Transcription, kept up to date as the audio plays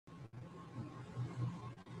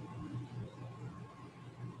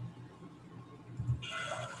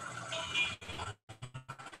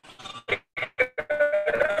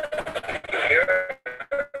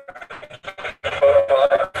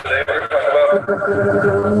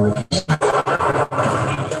Fishes.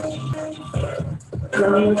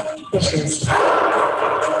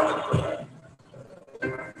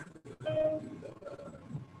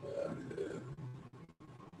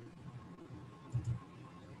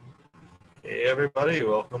 Hey everybody,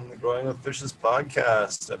 welcome to Growing with Fishes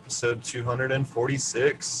podcast, episode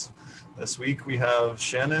 246. This week we have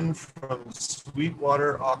Shannon from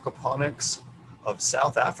Sweetwater Aquaponics of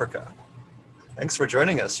South Africa. Thanks for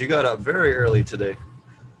joining us. You got up very early today.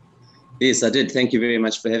 Yes, I did. Thank you very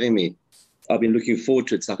much for having me. I've been looking forward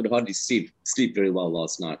to it, so I could hardly sleep very well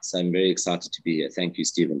last night. So I'm very excited to be here. Thank you,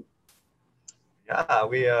 Stephen. Yeah,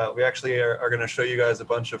 we actually are going to show you guys a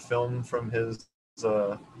bunch of film from his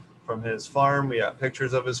farm. We got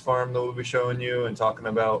pictures of his farm that we'll be showing you and talking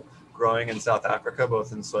about growing in South Africa,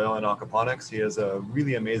 both in soil and aquaponics. He has a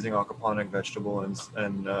really amazing aquaponic vegetable and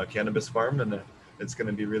cannabis farm, and it's going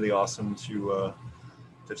to be really awesome to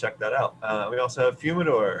check that out. We also have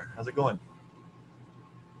Fumidor. How's it going?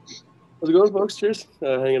 How's it going, folks? Cheers.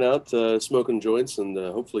 Hanging out, smoking joints, and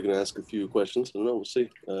hopefully going to ask a few questions. I don't know. We'll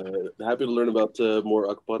see. Happy to learn about more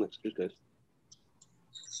aquaponics. Cheers, guys.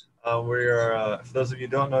 We are, for those of you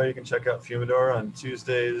who don't know, you can check out Fumidor on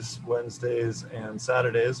Tuesdays, Wednesdays, and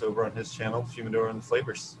Saturdays over on his channel, Fumidor and the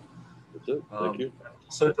Flavors. That's it. Thank you.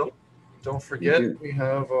 So don't forget, we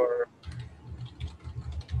have our...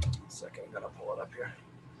 Second, I gotta pull it up here.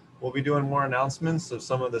 We'll be doing more announcements of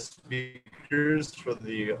some of the speakers for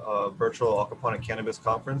the virtual Aquaponic Cannabis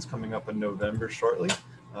Conference coming up in November shortly.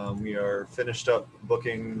 We are finished up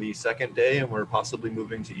booking the second day, and we're possibly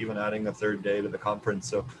moving to even adding a third day to the conference.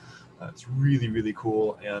 So it's really, really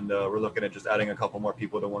cool. And we're looking at just adding a couple more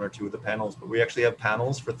people to one or two of the panels. But we actually have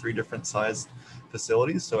panels for 3 different sized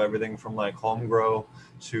facilities. So everything from like home grow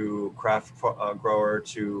to craft grower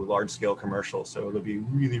to large scale commercial. So it'll be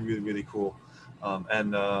really, really, really cool.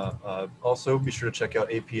 Also be sure to check out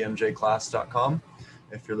apmjclass.com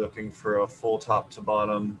if you're looking for a full top to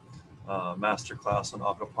bottom masterclass on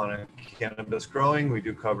aquaponic cannabis growing. We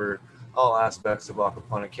do cover all aspects of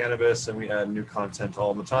aquaponic cannabis, and we add new content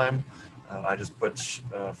all the time. I just put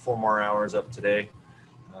 4 more hours up today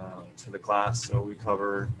to the class, so we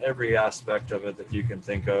cover every aspect of it that you can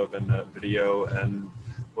think of in a video, and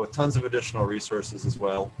with tons of additional resources as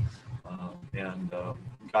well, and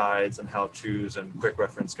guides and how-tos and quick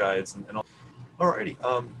reference guides and all. Alrighty,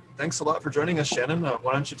 thanks a lot for joining us, Shannon.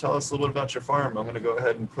 Why don't you tell us a little bit about your farm? I'm going to go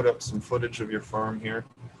ahead and put up some footage of your farm here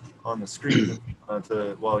on the screen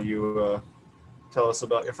while you tell us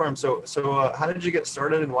about your farm. So how did you get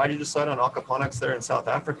started, and why did you decide on aquaponics there in South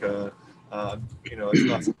Africa? It's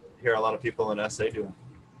not something you hear a lot of people in SA doing.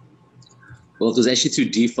 Well, it was actually through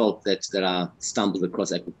default that I stumbled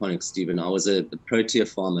across aquaponics, Stephen. I was a protea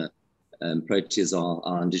farmer. Proteas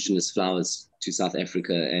are indigenous flowers to South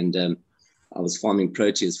Africa, and I was farming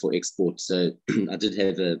proteas for export. So I do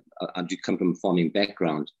come from a farming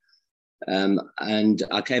background. And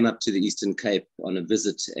I came up to the Eastern Cape on a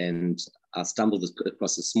visit, and I stumbled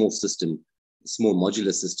across a small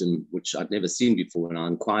modular system, which I'd never seen before, and I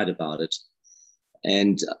inquired about it.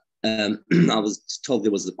 And I was told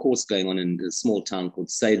there was a course going on in a small town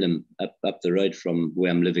called Salem, up the road from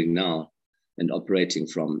where I'm living now and operating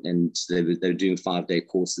from. And they were doing 5-day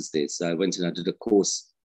courses there. So I went and I did a course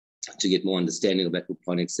to get more understanding of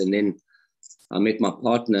aquaponics. And then I met my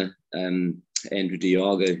partner, Andrew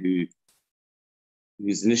Diago,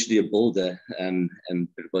 who's initially a builder,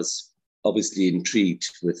 but was obviously intrigued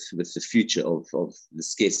with the future of the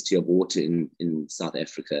scarcity of water in South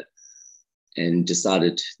Africa, and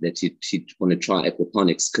decided that he'd want to try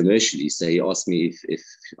aquaponics commercially. So he asked me if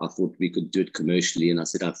I thought we could do it commercially, and I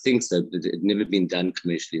said, I think so, but it had never been done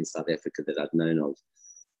commercially in South Africa that I'd known of.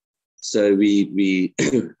 So we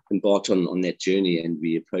embarked on that journey, and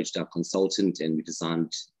we approached our consultant, and we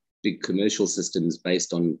designed big commercial systems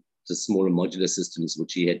based on the smaller modular systems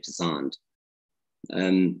which he had designed.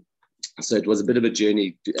 So it was a bit of a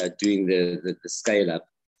journey doing the scale up,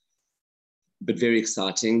 but very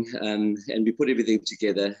exciting. And we put everything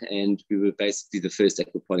together, and we were basically the first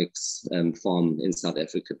aquaponics farm in South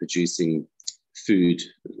Africa producing food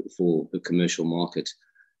for the commercial market.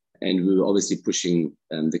 And we were obviously pushing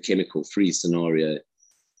the chemical-free scenario,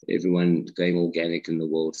 everyone going organic in the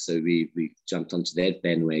world. So we jumped onto that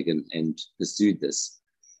bandwagon and pursued this.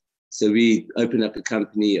 So we opened up a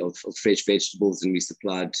company of fresh vegetables, and we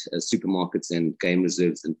supplied supermarkets and game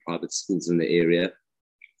reserves and private schools in the area.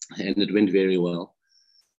 And it went very well.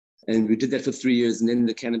 And we did that for 3 years, and then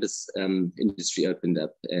the cannabis industry opened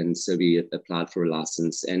up. And so we applied for a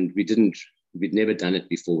license, and we'd never done it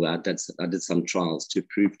before. I did some trials to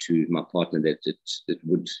prove to my partner that it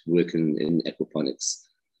would work in aquaponics.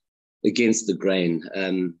 against the grain.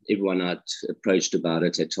 Everyone I'd approached about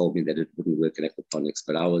it had told me that it wouldn't work in aquaponics,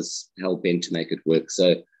 but I was hell-bent to make it work.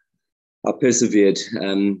 So I persevered.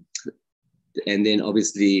 And then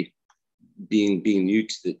obviously being new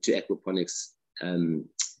to aquaponics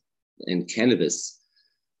and cannabis,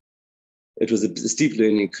 it was a steep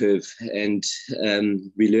learning curve, and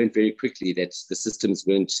we learned very quickly that the systems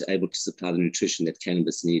weren't able to supply the nutrition that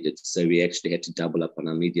cannabis needed. So we actually had to double up on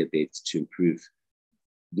our media beds to improve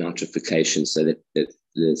nitrification so that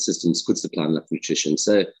the systems could supply enough nutrition.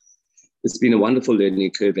 So it's been a wonderful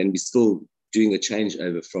learning curve, and we're still doing the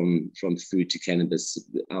changeover from food to cannabis.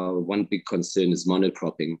 Our one big concern is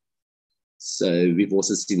monocropping. So we've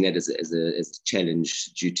also seen that as a challenge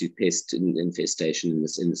due to pest infestation in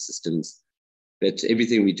the systems. But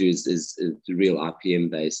everything we do is real RPM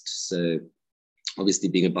based. So obviously,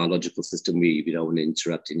 being a biological system, we don't want to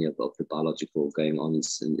interrupt any of the biological going on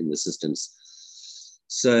in the systems.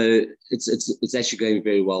 So it's actually going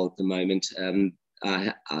very well at the moment.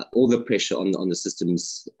 All the pressure on the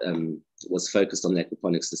systems was focused on the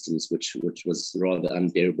aquaponic systems, which was rather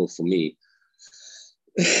unbearable for me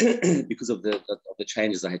because of the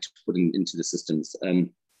changes I had to put into the systems.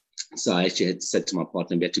 So I actually had said to my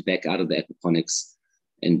partner, we had to back out of the aquaponics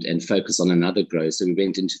and focus on another grow. So we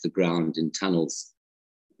went into the ground in tunnels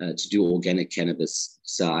to do organic cannabis.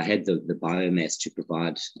 So I had the biomass to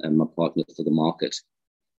provide my partner for the market.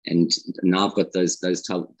 And now I've got those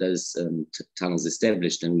tunnels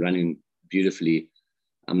established and running beautifully.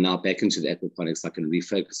 I'm now back into the aquaponics. I can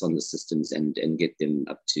refocus on the systems and get them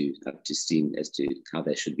up to steam as to how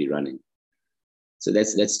they should be running. So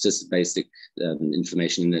that's just basic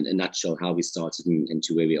information in a nutshell, how we started and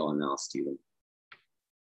to where we are now, Stephen.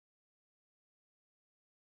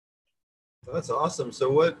 That's awesome.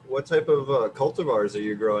 So what type of cultivars are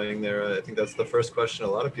you growing there? I think that's the first question a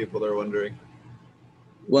lot of people are wondering.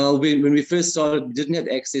 Well, when we first started, we didn't have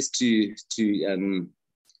access to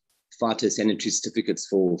phytosanitary certificates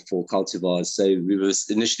for cultivars. So we were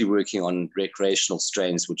initially working on recreational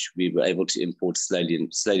strains, which we were able to import slowly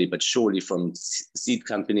but surely from seed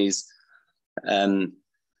companies.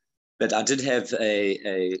 But I did have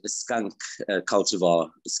a skunk cultivar,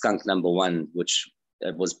 skunk number 1, which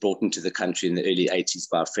was brought into the country in the early 80s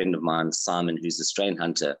by a friend of mine, Simon, who's a strain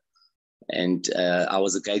hunter. And I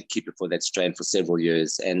was a gatekeeper for that strain for several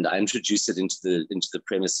years, and I introduced it into the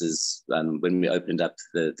premises when we opened up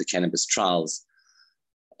the cannabis trials.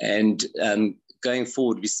 And going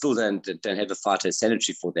forward, we still don't have a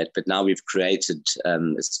phytosanitary for that, but now we've created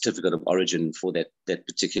a certificate of origin for that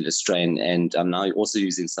particular strain, and I'm now also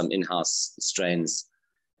using some in-house strains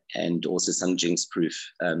and also some jinx proof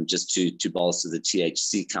just to bolster the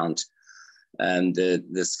THC count. And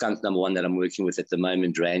the skunk number 1 that I'm working with at the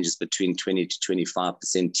moment ranges between 20 to 25%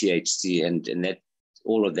 THC, and that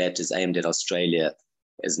all of that is aimed at Australia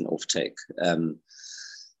as an offtake.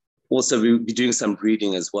 Also, we'll be doing some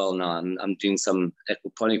breeding as well now. I'm doing some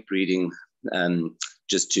aquaponic breeding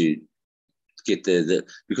just to get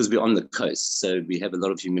because we're on the coast, so we have a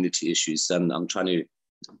lot of humidity issues. So I'm trying to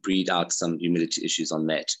breed out some humidity issues on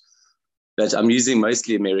that. But I'm using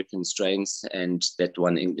mostly American strains and that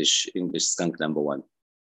one English skunk number 1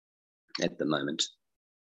 at the moment.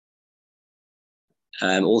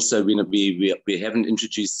 Also, we haven't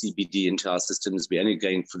introduced CBD into our systems. We're only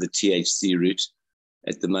going for the THC route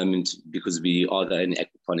at the moment because we are the only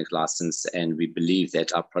aquaponic license, and we believe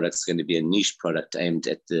that our product is going to be a niche product aimed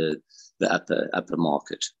at the upper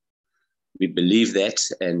market. We believe that,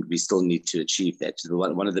 and we still need to achieve that.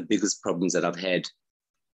 One of the biggest problems that I've had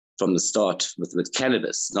from the start with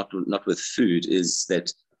cannabis, not with food, is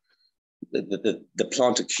that the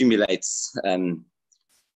plant accumulates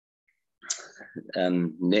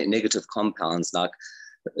negative compounds like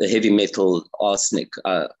heavy metal, arsenic.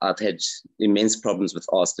 I've had immense problems with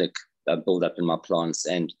arsenic build up in my plants,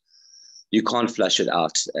 and you can't flush it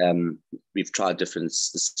out. We've tried different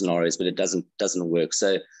scenarios, but it doesn't work.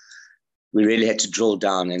 So we really had to drill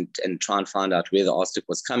down and try and find out where the arsenic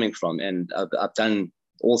was coming from. And I've done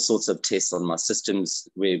all sorts of tests on my systems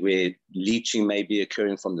where leaching may be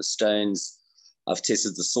occurring from the stones. I've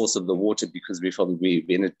tested the source of the water because we're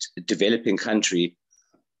in a developing country,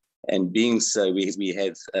 and being so, we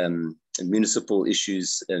have municipal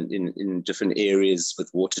issues in different areas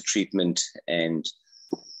with water treatment, and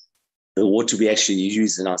the water we actually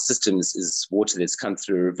use in our systems is water that's come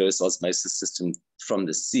through a reverse osmosis system from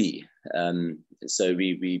the sea. So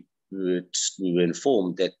we were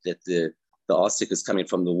informed that the arsenic is coming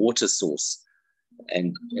from the water source,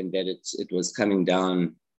 and that it was coming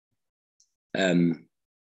down,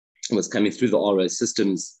 was coming through the RO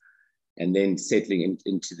systems and then settling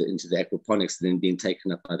into the aquaponics, and then being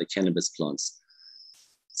taken up by the cannabis plants.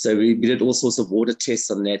 So we did all sorts of water tests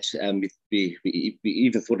on that. We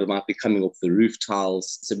even thought about coming off the roof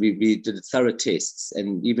tiles. So we did thorough tests,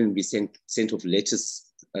 and even we sent off lettuce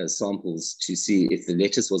samples to see if the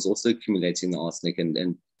lettuce was also accumulating the arsenic,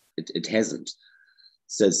 and it hasn't.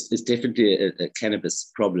 So it's definitely a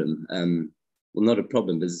cannabis problem. Well, not a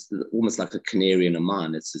problem, but it's almost like a canary in a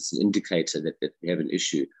mine. It's an indicator that we have an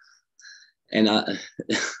issue. And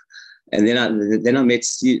then I met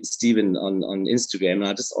Stephen on Instagram, and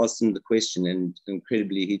I just asked him the question, and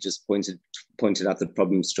incredibly, he just pointed out the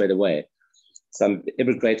problem straight away. So I'm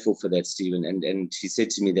ever grateful for that, Stephen. And he said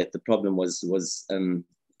to me that the problem was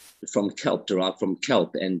from kelp, derived from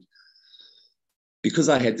kelp. And because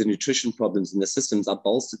I had the nutrition problems in the systems, I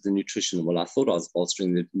bolstered the nutrition. Well, I thought I was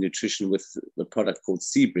bolstering the nutrition with a product called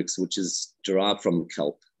Seabrix, which is derived from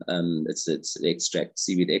kelp. It's extract,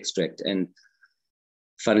 seaweed extract. And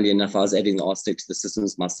funnily enough, I was adding the arsenic to the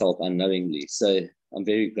systems myself unknowingly. So I'm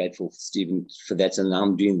very grateful, Stephen, for that. And now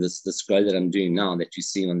I'm doing this grow that I'm doing now that you're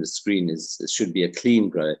seeing on the screen should be a clean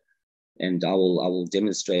grow. And I will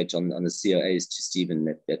demonstrate on the COAs to Stephen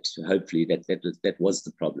that hopefully that was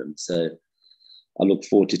the problem. So I look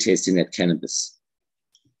forward to testing that cannabis.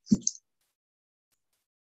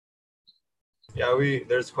 Yeah,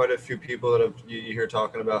 there's quite a few people that you hear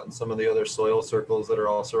talking about in some of the other soil circles that are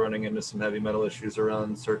also running into some heavy metal issues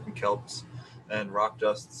around certain kelps and rock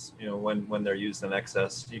dusts. You know, when they're used in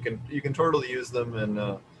excess, you can totally use them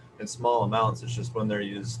in small amounts. It's just when they're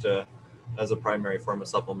used as a primary form of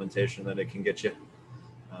supplementation that it can get you.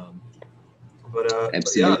 But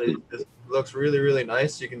yeah, it looks really, really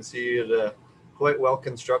nice. You can see it quite well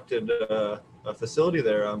constructed facility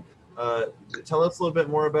there. Tell us a little bit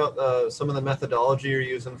more about some of the methodology you're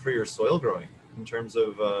using for your soil growing in terms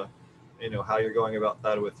of how you're going about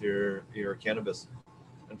that with your cannabis.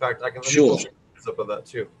 In fact, I can let me pull up of that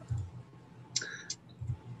too.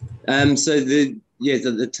 So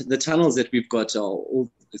the tunnels that we've got are all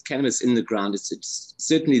cannabis in the ground. It's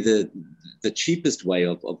certainly the cheapest way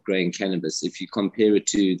of growing cannabis if you compare it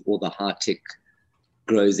to all the high-tech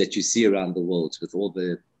grows that you see around the world with all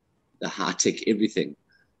the high-tech everything.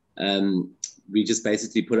 We just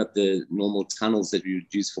basically put up the normal tunnels that we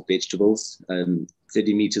would use for vegetables,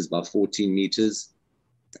 30 meters by 14 meters.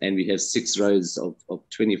 And we have 6 rows of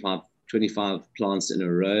 25 plants in a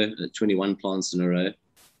row, 21 plants in a row.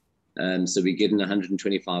 So we get in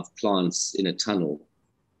 125 plants in a tunnel.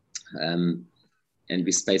 And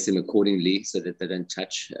we space them accordingly so that they don't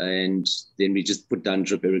touch. And then we just put down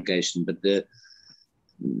drip irrigation. But the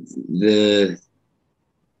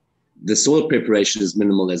soil preparation is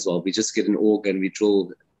minimal as well. We just get an auger and we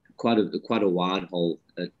drill quite a wide hole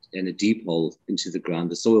and a deep hole into the ground.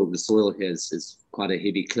 The soil here is quite a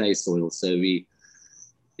heavy clay soil, so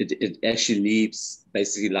it actually leaves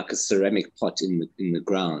basically like a ceramic pot in the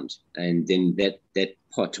ground, and then that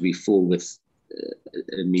pot we fill with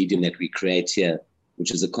a medium that we create here,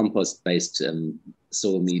 which is a compost-based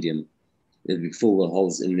soil medium. We fill the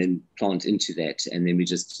holes and then plant into that, and then we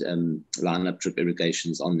just line up drip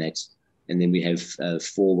irrigations on that, and then we have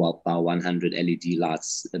 4 by 100 LED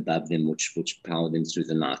lights above them, which power them through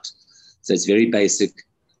the night. So it's very basic,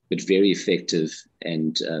 but very effective,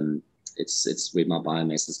 and it's where my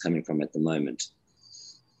biomass is coming from at the moment.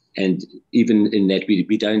 And even in that,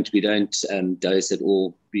 we don't dose at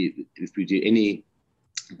all. If we do any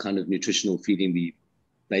kind of nutritional feeding, we've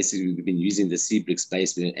been using the Seabrix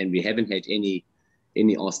base, and we haven't had any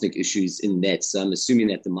arsenic issues in that. So I'm assuming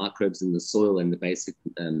that the microbes in the soil and the basic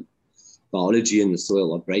biology in the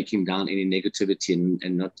soil are breaking down any negativity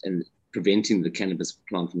and preventing the cannabis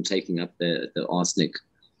plant from taking up the arsenic.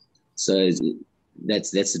 So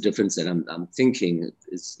that's the difference that I'm thinking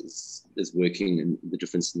is working, in the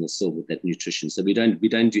difference in the soil with that nutrition. So we don't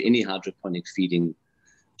do any hydroponic feeding,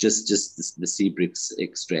 just the Seabrix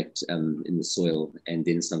extract in the soil, and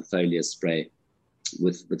then some foliar spray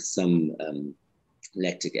with some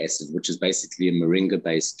lactic acid, which is basically a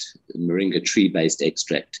moringa tree-based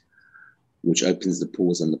extract, which opens the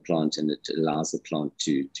pores on the plant, and it allows the plant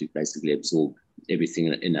to basically absorb everything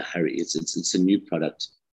in a hurry. It's a new product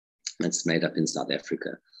that's made up in South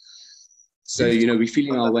Africa. So, we're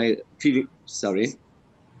feeling our way. Sorry.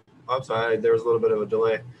 I'm sorry, there was a little bit of a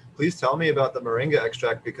delay. Please tell me about the moringa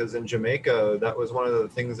extract, because in Jamaica, that was one of the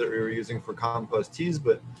things that we were using for compost teas,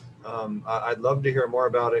 but I'd love to hear more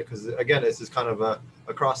about it, because again, this is kind of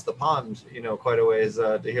across the pond, quite a ways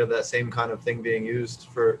to hear that same kind of thing being used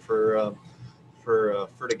for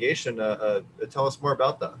fertigation. Tell us more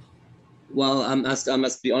about that. Well, I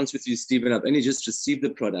must be honest with you, Stephen. I've only just received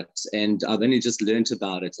the product and I've only just learnt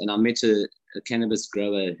about it. And I met a cannabis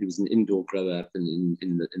grower who's an indoor grower up in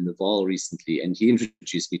the Vaal recently, and he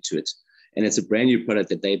introduced me to it. And it's a brand new product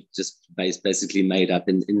that they've just basically made up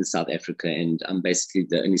in South Africa. And I'm basically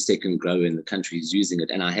the only second grower in the country who's using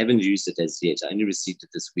it. And I haven't used it as yet. I only received it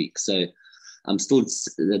this week. So I'm still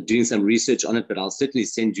doing some research on it, but I'll certainly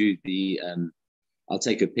send you I'll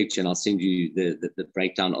take a picture and I'll send you the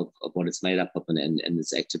breakdown of what it's made up of and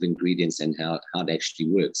its active ingredients and how it actually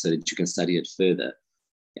works, so that you can study it further.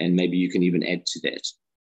 And maybe you can even add to that.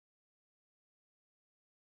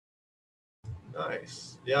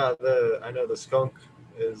 Nice. Yeah, I know the skunk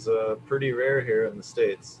is pretty rare here in the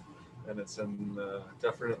States, and it's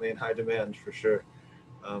definitely in high demand for sure.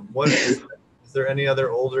 Is there any other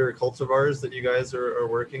older cultivars that you guys are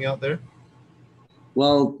working out there?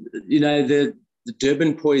 Well, the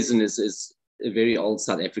Durban poison is a very old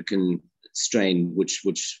South African strain, which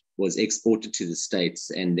was exported to the States,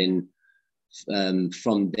 and then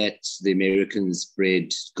from that the Americans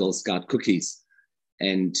bred Girl Scout cookies,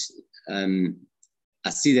 and I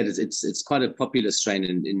see that it's quite a popular strain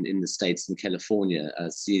in the States, in California. I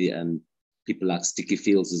see people like Sticky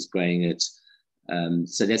Fields is growing it,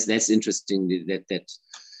 so that's interesting. That.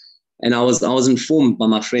 And I was informed by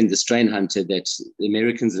my friend, the strain hunter, that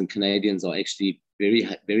Americans and Canadians are actually very,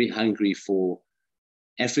 very hungry for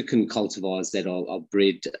African cultivars that are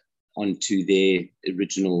bred onto their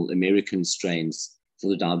original American strains for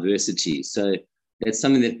the diversity. So that's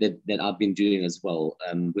something that I've been doing as well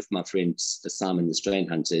with my friend Simon, the strain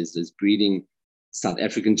hunter, is breeding South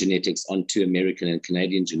African genetics onto American and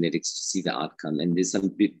Canadian genetics to see the outcome. And there's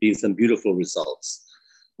been some beautiful results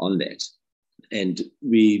on that. And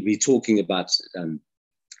we're talking about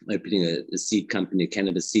opening a seed company, a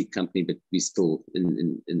cannabis seed company, but we're still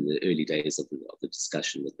in the early days of the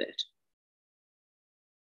discussion with that.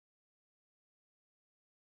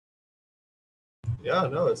 Yeah,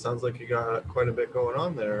 no, it sounds like you got quite a bit going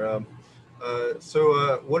on there.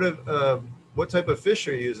 What type of fish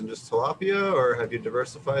are you using? Just tilapia, or have you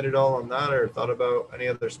diversified at all on that, or thought about any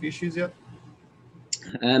other species yet?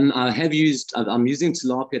 I'm using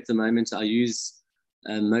tilapia at the moment. I use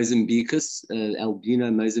Mozambicus, albino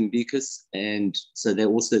Mozambicus, and so they're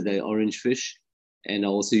orange fish. And I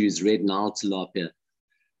also use red Nile tilapia.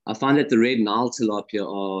 I find that the red Nile tilapia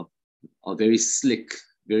are very slick,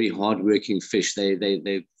 very hardworking fish.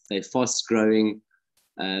 They're fast growing,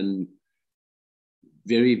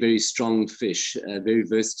 very, very strong fish, very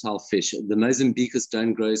versatile fish. The Mozambicus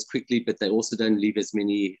don't grow as quickly, but they also don't leave as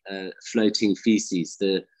many floating feces.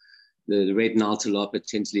 The red Nile tilapia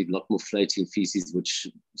tend to leave a lot more floating feces, which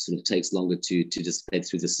sort of takes longer to just spread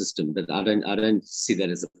through the system. But I don't see that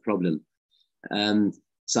as a problem.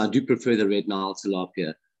 So I do prefer the red Nile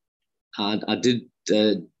tilapia. I did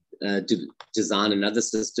design another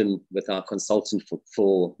system with our consultant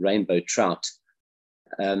for rainbow trout.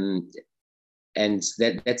 And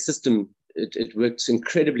that system, it works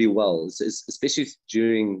incredibly well, especially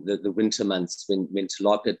during the winter months when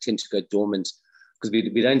tilapia tend to go dormant, because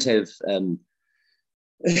we don't have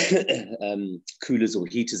coolers or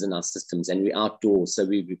heaters in our systems, and we're outdoors, so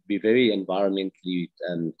we're very environmentally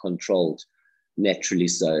controlled, naturally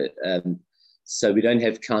so. So we don't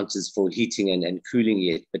have counters for heating and cooling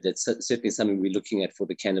yet, but that's certainly something we're looking at for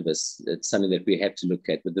the cannabis. It's something that we have to look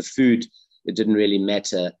at. With the food, it didn't really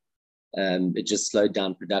matter. It just slowed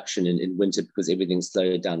down production in winter because everything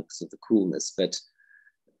slowed down because of the coolness. But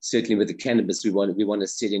certainly with the cannabis, we want to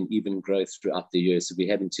set in even growth throughout the year. So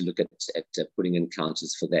we're having to look at putting in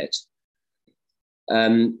counters for that.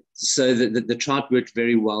 So the trout worked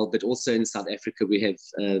very well, but also in South Africa, we have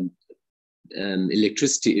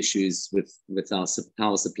electricity issues with our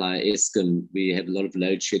power supplier, Eskom. We have a lot of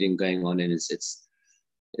load shedding going on, and it's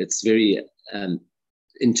very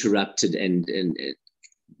interrupted and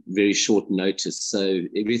very short notice. So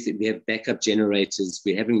everything, we have backup generators.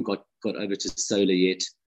 We haven't got over to solar yet.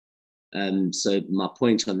 So my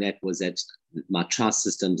point on that was that my trout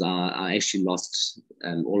systems, I actually lost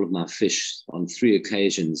all of my fish on 3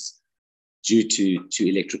 occasions due to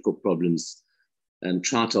electrical problems.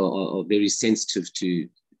 Trout are very sensitive to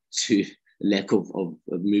lack of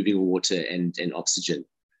moving water and oxygen.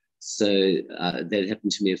 So that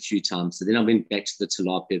happened to me a few times. So then I went back to the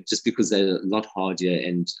tilapia, just because they're a lot hardier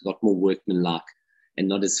and a lot more workmanlike and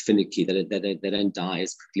not as finicky. They don't die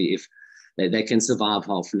as quickly. If they can survive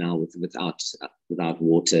half an hour without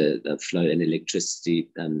water flow and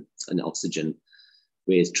electricity and oxygen,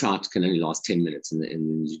 whereas trout can only last 10 minutes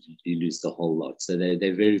and you lose the whole lot. So they're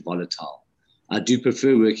very volatile. I do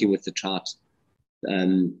prefer working with the trout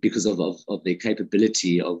because of their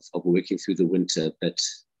capability of working through the winter, but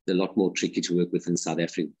they're a lot more tricky to work with in South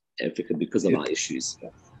Africa because of our issues.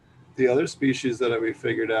 The other species that we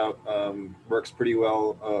figured out works pretty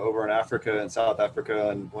well over in Africa and South Africa,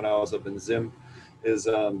 and when I was up in Zim, is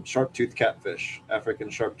sharp-toothed catfish. African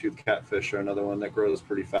sharp-toothed catfish are another one that grows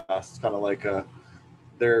pretty fast. It's kind of like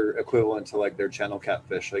they're equivalent to like their channel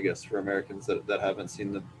catfish, I guess, for Americans that haven't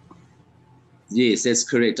seen them. Yes, that's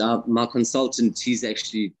correct. My consultant, he's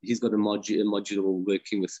got a module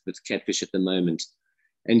working with catfish at the moment,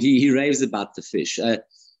 and he raves about the fish.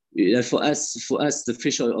 For us, the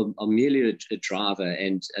fish are merely a driver,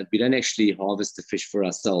 and we don't actually harvest the fish for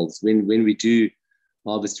ourselves. When we do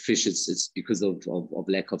harvest fish, it's because of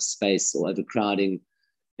lack of space or overcrowding,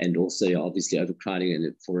 and also obviously overcrowding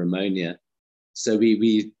and for ammonia. So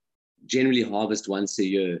we generally harvest once a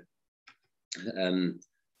year.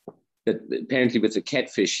 But apparently with the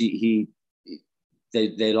catfish, they're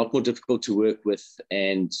a lot more difficult to work with,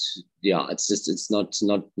 and yeah, it's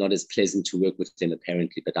not as pleasant to work with them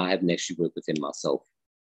apparently. But I haven't actually worked with them myself.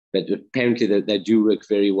 But apparently they do work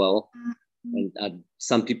very well, and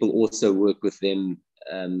some people also work with them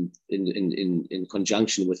in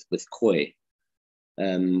conjunction with koi.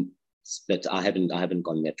 But I haven't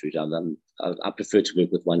gone that route. I prefer to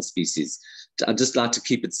work with one species. I just like to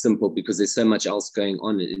keep it simple because there's so much else going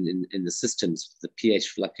on in the systems, the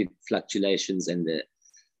pH fluctuations and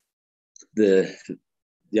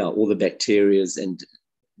all the bacterias, and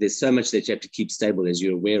there's so much that you have to keep stable, as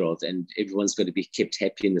you're aware of, and everyone's got to be kept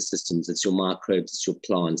happy in the systems. It's your microbes, it's your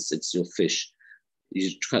plants, it's your fish. You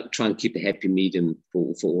try and keep a happy medium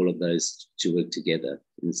for all of those to work together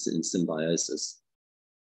in symbiosis.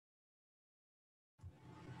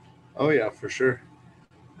 Oh yeah, for sure.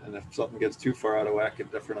 And if something gets too far out of whack, it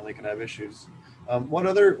definitely can have issues. What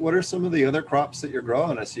are some of the other crops that you're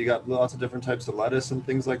growing? I see you got lots of different types of lettuce and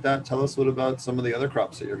things like that. Tell us what about some of the other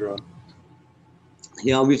crops that you're growing.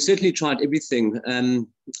 Yeah, we've certainly tried everything.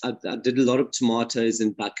 I did a lot of tomatoes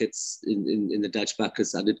in buckets, in the Dutch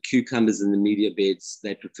buckets. I did cucumbers in the media beds.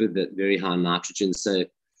 They prefer the very high nitrogen. So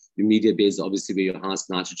your media beds, obviously where your highest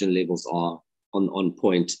nitrogen levels are on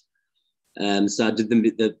point. So I did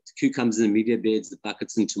the cucumbers in the media beds, the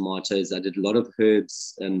buckets and tomatoes. I did a lot of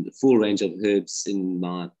herbs and a full range of herbs in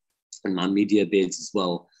my media beds as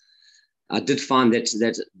well. I did find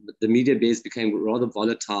that the media beds became rather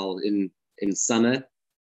volatile in summer.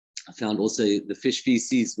 I found also the fish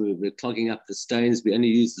feces were clogging up the stones. We only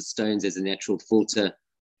use the stones as a natural filter,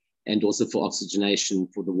 and also for oxygenation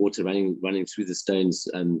for the water running through the stones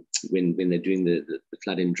when they're doing the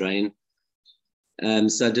flood and drain.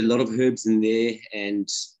 So I did a lot of herbs in there, and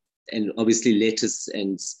obviously lettuce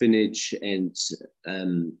and spinach and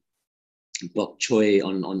bok choy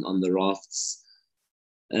on the rafts.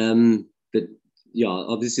 But yeah,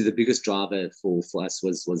 obviously the biggest driver for us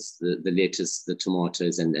was the lettuce, the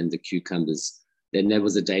tomatoes, and the cucumbers. Then that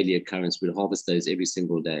was a daily occurrence. We'd harvest those every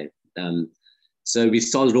single day. So we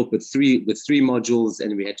started off with three modules,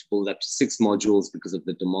 and we had to build up to 6 modules because of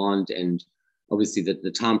the demand and obviously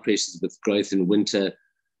the time pressures with growth in winter.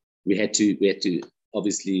 We had to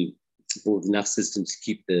obviously build enough systems to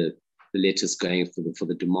keep the lettuce going for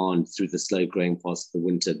the demand through the slow growing parts of the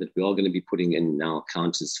winter. But we are going to be putting in now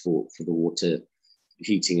counters for the water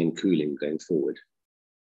heating and cooling going forward.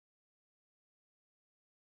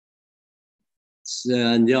 So,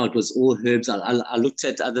 and yeah, it was all herbs. I looked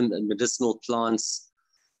at other medicinal plants.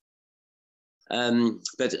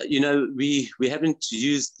 But we haven't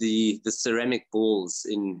used the ceramic balls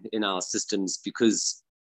in our systems because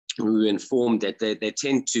we were informed that they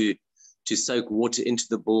tend to soak water into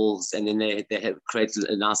the balls, and then they have created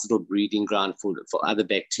a nice little breeding ground for other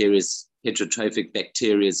bacteria, heterotrophic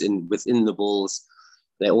bacteria within the balls.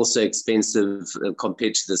 They're also expensive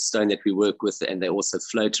compared to the stone that we work with, and they also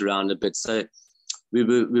float around a bit. So we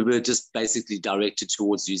were just basically directed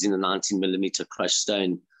towards using the 19 millimeter crushed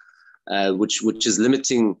stone, which is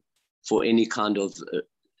limiting for any kind of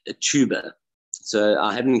a tuber. So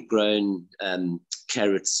I haven't grown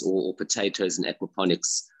carrots or potatoes in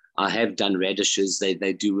aquaponics. I have done radishes.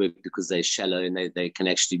 They do work because they're shallow and they can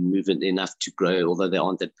actually move it enough to grow, although they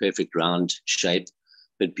aren't that perfect round shape,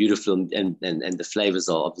 but beautiful, and the flavors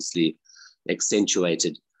are obviously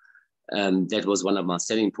accentuated. That was one of my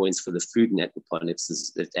selling points for the food in aquaponics,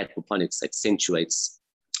 is that aquaponics accentuates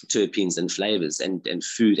terpenes and flavors, and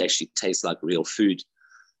food actually tastes like real food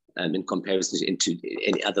in comparison to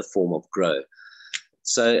any other form of grow.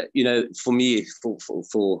 So, for me,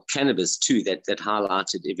 for cannabis too, that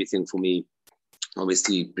highlighted everything for me,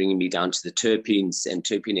 obviously bringing me down to the terpenes and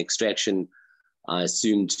terpene extraction. I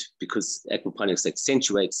assumed because aquaponics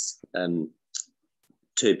accentuates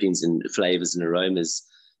terpenes and flavors and aromas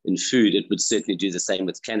in food, it would certainly do the same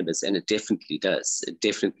with cannabis, and it definitely does. It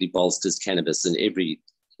definitely bolsters cannabis in every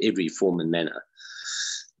form and manner.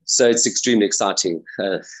 So it's extremely exciting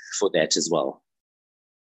for that as well.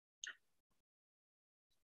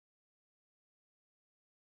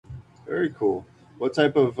 Very cool. What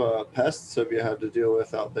type of pests have you had to deal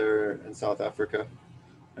with out there in South Africa?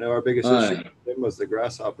 I know our biggest issue was the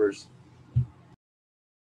grasshoppers.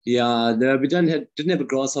 Yeah, no, we didn't have a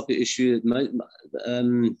grasshopper issue.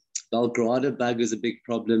 Belgrada bug is a big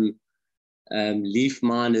problem. Leaf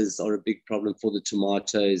miners are a big problem for the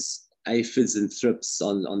tomatoes. Aphids and thrips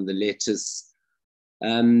on the lettuce.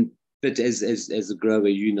 But as a grower,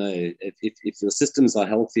 you know, if your systems are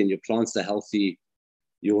healthy and your plants are healthy,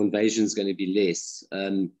 your invasion is going to be less.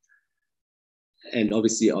 And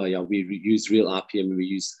obviously, we use real RPM, we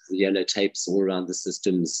use the yellow tapes all around the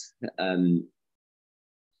systems.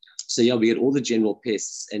 So yeah, we get all the general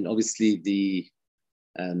pests, and obviously the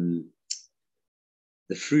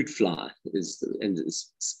fruit fly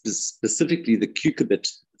specifically the cucurbit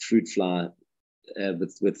fruit fly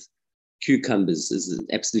with cucumbers is an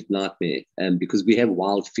absolute nightmare, because we have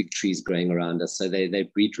wild fig trees growing around us, so they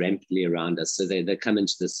breed rampantly around us, so they come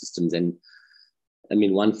into the systems, and I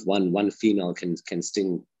mean one female can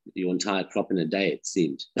sting your entire crop in a day, it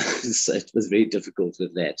seemed. So it was very difficult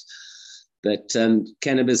with that. But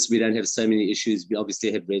cannabis, we don't have so many issues. We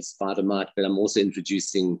obviously have red spider mite, but I'm also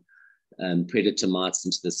introducing predator mites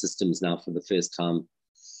into the systems now for the first time.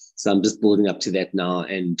 So I'm just building up to that now,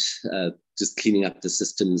 and just cleaning up the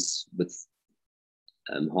systems with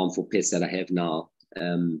harmful pests that I have now.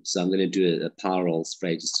 So I'm going to do a power roll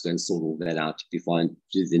spray just to go and sort all that out before I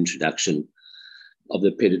do the introduction of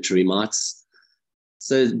the predatory mites.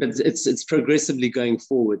 So, but it's progressively going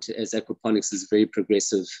forward, as aquaponics is a very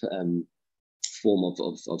progressive form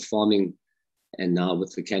of farming, and now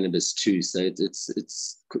with the cannabis too. So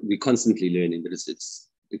we're constantly learning, but it's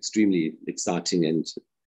extremely exciting and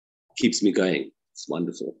keeps me going. It's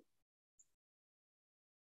wonderful.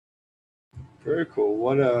 Very cool.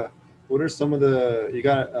 What are some of the, you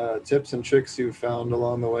got tips and tricks you found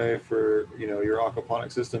along the way for, you know, your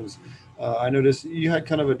aquaponic systems? I noticed you had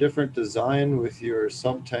kind of a different design with your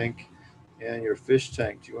sump tank and your fish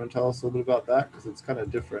tank. Do you want to tell us a little bit about that? Because it's kind of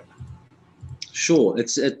different. Sure.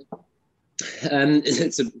 It's a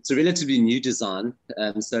relatively new design.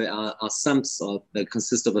 So our sumps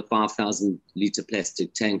consist of a 5,000 liter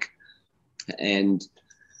plastic tank, and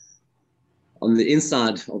on the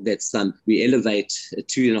inside of that sump, we elevate a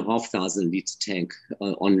 2,500 liter tank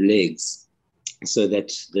on legs, so that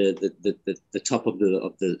the top of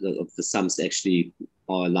the sumps actually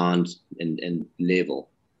are aligned and level.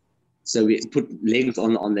 So we put legs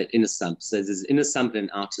on that inner sump. So there's an inner sump and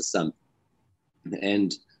an outer sump.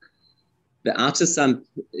 And the outer sump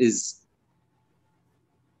is,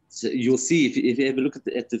 so you'll see if you have a look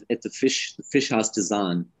at the fish house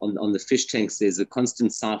design on the fish tanks, there's a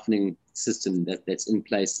constant siphoning system that's in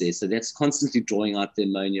place there. So that's constantly drawing out the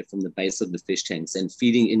ammonia from the base of the fish tanks and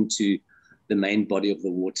feeding into the main body of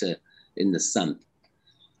the water in the sump.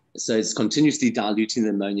 So it's continuously diluting the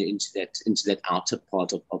ammonia into that outer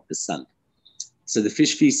part of the sump. So the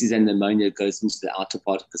fish feces and the ammonia goes into the outer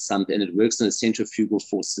part of the sump, and it works on a centrifugal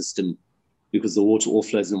force system, because the water all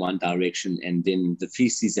flows in one direction, and then the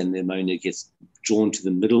feces and the ammonia gets drawn to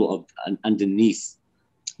the middle of underneath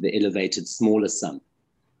the elevated smaller sump.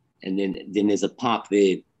 And then there's a pipe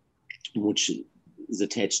there which is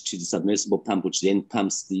attached to the submersible pump, which then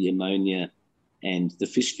pumps the ammonia and the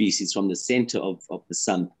fish feces from the center of the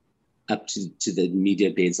sump up to the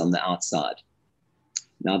media beds on the outside.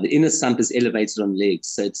 Now the inner sump is elevated on legs,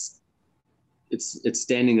 so it's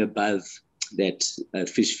standing above that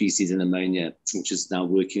fish feces and ammonia, which is now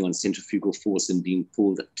working on centrifugal force and being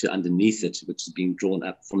pulled to underneath it, which is being drawn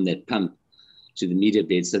up from that pump to the media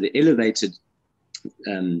bed. So the elevated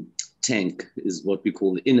tank is what we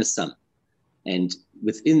call the inner sump. And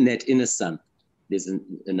within that inner sump, there's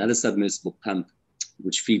another submersible pump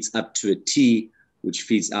which feeds up to a T, which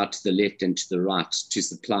feeds out to the left and to the right to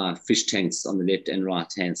supply fish tanks on the left and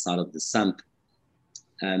right hand side of the sump.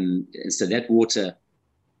 And so that water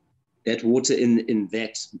in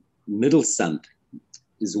that middle sump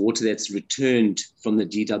is water that's returned from the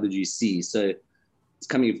DWC. So it's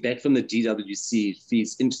coming back from the DWC,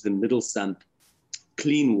 feeds into the middle sump,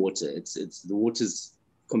 clean water. The water's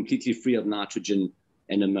completely free of nitrogen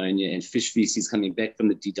and ammonia and fish feces coming back from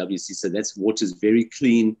the DWC. So that's water's very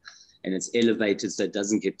clean, and it's elevated so it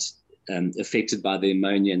doesn't get affected by the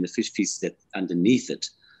ammonia and the fish feces that's underneath it.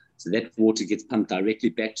 So that water gets pumped directly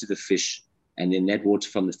back to the fish, and then that water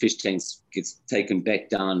from the fish tanks gets taken back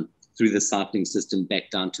down through the siphoning system back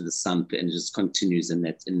down to the sump, and it just continues in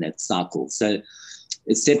that cycle. So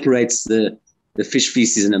it separates the fish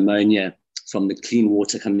feces and ammonia from the clean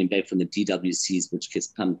water coming back from the DWCs, which gets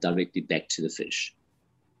pumped directly back to the fish.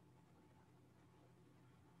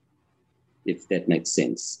 If that makes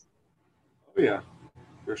sense. Oh yeah,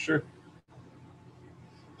 for sure.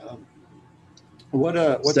 What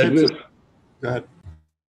So types of, go ahead.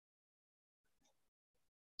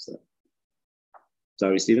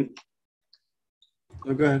 Sorry, Stephen.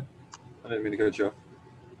 No, go ahead. I didn't mean to cut you off.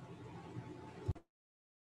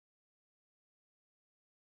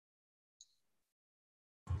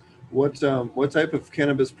 What type of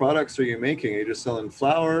cannabis products are you making? Are you just selling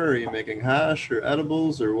flower? Are you making hash or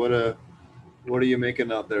edibles, or what are you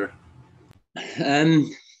making out there?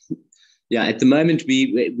 Yeah, at the moment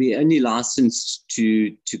we only licensed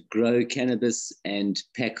to grow cannabis and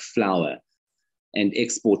pack flower and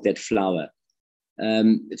export that flower.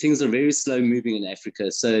 Things are very slow moving in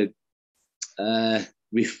Africa, so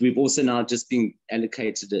we've also now just been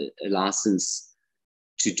allocated a license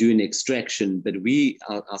to do an extraction, but we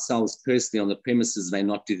ourselves personally on the premises may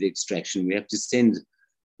not do the extraction. We have to send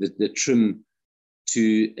the trim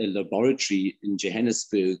to a laboratory in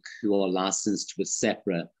Johannesburg who are licensed with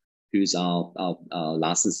SAPRA, who's our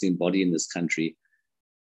licensing body in this country,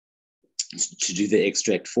 to do the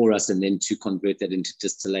extract for us and then to convert that into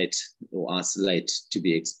distillate or isolate to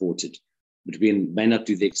be exported. But we may not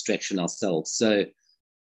do the extraction ourselves. So,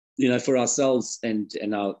 for ourselves and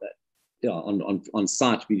our on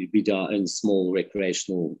site, we do our own small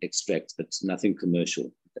recreational extracts, but nothing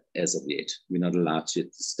commercial as of yet. We're not allowed to at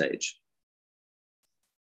this stage.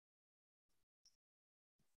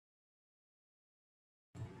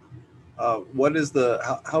 What is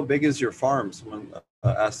how big is your farm? Someone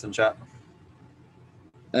asked in chat.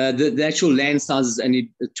 The actual land size is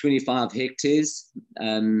only 25 hectares,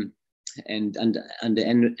 and under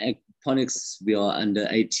aquaponics we are under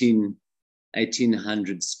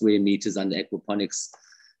 1,800 square meters under aquaponics.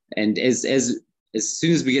 And as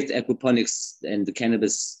soon as we get the aquaponics and the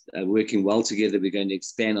cannabis working well together, we're going to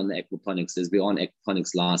expand on the aquaponics, as we're on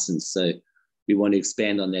aquaponics license. So we want to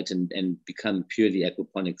expand on that and become purely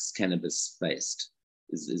aquaponics cannabis based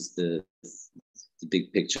is the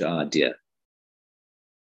big picture idea.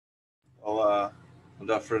 I'll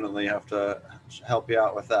definitely have to help you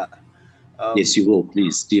out with that. Yes, you will,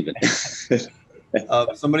 please, Stephen.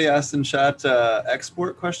 Somebody asked in chat,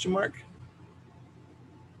 export question mark?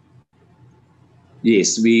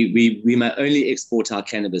 Yes, we may only export our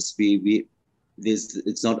cannabis.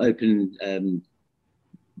 It's not open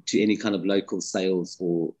to any kind of local sales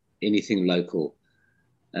or anything local.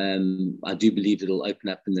 I do believe it'll open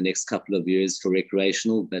up in the next couple of years for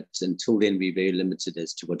recreational, but until then we're very limited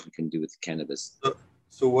as to what we can do with the cannabis.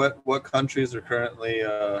 So what countries are currently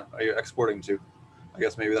are you exporting to? I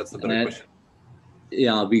guess maybe that's the better question.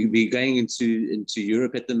 Yeah, we're going into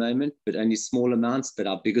Europe at the moment, but only small amounts. But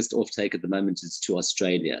our biggest offtake at the moment is to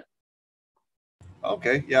Australia.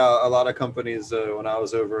 Okay, yeah, a lot of companies when I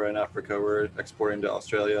was over in Africa were exporting to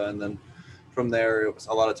Australia, and then from there it was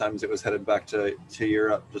a lot of times it was headed back to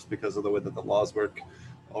Europe just because of the way that the laws work,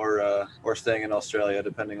 or staying in Australia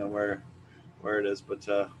depending on where it is. But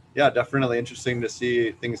yeah, definitely interesting to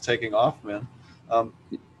see things taking off, man. Let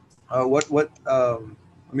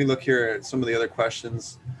me look here at some of the other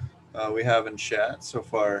questions we have in chat so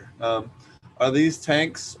far. Are these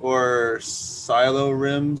tanks or silo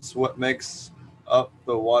rims what makes up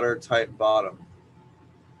the watertight bottom?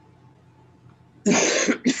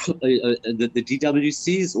 The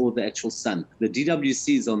DWCs or the actual sump? The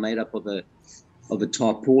DWCs are made up of a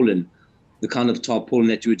tarpaulin, the kind of tarpaulin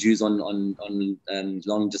that you would use on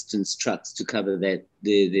long distance trucks to cover their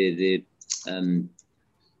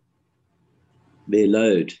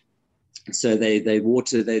load. So they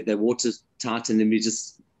watertight, and then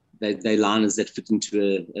they liners that fit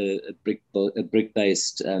into a brick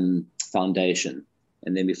based foundation,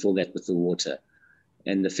 and then we fill that with the water.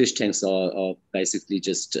 And the fish tanks are basically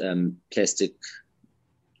just plastic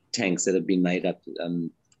tanks that have been made up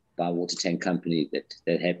by a water tank company that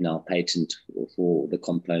have now patent for the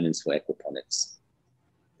components for aquaponics.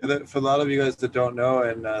 For a lot of you guys that don't know,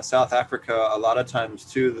 in South Africa, a lot of times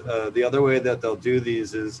too, the other way that they'll do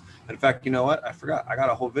these is, in fact, you know what? I forgot. I got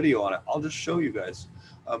a whole video on it. I'll just show you guys.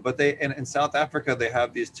 But in South Africa, they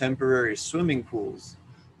have these temporary swimming pools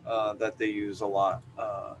that they use a lot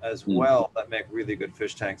as well, that make really good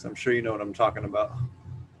fish tanks. I'm sure you know what I'm talking about.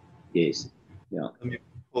 Yes. Yeah. Let me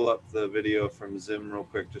pull up the video from Zim real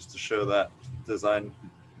quick just to show that design.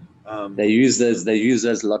 They use those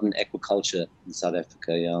a lot in aquaculture in South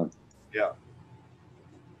Africa. Yeah.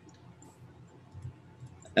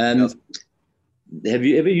 Have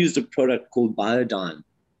you ever used a product called Biodyne?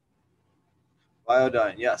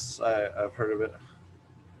 Biodyne, yes, I've heard of it.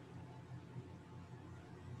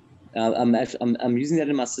 I'm using that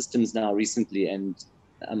in my systems now recently, and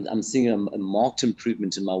I'm seeing a marked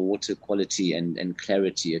improvement in my water quality and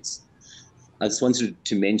clarity. I just wanted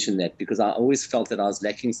to mention that because I always felt that I was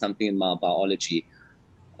lacking something in my biology.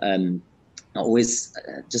 I always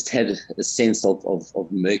just had a sense of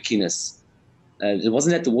murkiness. It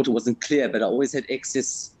wasn't that the water wasn't clear, but I always had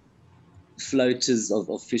excess floaters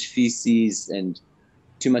of fish feces and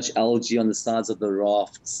too much algae on the sides of the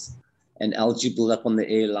rafts, and algae build up on the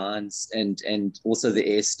airlines and also the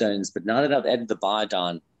air stones. But now that I've added the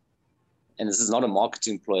Biodyne, and this is not a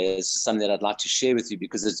marketing ploy, it's just something that I'd like to share with you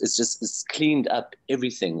because it's cleaned up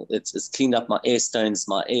everything. It's cleaned up my air stones,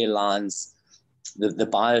 my airlines, the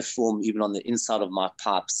biofilm, even on the inside of my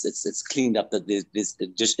pipes. It's cleaned up that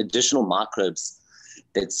there's additional microbes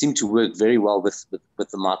that seem to work very well with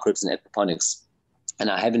the microbes in aquaponics. And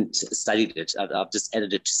I haven't studied it. I've just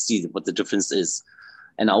added it to see what the difference is.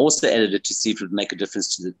 And I also added it to see if it would make a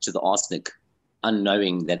difference to the arsenic,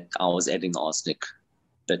 unknowing that I was adding the arsenic.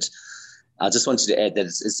 But I just wanted to add that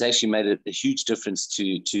it's actually made a huge difference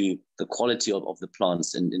to the quality of the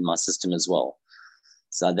plants in my system as well.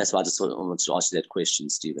 So that's why I just wanted to ask you that question,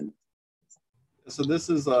 Stephen. So this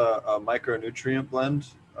is a micronutrient blend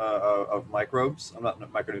of microbes. I'm not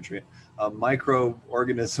micronutrient,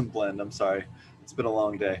 microorganism blend. I'm sorry. It's been a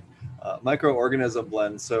long day. Microorganism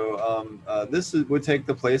blend. So this would take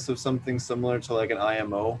the place of something similar to like an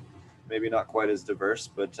IMO, maybe not quite as diverse,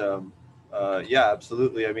 but yeah,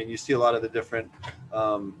 absolutely. I mean, you see a lot of the different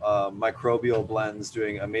microbial blends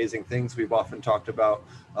doing amazing things. We've often talked about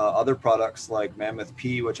other products like Mammoth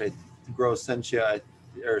P, which Grow Sentia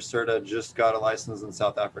or Certa just got a license in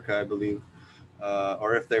South Africa, I believe.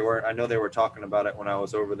 Or if they weren't, I know they were talking about it when I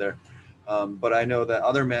was over there. But I know that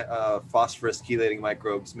other phosphorus chelating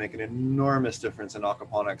microbes make an enormous difference in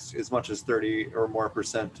aquaponics, as much as 30 or more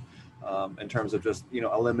 % in terms of just,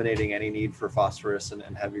 eliminating any need for phosphorus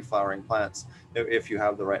and heavy flowering plants if you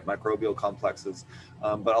have the right microbial complexes.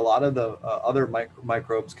 But a lot of the other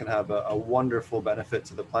microbes can have a wonderful benefit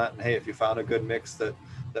to the plant. And hey, if you found a good mix that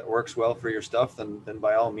works well for your stuff, then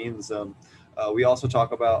by all means. We also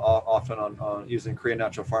talk about often on using Korean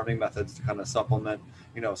natural farming methods to kind of supplement,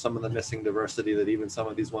 some of the missing diversity that even some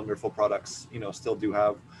of these wonderful products, still do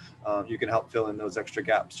have. You can help fill in those extra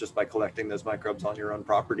gaps just by collecting those microbes on your own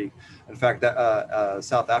property. In fact, that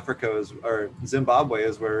South Africa or Zimbabwe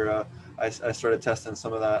is where I started testing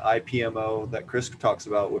some of that IPMO that Chris talks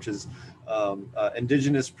about, which is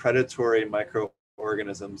indigenous predatory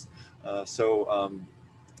microorganisms.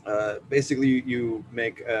 Basically, you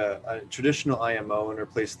make a traditional IMO and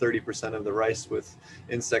replace 30% of the rice with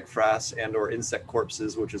insect frass and or insect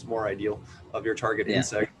corpses, which is more ideal, of your target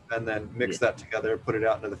insect, and then mix that together, put it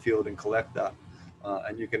out into the field and collect that.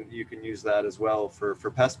 And you can use that as well for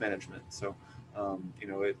pest management. So,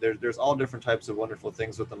 there's all different types of wonderful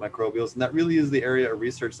things with the microbials, and that really is the area of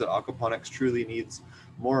research that aquaponics truly needs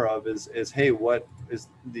more of. Is hey, what is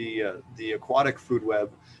the aquatic food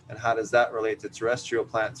web, and how does that relate to terrestrial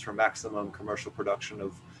plants for maximum commercial production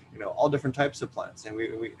of all different types of plants? And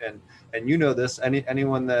and this,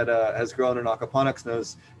 anyone that has grown in aquaponics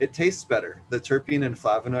knows it tastes better. The terpene and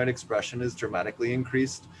flavonoid expression is dramatically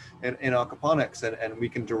increased in aquaponics, and we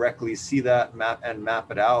can directly see that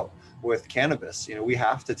map it out with cannabis. We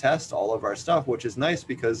have to test all of our stuff, which is nice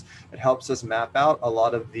because it helps us map out a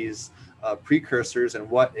lot of these precursors and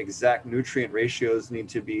what exact nutrient ratios need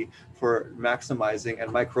to be for maximizing,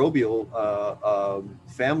 and microbial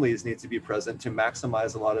families need to be present to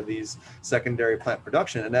maximize a lot of these secondary plant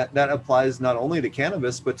production. And that applies not only to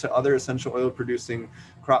cannabis, but to other essential oil producing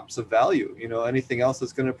crops of value. Anything else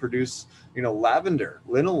that's going to produce, lavender,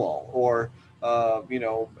 linalool, or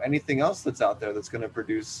anything else that's out there that's going to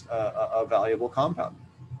produce a valuable compound.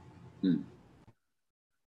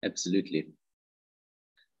 Absolutely.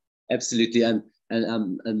 And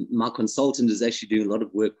my consultant is actually doing a lot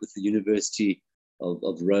of work with the University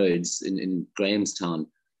of Rhodes in Grahamstown,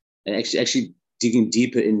 and actually digging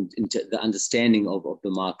deeper into the understanding of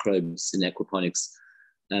the microbes in aquaponics.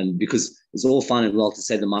 Because it's all fine and well to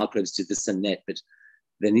say the microbes do this and that, but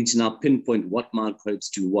they need to now pinpoint what microbes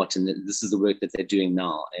do what, and this is the work that they're doing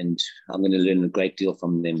now. And I'm going to learn a great deal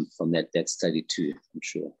from them from that study too, I'm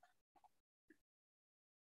sure.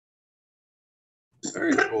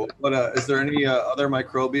 Very cool. But is there any other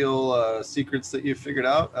microbial secrets that you figured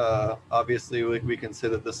out? Obviously, we can say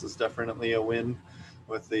that this is definitely a win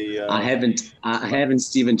with the. I haven't,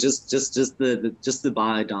 Stephen. Just the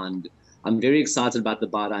Biodyne. I'm very excited about the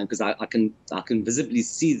Biodine because I can visibly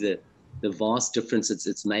see the vast difference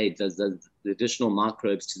it's made. The additional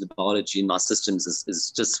microbes to the biology in my systems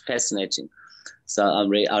is just fascinating. So I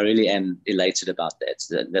really am elated about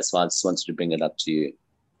that. That's why I just wanted to bring it up to you.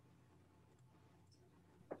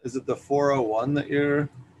 Is it the 401 that you're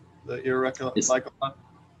like on?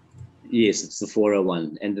 Yes, it's the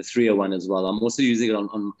 401 and the 301 as well. I'm also using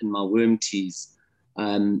it in my worm teas.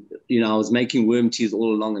 You know, I was making worm teas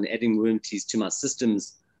all along and adding worm teas to my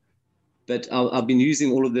systems, but I've been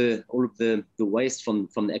using all of the waste from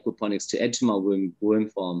the aquaponics to add to my worm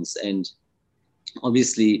farms, and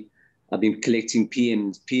obviously I've been collecting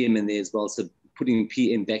PM in there as well, so putting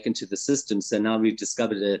PM back into the system. So now we've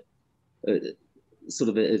discovered a sort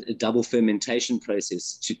of a double fermentation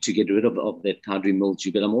process to get rid of that powdery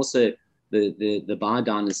mildew. But I'm also the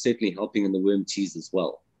Biodine is certainly helping in the worm teas as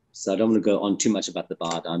well. So I don't want to go on too much about the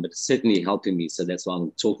Biodine, but it's certainly helping me. So that's why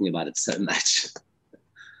I'm talking about it so much.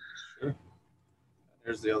 Sure.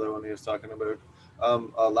 Here's the other one he was talking about.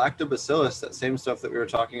 Lactobacillus, that same stuff that we were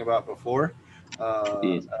talking about before,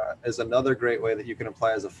 Yes. is another great way that you can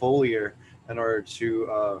apply as a foliar in order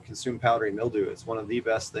to consume powdery mildew. It's one of the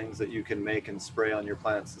best things that you can make and spray on your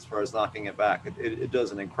plants as far as knocking it back. It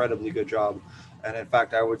does an incredibly good job. And in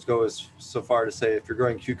fact, I would go so far to say if you're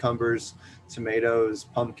growing cucumbers, tomatoes,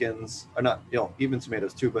 pumpkins, or not, you know, even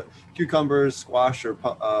tomatoes too, but cucumbers, squash, or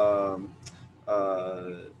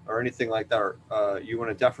anything like that, you want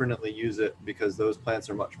to definitely use it because those plants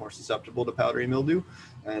are much more susceptible to powdery mildew.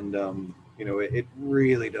 And you know, it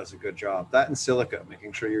really does a good job. That and silica,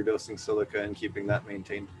 making sure you're dosing silica and keeping that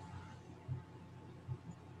maintained.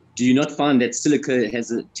 Do you not find that silica has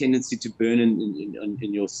a tendency to burn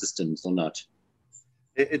in your systems or not?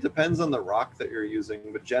 It depends on the rock that you're using,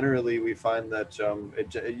 but generally we find that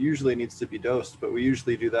it usually needs to be dosed, but we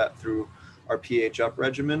usually do that through our pH up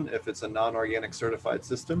regimen. If it's a non-organic certified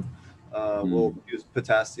system, we'll use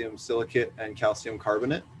potassium silicate and calcium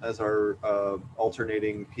carbonate as our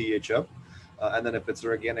alternating pH up. And then if it's an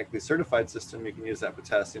organically certified system, you can use that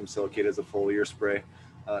potassium silicate as a foliar spray.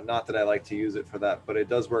 Not that I like to use it for that, but it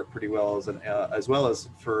does work pretty well as well as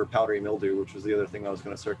for powdery mildew, which was the other thing I was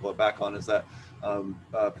going to circle it back on, is that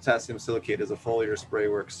potassium silicate as a foliar spray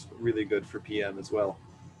works really good for PM as well.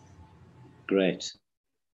 Great.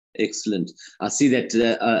 Excellent. I see that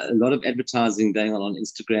a lot of advertising going on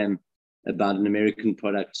Instagram about an American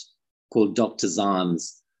product called Dr.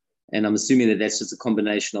 Zymes. And I'm assuming that that's just a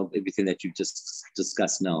combination of everything that you've just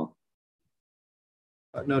discussed now.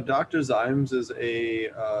 No, Dr. Zymes is a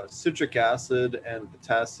citric acid and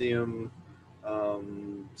potassium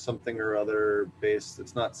something or other based.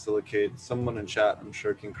 It's not silicate. Someone in chat, I'm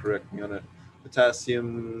sure, can correct me on it.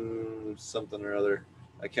 Potassium something or other.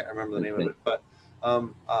 I can't remember the name of it, but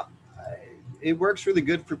it works really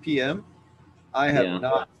good for PM. I have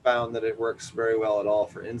not found that it works very well at all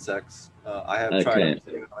for insects. I have tried it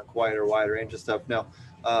on quite a wide range of stuff. Now,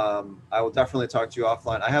 I will definitely talk to you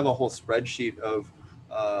offline. I have a whole spreadsheet of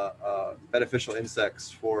beneficial insects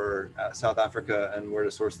for South Africa and where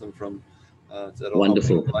to source them from.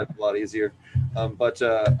 Wonderful. Help make life a lot easier. But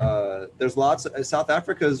there's lots. South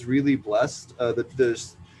Africa is really blessed.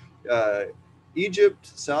 There's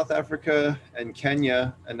Egypt, South Africa, and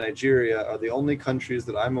Kenya and Nigeria are the only countries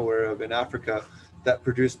that I'm aware of in Africa that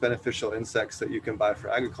produce beneficial insects that you can buy for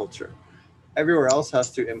agriculture. Everywhere else has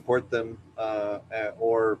to import them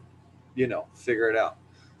or, you know, figure it out.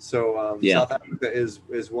 So South Africa is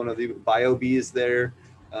one of the BioBee there.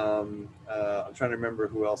 I'm trying to remember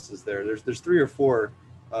who else is there. There's 3 or 4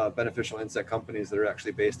 beneficial insect companies that are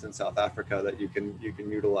actually based in South Africa that you can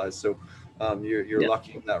utilize. So you're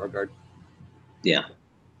lucky in that regard. Yeah,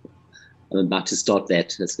 I'm about to start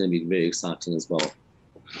that. That's going to be very exciting as well.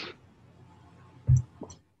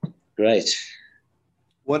 Great.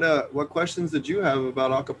 What questions did you have about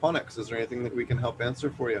aquaponics? Is there anything that we can help answer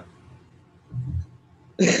for you?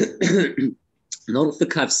 Not off the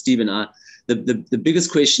cuff, Stephen. The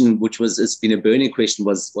biggest question, it's been a burning question,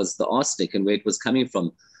 was the arsenic and where it was coming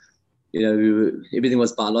from. You know, everything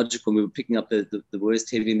was biological. We were picking up the worst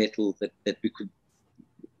heavy metal that we could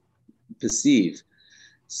perceive.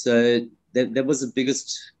 So that was the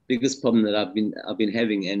biggest problem that I've been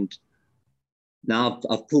having, and now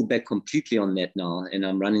I've pulled back completely on that now, and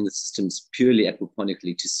I'm running the systems purely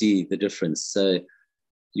aquaponically to see the difference. So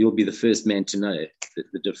you'll be the first man to know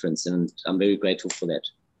the difference, and I'm very grateful for that.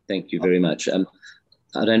 Thank you very much. I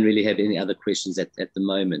don't really have any other questions at the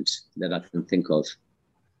moment that I can think of.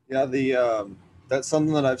 Yeah, that's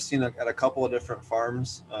something that I've seen at a couple of different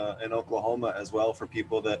farms in Oklahoma as well, for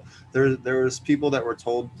people that there was people that were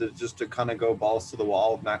told to kind of go balls to the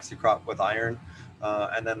wall with MaxiCrop with iron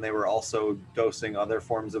And then they were also dosing other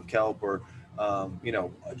forms of kelp, or you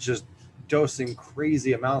know, just dosing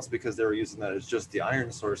crazy amounts because they were using that as just the iron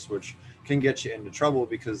source, which can get you into trouble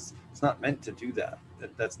because it's not meant to do that.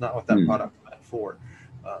 That's not what that product meant for.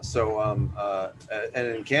 And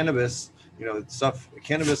in cannabis, you know,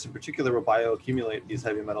 cannabis in particular will bioaccumulate these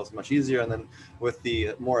heavy metals much easier. And then with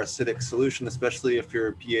the more acidic solution, especially if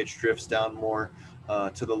your pH drifts down more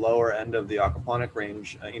to the lower end of the aquaponic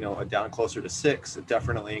range, you know, down closer to 6, it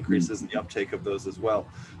definitely increases the uptake of those as well.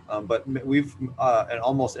 But we've, in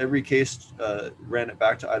almost every case, ran it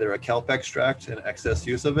back to either a kelp extract and excess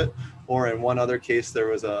use of it, or in one other case, there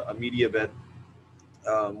was a media bed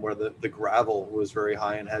where the gravel was very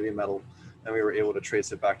high in heavy metal, and we were able to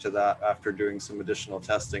trace it back to that after doing some additional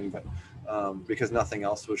testing. But because nothing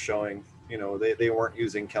else was showing, you know, they weren't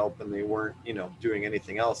using kelp and they weren't, you know, doing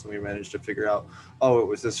anything else, and we managed to figure out, oh, it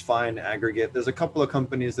was this fine aggregate. There's a couple of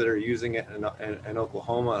companies that are using it in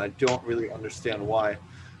Oklahoma, and I don't really understand why.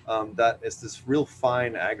 That it's this real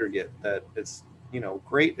fine aggregate that it's, you know,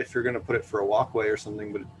 great if you're going to put it for a walkway or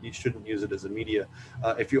something, but you shouldn't use it as a media.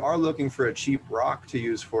 If you are looking for a cheap rock to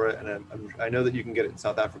use for it, and I know that you can get it in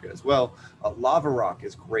South Africa as well, lava rock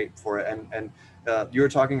is great for it. And you were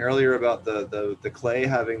talking earlier about the clay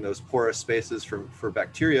having those porous spaces for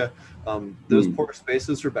bacteria. Those porous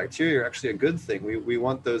spaces for bacteria are actually a good thing. We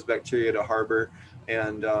want those bacteria to harbor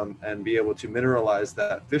and be able to mineralize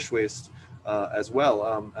that fish waste as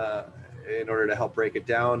well. In order to help break it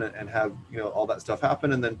down and have, you know, all that stuff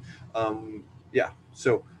happen. And then, yeah,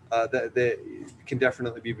 so that can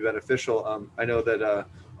definitely be beneficial. I know that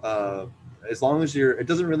as long as it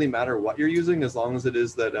doesn't really matter what you're using, as long as it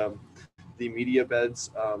is that the media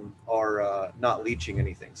beds are not leaching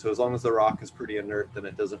anything. So as long as the rock is pretty inert, then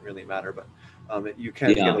it doesn't really matter. But you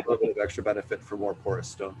can get a little bit of extra benefit for more porous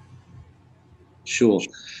stone. Sure.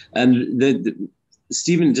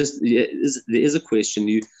 Stephen, just there is a question.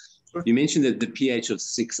 You mentioned that the pH of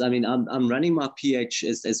 6. I mean, I'm running my pH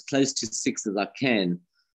as close to 6 as I can,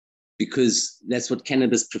 because that's what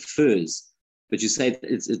cannabis prefers. But you say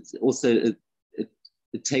it's also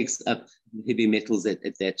it takes up heavy metals at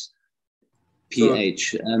that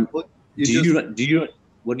pH. What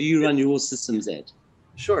do you run your systems at?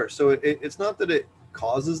 Sure. So it's not that it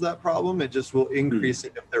causes that problem. It just will increase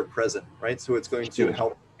it if they're present, right? So it's going to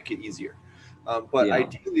help make it easier. But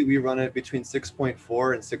ideally, we run it between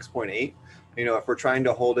 6.4 and 6.8. You know, if we're trying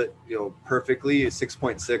to hold it, you know, perfectly,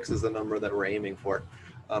 6.6 is the number that we're aiming for.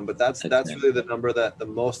 But that's really the number that the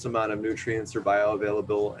most amount of nutrients are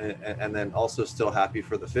bioavailable, and then also still happy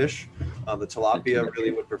for the fish. The tilapia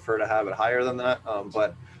really would prefer to have it higher than that.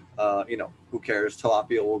 But you know, who cares?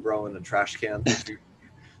 Tilapia will grow in a trash can,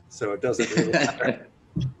 so it doesn't really matter.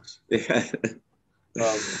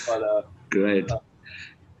 Great.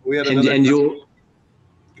 We had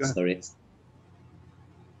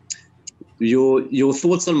your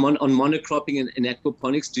thoughts on monocropping in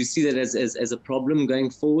aquaponics. Do you see that as a problem going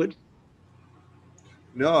forward?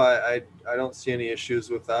 No, I don't see any issues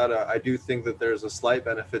with that. I do think that there's a slight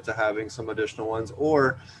benefit to having some additional ones,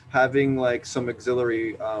 or having like some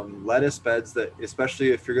auxiliary lettuce beds that, especially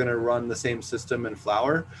if you're going to run the same system in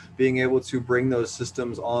flower, being able to bring those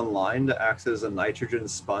systems online to act as a nitrogen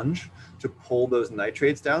sponge to pull those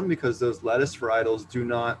nitrates down, because those lettuce varietals do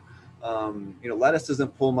not, you know, lettuce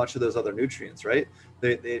doesn't pull much of those other nutrients, right?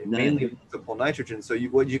 They mainly pull nitrogen. So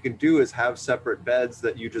what you can do is have separate beds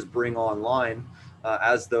that you just bring online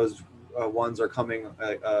as those ones are coming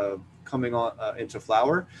on into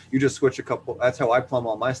flower. You just switch a couple. That's how I plumb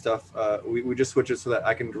all my stuff. We just switch it so that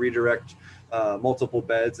I can redirect multiple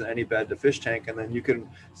beds and any bed to fish tank, and then you can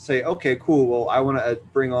say, okay, cool, well, I want to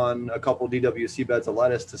bring on a couple DWC beds of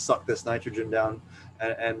lettuce to suck this nitrogen down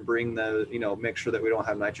and bring the, you know, make sure that we don't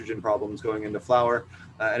have nitrogen problems going into flower,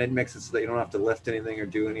 and it makes it so that you don't have to lift anything or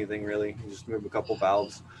do anything really. You just move a couple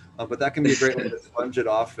valves. But that can be a great way to sponge it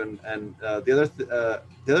off. And the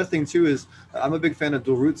other thing too is I'm a big fan of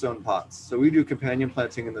dual root zone pots. So we do companion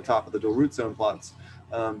planting in the top of the dual root zone plots,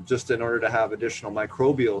 just in order to have additional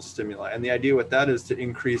microbial stimuli. And the idea with that is to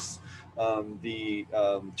increase the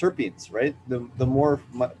terpenes, right? The more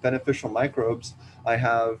beneficial microbes I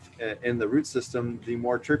have in the root system, the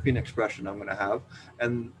more terpene expression I'm going to have.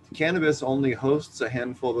 And cannabis only hosts a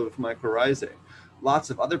handful of mycorrhizae.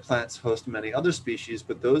 Lots of other plants host many other species,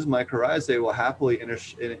 but those mycorrhizae will happily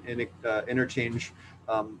interchange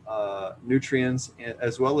nutrients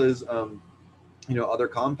as well as you know, other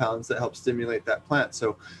compounds that help stimulate that plant.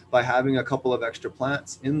 So by having a couple of extra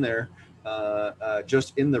plants in there,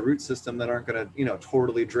 just in the root system, that aren't going to, you know,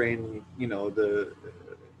 totally drain, you know, the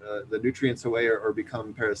the nutrients away or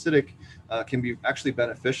become parasitic, can be actually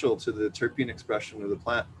beneficial to the terpene expression of the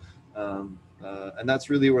plant. And that's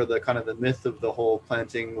really where the kind of the myth of the whole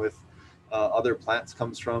planting with other plants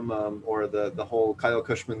comes from, or the whole Kyle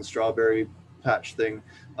Cushman strawberry patch thing.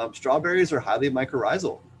 Strawberries are highly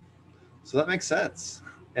mycorrhizal, so that makes sense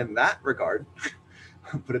in that regard,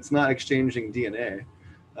 but it's not exchanging DNA,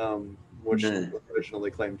 which was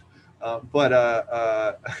originally claimed.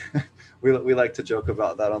 But we like to joke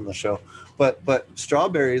about that on the show. But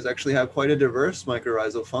strawberries actually have quite a diverse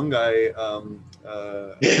mycorrhizal fungi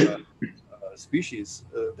species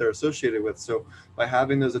they're associated with. So by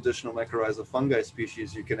having those additional mycorrhizal fungi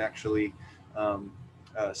species, you can actually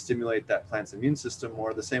stimulate that plant's immune system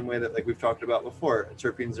more, the same way that, like we've talked about before,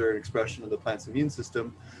 terpenes are an expression of the plant's immune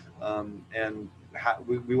system, and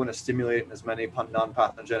we want to stimulate it in as many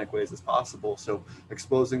non-pathogenic ways as possible. So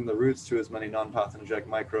exposing the roots to as many non-pathogenic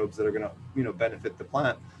microbes that are going to benefit the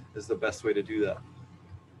plant is the best way to do that.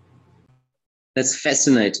 That's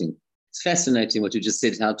fascinating. It's fascinating what you just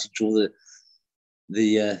said, how to draw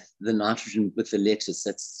the nitrogen with the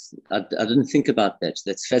lettuce. I didn't think about that.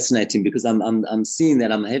 That's fascinating, because I'm seeing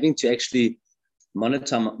that I'm having to actually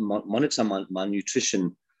monitor my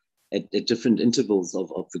nutrition at different intervals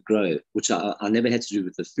of the grow, which I never had to do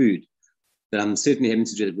with the food, but I'm certainly having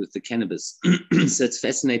to do it with the cannabis. So it's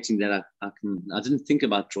fascinating that I didn't think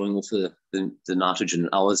about drawing off the nitrogen.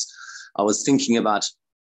 I was thinking about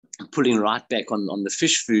putting right back on the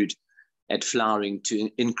fish food at flowering to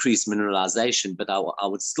increase mineralization, but I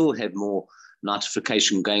would still have more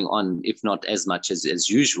nitrification going on, if not as much as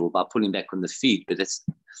usual, by pulling back on the feed. But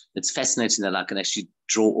it's fascinating that I can actually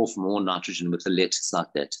draw off more nitrogen with the lettuce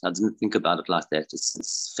like that. I didn't think about it like that.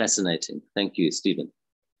 It's fascinating. Thank you, Stephen.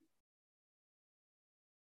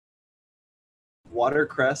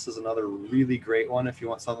 Watercress is another really great one if you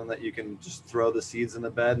want something that you can just throw the seeds in the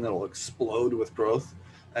bed and it'll explode with growth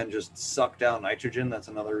and just suck down nitrogen. That's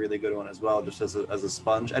another really good one as well, just as a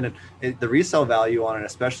sponge. And the resale value on it,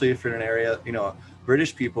 especially if you're in an area,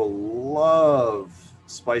 British people love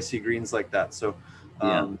spicy greens like that. So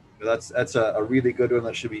that's a really good one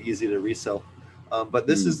that should be easy to resell. But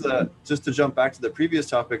this is just to jump back to the previous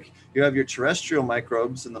topic, you have your terrestrial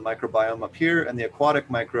microbes and the microbiome up here, and the aquatic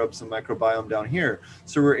microbes and microbiome down here.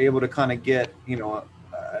 So we're able to kind of get,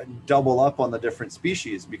 double up on the different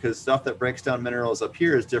species, because stuff that breaks down minerals up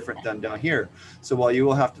here is different than down here. So while you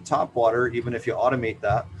will have to top water, even if you automate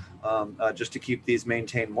that, just to keep these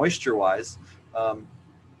maintained moisture wise,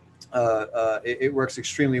 it works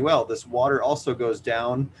extremely well. This water also goes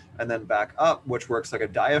down and then back up, which works like a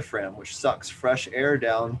diaphragm, which sucks fresh air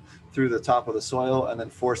down through the top of the soil and then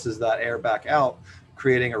forces that air back out,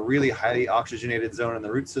 creating a really highly oxygenated zone in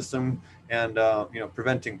the root system, and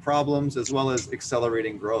preventing problems as well as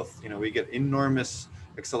accelerating growth. We get enormous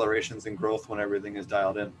accelerations in growth when everything is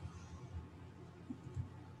dialed in.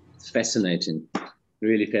 It's fascinating,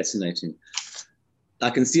 really fascinating. I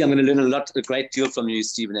can see I'm going to learn a great deal from you,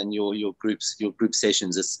 Stephen, and your group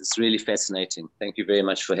sessions. It's really fascinating. Thank you very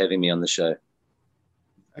much for having me on the show.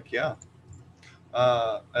 Heck yeah.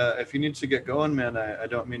 If you need to get going, man, I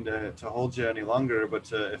don't mean to hold you any longer, but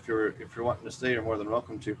if you're wanting to stay, you're more than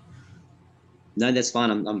welcome to. No, that's fine.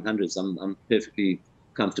 I'm hundreds. I'm perfectly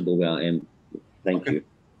comfortable where I am. Thank you.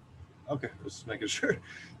 Okay, just making sure.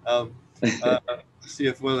 See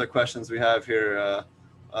if what other questions we have here.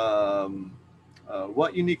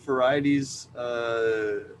 What unique varieties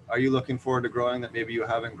are you looking forward to growing that maybe you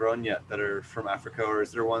haven't grown yet that are from Africa, or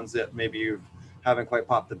is there ones that maybe you haven't quite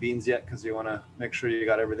popped the beans yet because you want to make sure you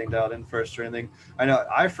got everything dialed in first or anything? I know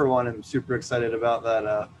I, for one, am super excited about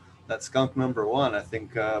that skunk #1. I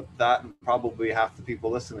think that and probably half the people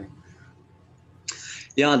listening.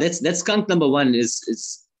 Yeah, that skunk #1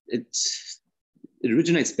 it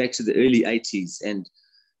originates back to the early 80s, and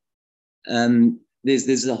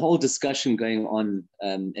there's a whole discussion going on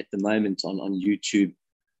at the moment on YouTube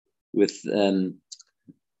with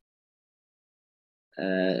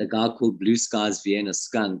a guy called Blue Skies Vienna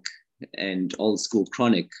Skunk and Old School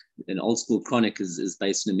Chronic. And Old School Chronic is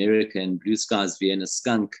based in America, and Blue Skies Vienna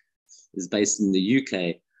Skunk is based in the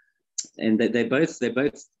UK. And they're both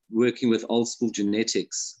working with Old School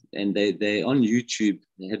Genetics, and they're on YouTube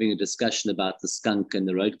having a discussion about the skunk and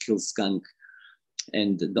the roadkill skunk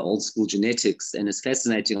and the Old School Genetics. And it's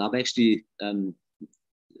fascinating. I've actually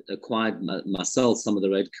acquired myself some of the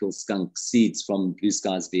roadkill skunk seeds from Blue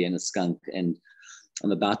Skies Vienna Skunk, and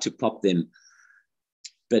I'm about to pop them.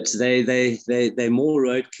 But they're more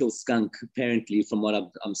roadkill skunk, apparently, from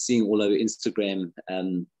what I'm seeing all over Instagram.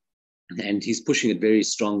 And he's pushing it very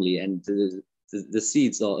strongly. And the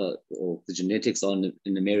seeds are, or the genetics are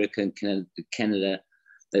in America and Canada,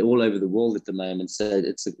 they're all over the world at the moment. So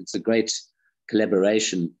it's a great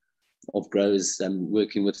collaboration of growers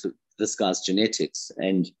working with this guy's genetics,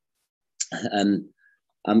 and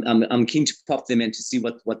I'm keen to pop them in to see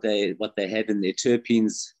what they have in their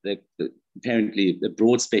terpenes. Apparently a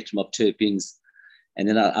broad spectrum of terpenes, and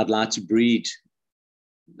then I'd like to breed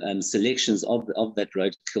selections of that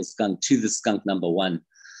roadkill skunk to the skunk number one.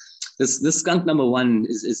 This skunk number one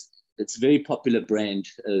is it's a very popular brand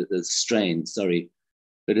strain,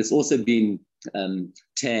 but it's also been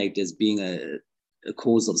tagged as being a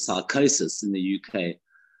cause of psychosis in the UK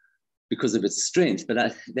because of its strength.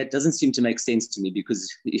 But that doesn't seem to make sense to me, because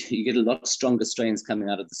you get a lot stronger strains coming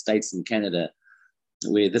out of the States and Canada,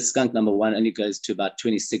 where this skunk number one only goes to about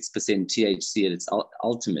 26% THC at its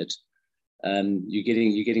ultimate. You're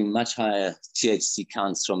getting much higher THC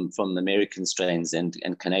counts from American strains and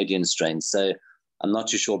Canadian strains. So I'm not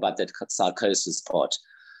too sure about that psychosis part.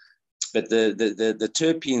 But the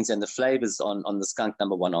terpenes and the flavors on the skunk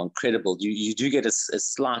number one are incredible. You do get a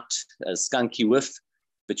slight skunky whiff,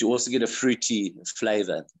 but you also get a fruity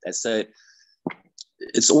flavor. And so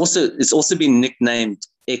it's also been nicknamed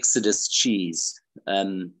Exodus cheese.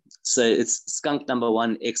 So it's skunk number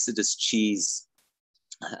one Exodus cheese.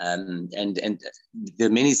 And there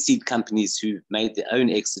are many seed companies who made their own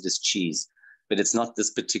Exodus cheese, but it's not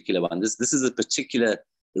this particular one. This is a particular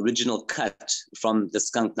original cut from the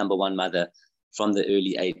skunk number one mother from the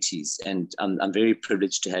early 80s. And I'm very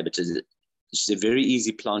privileged to have it. She's a very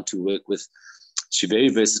easy plant to work with. She's very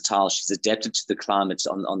versatile. She's adapted to the climate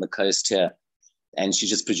on the coast here. And she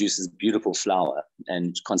just produces beautiful flower,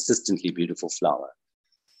 and consistently beautiful flower.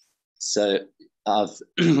 So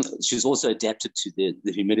she's also adapted to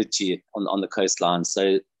the humidity on the coastline.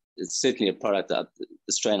 So it's certainly a product that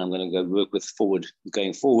the strain I'm going to go work with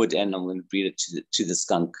going forward, and I'm going to breed it to the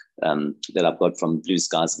skunk that I've got from Blue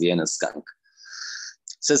Skies Vienna skunk.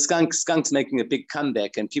 So skunk's making a big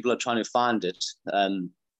comeback, and people are trying to find it.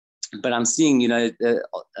 But I'm seeing,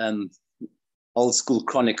 Old School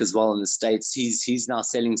Chronic as well in the States. He's now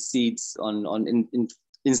selling seeds on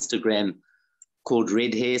Instagram called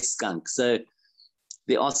Red Hair Skunk. So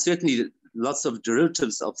there are certainly lots of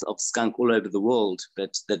derivatives of skunk all over the world,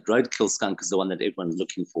 but that roadkill skunk is the one that everyone's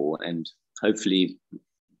looking for, and hopefully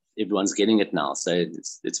everyone's getting it now. So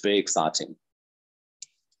it's very exciting.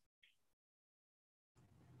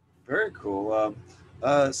 Very cool.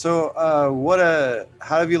 How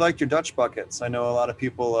have you liked your Dutch buckets? I know a lot of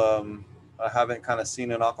people haven't kind of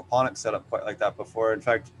seen an aquaponics setup quite like that before. In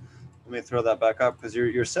fact, let me throw that back up, because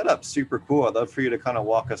your setup's super cool. I'd love for you to kind of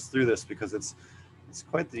walk us through this, because it's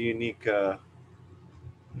quite the unique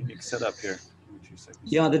setup here. Give me 2 seconds.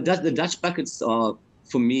 Yeah, the Dutch buckets are,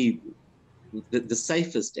 for me, the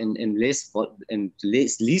safest and least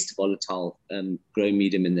volatile grow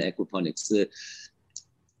medium in the aquaponics.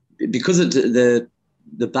 Because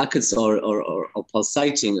the buckets are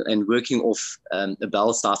pulsating and working off a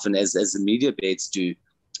bell siphon as the media beds do.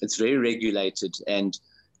 It's very regulated, and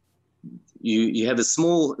you have a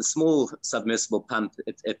small submersible pump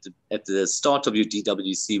at the start of your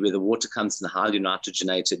DWC, where the water comes in highly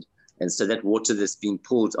nitrogenated, and so that water that's being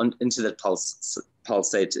pulled into that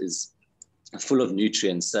pulsate is full of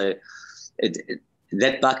nutrients. So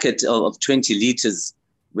that bucket of 20 liters,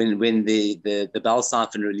 when the bell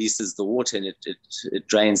siphon releases the water and it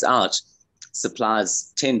drains out,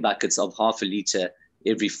 supplies 10 buckets of half a liter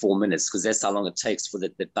every 4 minutes, because that's how long it takes for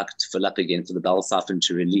that bucket to fill up again for the bell siphon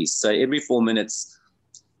to release. So every 4 minutes,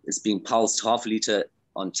 it's being pulsed half a liter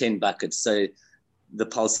on 10 buckets. So the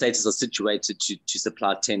pulsators are situated to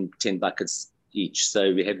supply 10 buckets each.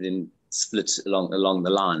 So we have them split along the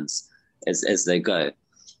lines as they go.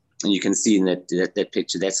 And you can see in that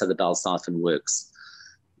picture, that's how the bell siphon works.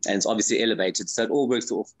 And it's obviously elevated, so it all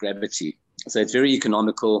works off gravity. So it's very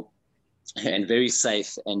economical and very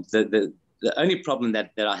safe. And the only problem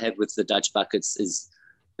that I have with the Dutch buckets is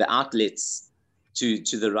the outlets to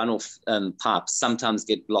the runoff pipes sometimes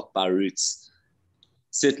get blocked by roots.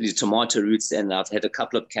 Certainly tomato roots, and I've had a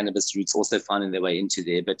couple of cannabis roots also finding their way into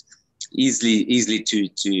there, but easily to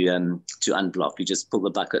unblock. You just pull the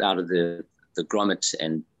bucket out of the grommet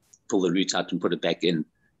and pull the root out and put it back in,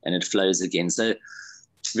 and it flows again. So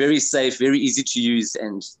very safe, very easy to use,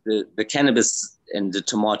 and the cannabis and the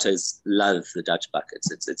tomatoes love the Dutch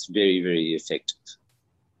buckets. It's very, very effective.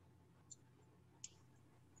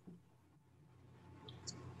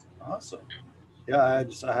 Awesome. Yeah,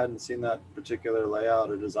 I hadn't seen that particular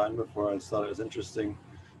layout or design before. I just thought it was interesting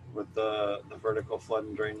with the vertical flood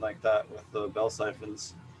and drain like that with the bell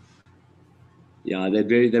siphons. Yeah,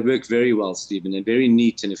 they work very well, Stephen. They're very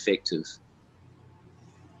neat and effective.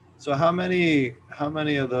 So how many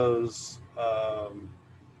of those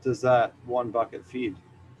does that one bucket feed?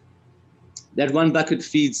 That one bucket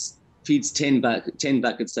feeds 10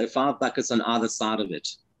 buckets, so 5 buckets on either side of it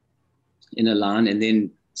in a line, and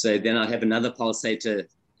then I have another pulsator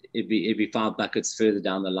every 5 buckets further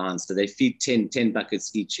down the line. So they feed 10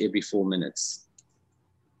 buckets each every 4 minutes.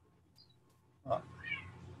 Oh,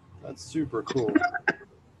 that's super cool.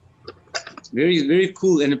 Very, very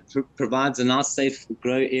cool, and it provides a nice, safe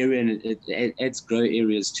grow area, and it adds grow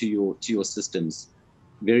areas to your systems.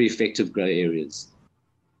 Very effective grow areas.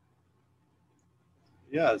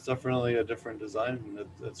 Yeah, it's definitely a different design.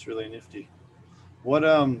 That's really nifty. What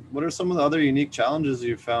are some of the other unique challenges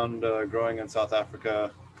you found growing in South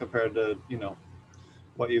Africa compared to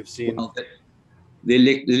what you've seen? Well, the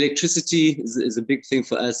electricity is a big thing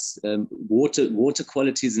for us. Water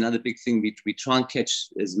quality is another big thing. We try and catch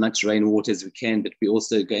as much rainwater as we can, but we're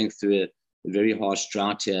also going through a very harsh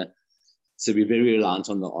drought here, so we're very reliant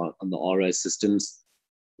on the RO systems.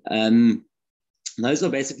 Those are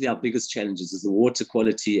basically our biggest challenges: is the water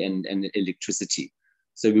quality and electricity.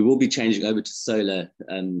 So we will be changing over to solar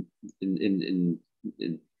in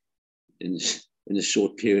a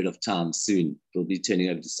short period of time soon. We'll be turning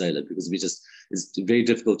over to solar because it's very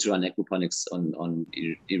difficult to run aquaponics on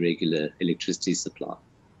irregular electricity supply.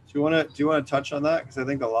 Do you want to touch on that? Because I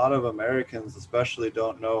think a lot of Americans especially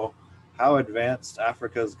don't know how advanced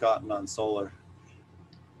Africa's gotten on solar.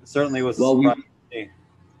 It certainly was a surprise to me.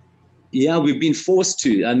 Yeah, we've been forced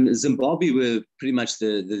to. Zimbabwe were pretty much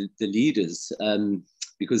the leaders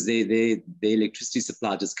because their electricity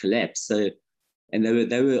supply just collapsed. So, and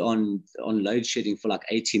they were on load shedding for like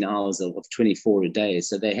 18 hours of 24 a day.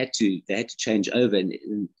 So they had to change over,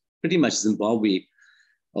 and pretty much Zimbabwe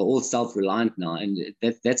are all self-reliant now, and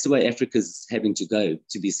that's the way Africa's having to go,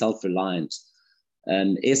 to be self-reliant.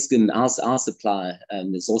 Eskom, our supply,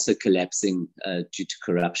 is also collapsing due to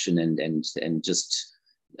corruption and just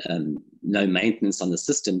no maintenance on the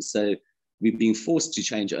system. So we're being forced to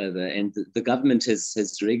change over, and the government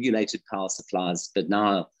has regulated power supplies, but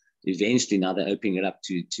now eventually they're opening it up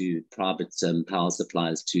to private power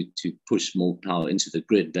suppliers to push more power into the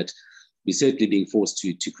grid. But we're certainly being forced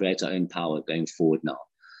to create our own power going forward now.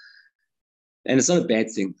 And it's not a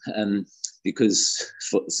bad thing, because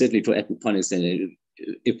certainly for aquaponics, and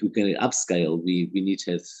if we're going to upscale, we need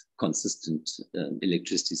to have consistent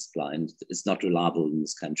electricity supply, and it's not reliable in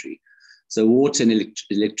this country. So water and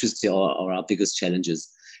electricity are our biggest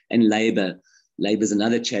challenges, and labor. Labor is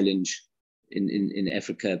another challenge in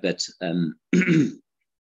Africa, but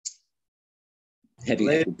having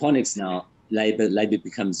aquaponics now, labor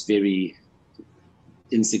becomes very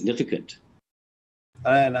insignificant.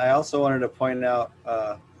 And I also wanted to point out,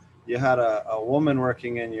 you had a woman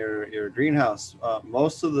working in your greenhouse.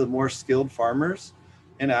 Most of the more skilled farmers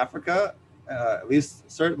in Africa, at least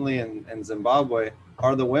certainly in Zimbabwe,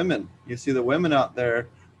 are the women. You see the women out there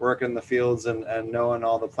working the fields and knowing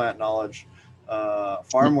all the plant knowledge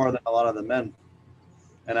far more than a lot of the men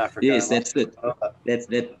in Africa. Yes, that's it.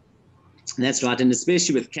 That's right. And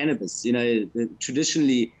especially with cannabis,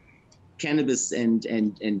 traditionally cannabis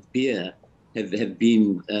and beer have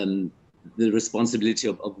been the responsibility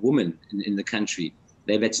of women in the country.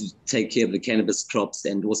 They've had to take care of the cannabis crops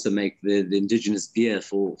and also make the indigenous beer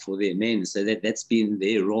for their men. So that's been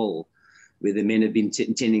their role, where the men have been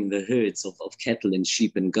tending the herds of cattle and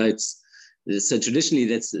sheep and goats. So traditionally,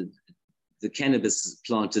 that's the cannabis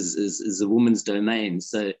plant is a woman's domain.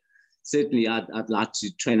 So certainly I'd like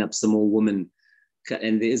to train up some more women.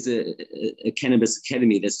 And there's a cannabis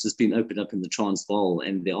academy that's just been opened up in the Transvaal,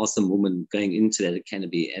 and there are some women going into that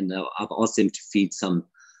academy, and I've asked them to feed some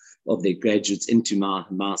of their graduates into my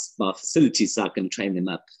facility so I can train them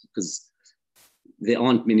up, because there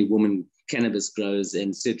aren't many women cannabis growers,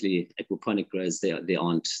 and certainly aquaponic growers there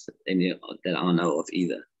aren't any that I know of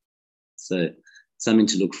either. So something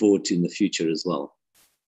to look forward to in the future as well.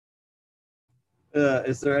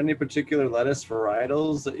 Is there any particular lettuce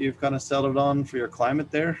varietals that you've kind of settled on for your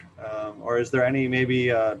climate there? Or is there any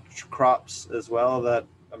maybe crops as well that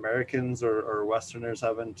Americans or Westerners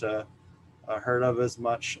haven't heard of as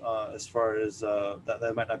much as far as that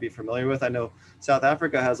they might not be familiar with? I know South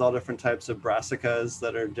Africa has all different types of brassicas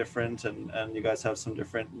that are different, and you guys have some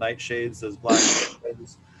different nightshades, those black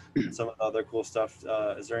nightshades, and some of the other cool stuff.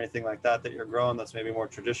 Is there anything like that you're growing that's maybe more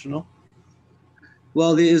traditional?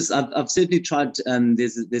 Well, I've certainly tried.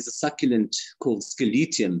 There's a succulent called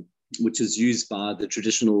Scaletium, which is used by the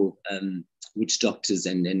traditional witch doctors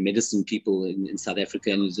and medicine people in South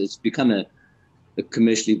Africa, and it's become a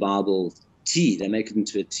commercially viable tea. They make it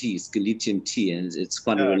into a tea, Scaletium tea, and it's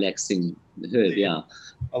quite a relaxing herb. Yeah,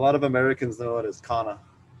 a lot of Americans know it as Kana.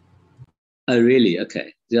 Oh, really?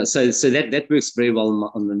 Okay. Yeah. So that works very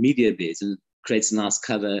well on the media beds and creates a nice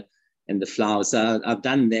cover and the flowers. So I've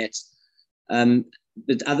done that.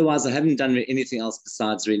 But otherwise, I haven't done anything else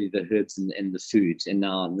besides really the herbs and the food, and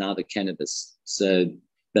now the cannabis. So,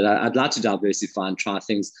 but I'd like to diversify and try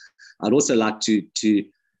things. I'd also like to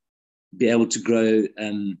be able to grow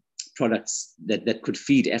products that could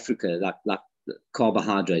feed Africa, like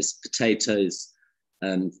carbohydrates, potatoes,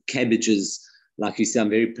 cabbages. Like you see, I'm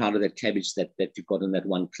very proud of that cabbage that you've got in that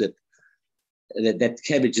one clip. That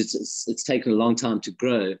cabbage, it's taken a long time to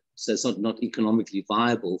grow, so it's not economically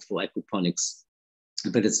viable for aquaponics.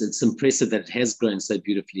 But it's impressive that it has grown so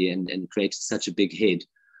beautifully and created such a big head.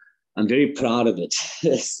 I'm very proud of it.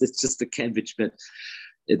 It's just a cabbage, but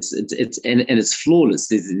it's flawless.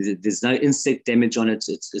 There's no insect damage on it.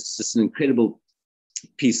 It's just an incredible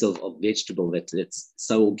piece of vegetable that's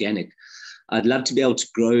so organic. I'd love to be able to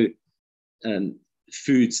grow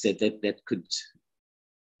foods that could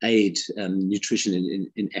aid nutrition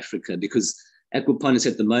in Africa, because aquaponics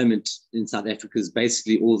at the moment in South Africa is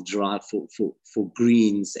basically all derived for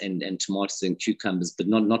greens and tomatoes and cucumbers, but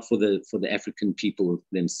not for the African people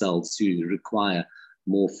themselves who require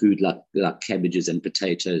more food like cabbages and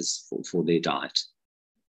potatoes for their diet.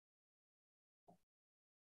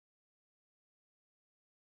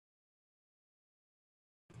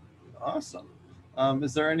 Awesome.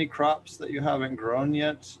 Is there any crops that you haven't grown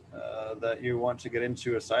yet that you want to get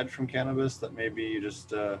into aside from cannabis that maybe you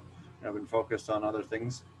just have been focused on other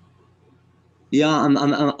things? Yeah,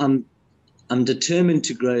 I'm determined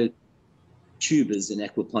to grow tubers in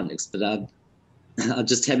aquaponics, but I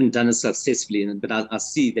just haven't done it successfully. But I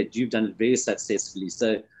see that you've done it very successfully.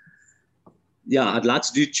 So yeah, I'd like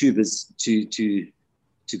to do tubers to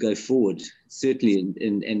go forward, certainly,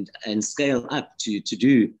 and scale up to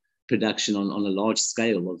do production on a large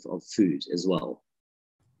scale of food as well.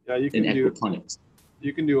 Yeah, you can do aquaponics.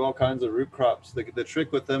 You can do all kinds of root crops. The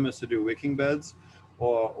trick with them is to do wicking beds,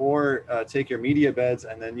 or take your media beds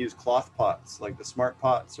and then use cloth pots like the smart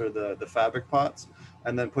pots or the fabric pots,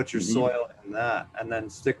 and then put your soil in that, and then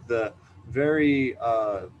stick the very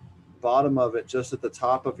bottom of it just at the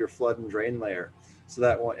top of your flood and drain layer, so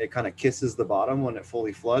that it kind of kisses the bottom when it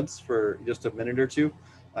fully floods for just a minute or two,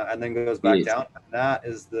 and then goes back down. And that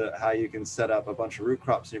is how you can set up a bunch of root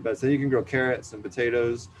crops in your beds. Then you can grow carrots and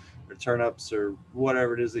potatoes or turnips or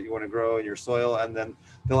whatever it is that you want to grow in your soil, and then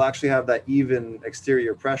they'll actually have that even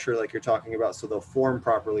exterior pressure like you're talking about, so they'll form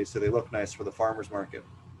properly, so they look nice for the farmer's market.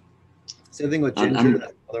 Same thing with ginger.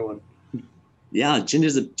 That's another one. Yeah,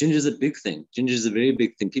 ginger's a big thing. Ginger's a very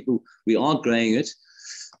big thing. We are growing it,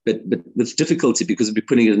 but with difficulty because we're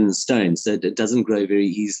putting it in the stone, so it doesn't grow very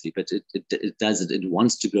easily. But it does it. It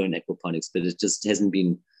wants to grow in aquaponics, but it just hasn't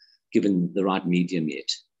been given the right medium yet.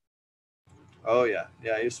 Oh yeah,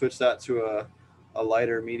 you switch that to a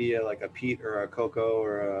lighter media like a peat or a cocoa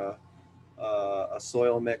or a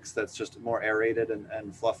soil mix that's just more aerated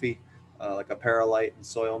and fluffy, like a perlite and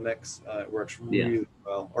soil mix. It works really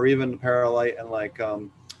well. Or even perlite and like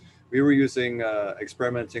we were using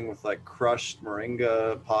experimenting with like crushed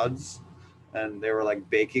moringa pods, and they were like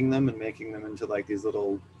baking them and making them into like these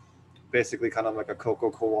little, basically kind of like a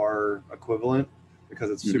cocoa coir equivalent,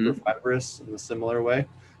 because it's super fibrous in a similar way.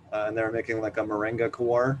 And they were making like a moringa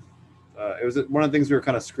coir. It was one of the things we were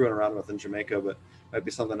kind of screwing around with in Jamaica, but might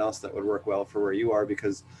be something else that would work well for where you are,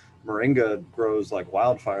 because moringa grows like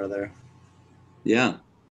wildfire there. Yeah,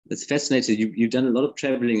 it's fascinating. You've done a lot of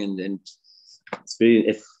traveling, and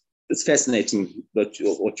it's fascinating what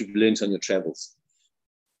you've learned on your travels.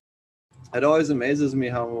 It always amazes me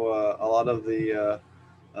how a lot of the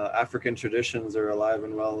African traditions are alive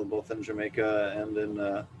and well, both in Jamaica and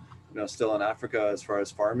in still in Africa as far as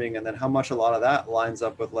farming, and then how much a lot of that lines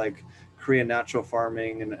up with like Korean natural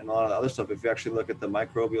farming and a lot of the other stuff. If you actually look at the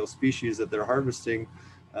microbial species that they're harvesting,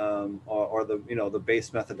 or the the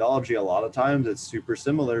base methodology, a lot of times it's super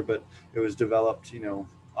similar, but it was developed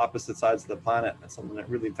opposite sides of the planet. That's something that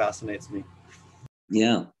really fascinates me.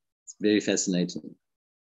 Yeah, it's very fascinating.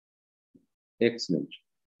 Excellent.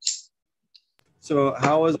 So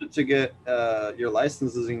how was it to get your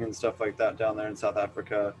licensing and stuff like that down there in South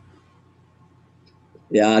Africa?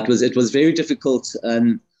 Yeah, it was very difficult.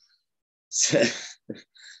 So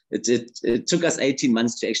it took us 18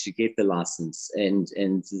 months to actually get the license, and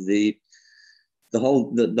the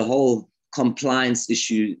whole compliance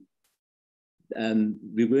issue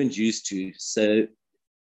we weren't used to. So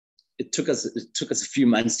it took us a few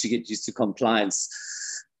months to get used to compliance,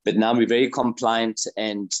 but now we're very compliant.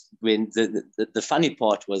 And when the funny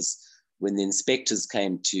part was when the inspectors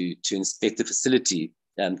came to inspect the facility,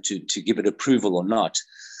 to give it approval or not,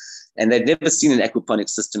 and they'd never seen an aquaponic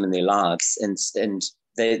system in their lives. And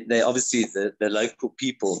they obviously, the local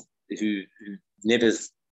people who never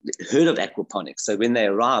heard of aquaponics. So when they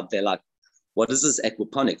arrived, they're like, what is this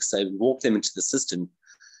aquaponics? So we walk them into the system,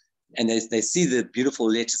 and they see the beautiful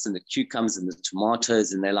lettuce and the cucumbers and the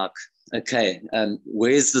tomatoes, and they're like, okay,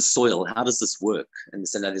 where's the soil? How does this work? And they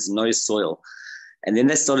said, no, there's no soil. And then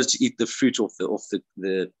they started to eat the fruit off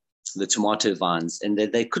the tomato vines, and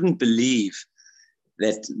they couldn't believe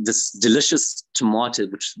that this delicious tomato,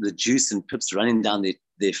 which the juice and pips running down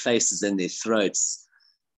their faces and their throats,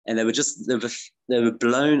 and they were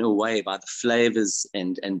blown away by the flavors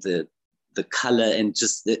and the color and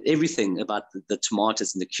just everything about the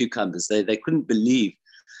tomatoes and the cucumbers. They couldn't believe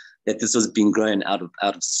that this was being grown out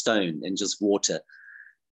of stone and just water.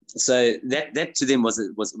 So that to them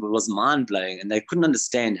was mind blowing, and they couldn't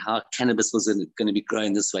understand how cannabis was going to be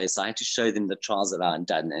grown this way. So I had to show them the trials that I had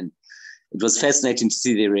done, and it was fascinating to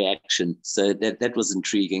see their reaction. So that was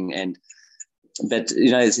intriguing. But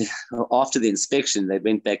after the inspection, they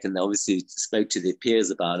went back and they obviously spoke to their peers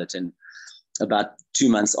about it. And about 2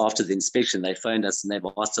 months after the inspection, they phoned us and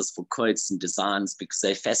they've asked us for quotes and designs because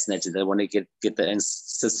they're fascinated. They want to get their own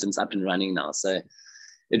systems up and running now. So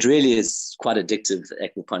it really is quite addictive,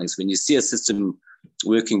 aquaponics. When you see a system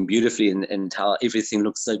working beautifully and how everything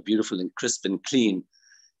looks so beautiful and crisp and clean,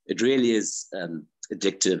 it really is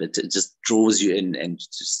addictive. It just draws you in, and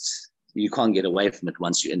just you can't get away from it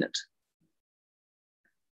once you're in it.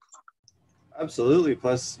 Absolutely.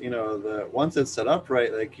 Plus, once it's set up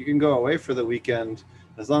right, like you can go away for the weekend.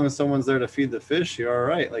 As long as someone's there to feed the fish, you're all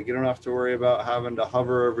right. Like you don't have to worry about having to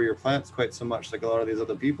hover over your plants quite so much like a lot of these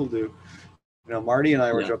other people do. Marty and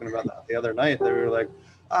I were joking about that the other night. They were like,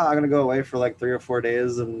 I'm going to go away for like 3 or 4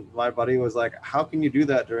 days. And my buddy was like, how can you do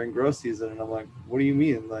that during grow season? And I'm like, what do you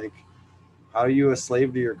mean? Like, how are you a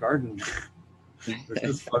slave to your garden? Which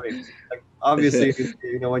is funny. Like, obviously,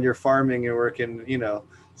 when you're farming, you're working,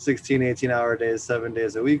 16, 18-hour days, 7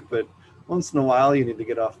 days a week. But once in a while, you need to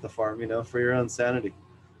get off the farm, for your own sanity.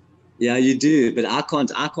 Yeah, you do. But I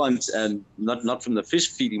can't, not from the fish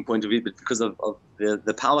feeding point of view, but because of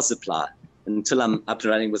the power supply. Until I'm up and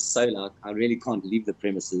running with solar, I really can't leave the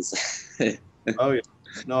premises. Oh, yeah.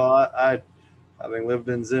 No, I having lived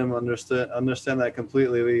in Zim, understand that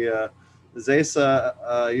completely. We,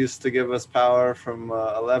 ZESA used to give us power from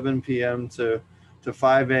 11 p.m. to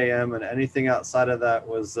 5 a.m. and anything outside of that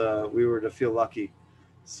was we were to feel lucky.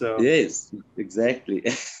 So yes, exactly.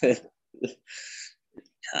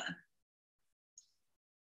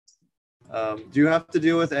 Do you have to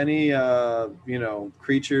deal with any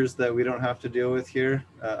creatures that we don't have to deal with here?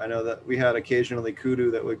 I know that we had occasionally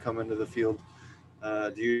kudu that would come into the field.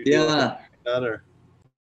 Do you deal with that or?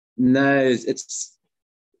 No, it's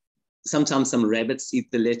sometimes some rabbits eat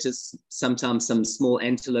the lettuce. Sometimes some small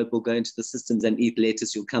antelope will go into the systems and eat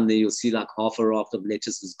lettuce. You'll come there, you'll see like half a raft of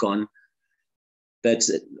lettuce is gone. But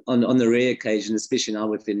on the rare occasion, especially now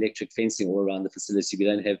with the electric fencing all around the facility, we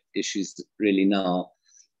don't have issues really now.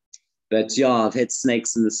 But yeah, I've had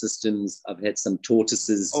snakes in the systems. I've had some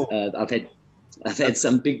tortoises. I've had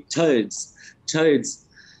some big toads.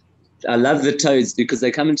 I love the toads because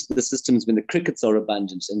they come into the systems when the crickets are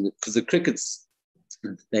abundant, and because the crickets,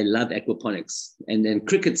 they love aquaponics. And then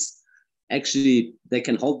crickets, actually, they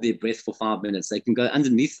can hold their breath for 5 minutes. They can go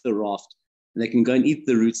underneath the raft, and they can go and eat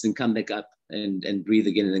the roots and come back up and breathe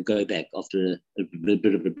again, and then go back after a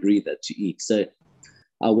bit of a breather to eat. So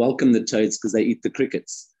I welcome the toads because they eat the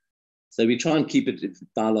crickets. So we try and keep it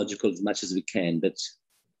biological as much as we can, but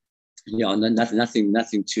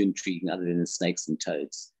nothing too intriguing other than the snakes and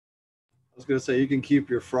toads. I was going to say, you can keep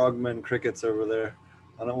your frogmen crickets over there.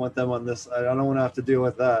 I don't want them on this. I don't want to have to deal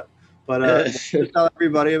with that. But tell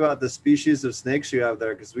everybody about the species of snakes you have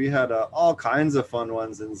there, because we had all kinds of fun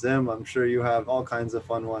ones in Zim. I'm sure you have all kinds of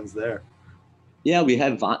fun ones there. Yeah, we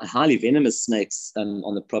have highly venomous snakes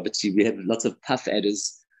on the property. We have lots of puff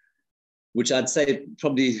adders, which I'd say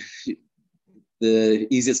probably the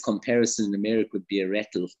easiest comparison in America would be a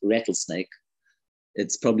rattlesnake.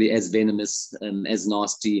 It's probably as venomous, as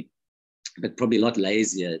nasty, but probably a lot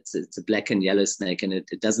lazier. It's a black and yellow snake, and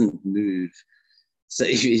it doesn't move. So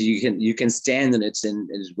you can stand in it and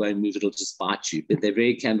it won't move. It'll just bite you. But they're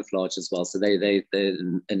very camouflaged as well. So they're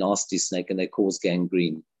a nasty snake, and they cause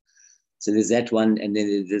gangrene. So there's that one, and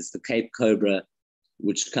then there's the Cape Cobra,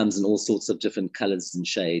 which comes in all sorts of different colors and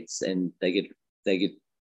shades, and they get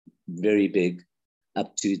very big,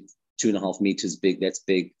 up to 2.5 meters big. That's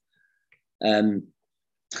big.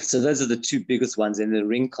 So those are the two biggest ones. And the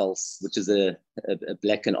ring pulse, which is a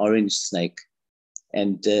black and orange snake,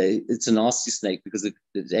 and it's a nasty snake because it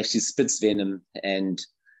actually spits venom, and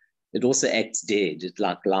it also acts dead. It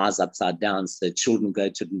like lies upside down, so children go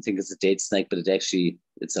to it and think it's a dead snake, but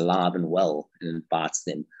it's alive and well, and it bites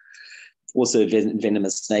them. Also a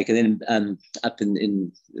venomous snake. And then up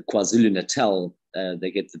in KwaZulu-Natal,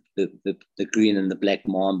 they get the green and the black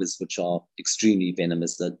mambas, which are extremely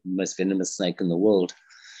venomous, the most venomous snake in the world.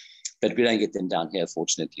 But we don't get them down here,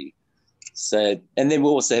 fortunately. So, and then we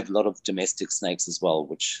also have a lot of domestic snakes as well,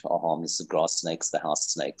 which are harmless, the grass snakes, the house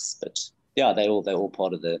snakes. But yeah, they're all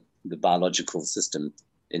part of the biological system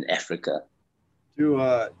in Africa.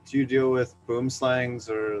 Do you deal with boom slangs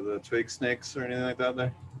or the twig snakes or anything like that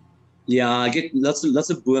there? Yeah, I get lots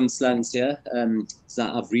of boom slangs here.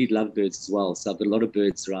 So I breed lovebirds as well. So I've got a lot of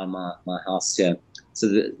birds around my house here. So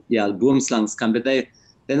the boom slangs come, but they're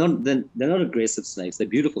not aggressive snakes. They're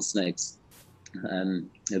beautiful snakes.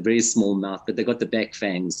 A very small mouth, but they got the back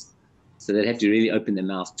fangs, so they'd have to really open their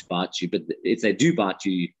mouth to bite you. But if they do bite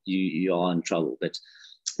you, you are in trouble. But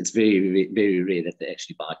it's very, very rare that they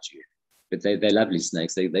actually bite you. But they're lovely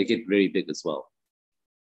snakes. They get very big as well.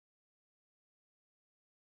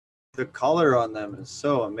 The color on them is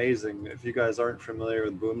so amazing. If you guys aren't familiar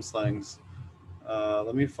with boom slangs,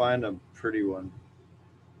 let me find a pretty one.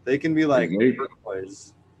 They can be like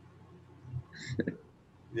turquoise.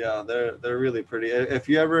 Yeah, they're really pretty. If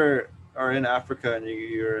you ever are in Africa and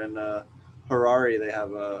you're in Harare, they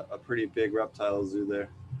have a pretty big reptile zoo there.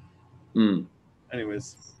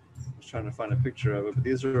 Anyways, I was trying to find a picture of it, but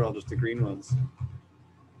these are all just the green ones.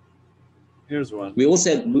 Here's one. We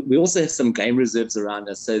also have some game reserves around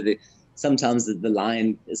us, so sometimes the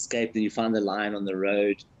lion escaped, and you find the lion on the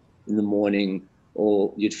road in the morning,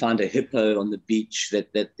 or you'd find a hippo on the beach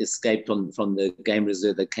that escaped from the game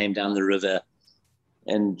reserve that came down the river,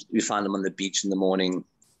 and we find them on the beach in the morning.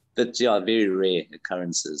 But yeah, very rare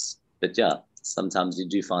occurrences. But yeah, sometimes you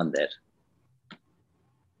do find that.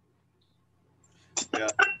 Yeah,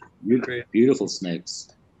 beautiful snakes.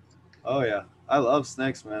 Oh yeah, I love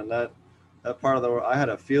snakes, man. That part of the world. I had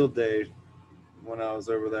a field day when I was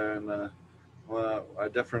over there, and I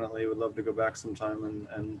definitely would love to go back sometime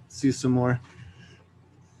and see some more.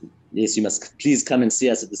 Yes, you must please come and see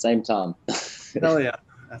us at the same time. Hell yeah,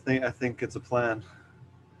 I think it's a plan.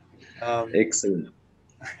 Excellent.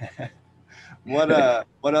 What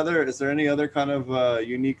other, is there any other kind of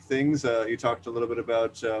unique things? You talked a little bit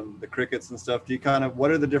about the crickets and stuff. What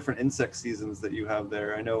are the different insect seasons that you have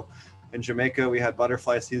there? I know in Jamaica we had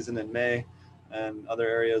butterfly season in May, and other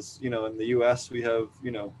areas, in the US we have,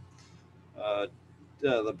 the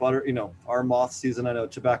our moth season. I know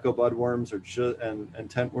tobacco budworms and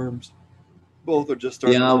tent worms, both are just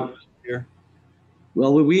starting here.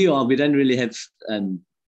 Well, where we don't really have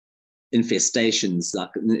infestations. Like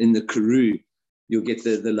in the Karoo, you'll get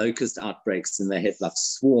the locust outbreaks, and they have like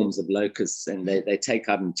swarms of locusts, and they take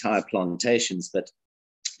out entire plantations. But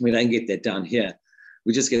we don't get that down here.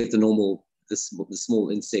 We just get the normal, the small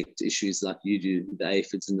insect issues like you do, the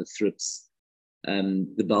aphids and the thrips.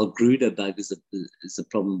 The Balgruda bug is a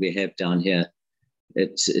problem we have down here.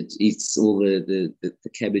 It eats all the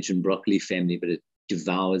cabbage and broccoli family, but it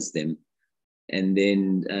devours them. And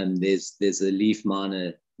then there's a leaf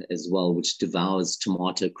miner as well, which devours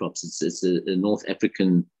tomato crops. It's a North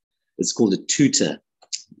African, it's called a tutor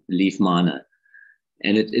leaf miner,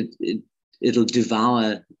 and it'll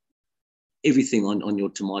devour everything on your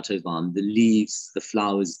tomato vine, the leaves, the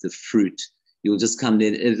flowers, the fruit. You'll just come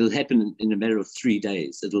in, it'll happen in a matter of 3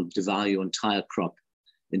 days. It'll devour your entire crop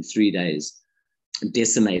in 3 days,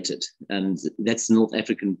 decimate it. And that's the North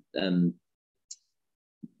African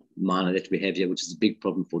miner that we have here, which is a big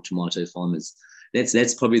problem for tomato farmers.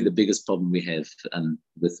 That's probably the biggest problem we have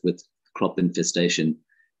with crop infestation.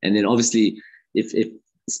 And then obviously if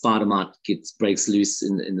spider mite breaks loose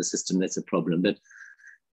in the system, that's a problem. But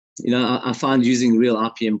I find using real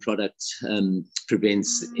RPM product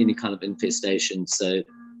prevents any kind of infestation. So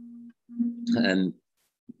we're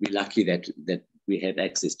lucky that we have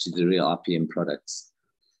access to the real RPM products.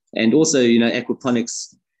 And also,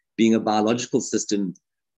 aquaponics, being a biological system,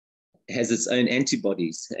 has its own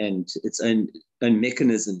antibodies and its own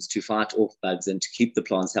mechanisms to fight off bugs and to keep the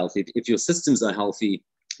plants healthy. If your systems are healthy,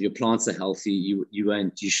 your plants are healthy, you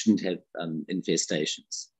shouldn't have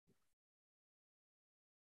infestations.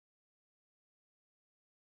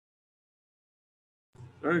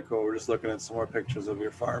 Very cool. We're just looking at some more pictures of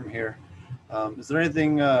your farm here. Is there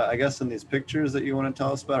anything, I guess, in these pictures that you want to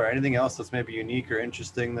tell us about, or anything else that's maybe unique or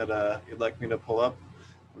interesting that you'd like me to pull up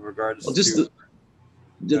in regards to?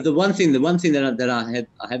 The one thing that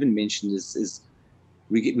I haven't mentioned is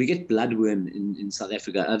we get bloodworm in South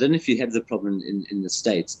Africa. I don't know if you have the problem in the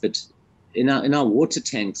States, but in our water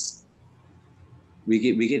tanks, we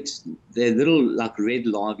get they're little like red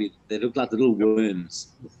larvae. They look like little worms,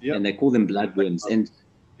 and they call them bloodworms. And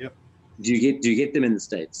do you get them in the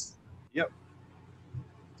States? Yep.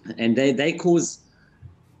 And they cause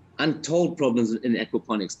untold problems in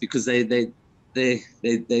aquaponics because they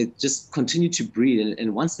just continue to breed,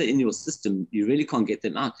 and once they're in your system, you really can't get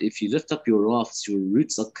them out. If you lift up your rafts, your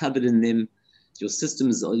roots are covered in them. Your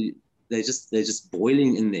systems are they're just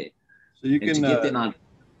boiling in there. So you can get them out.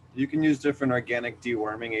 You can use different organic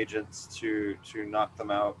deworming agents to knock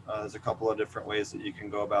them out. There's a couple of different ways that you can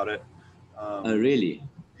go about it. Oh, really?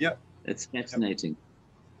 Yep. That's fascinating.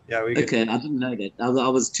 Yeah. Okay, I didn't know that. I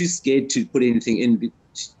was too scared to put anything in.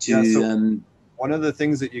 One of the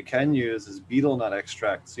things that you can use is betel nut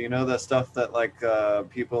extract. So you know the stuff that like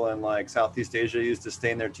people in like Southeast Asia use to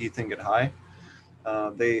stain their teeth and get high.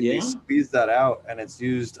 They squeeze that out, and it's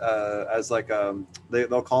used as like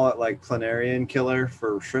they'll call it like planarian killer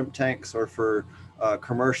for shrimp tanks or for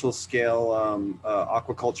commercial scale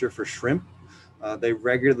aquaculture for shrimp. They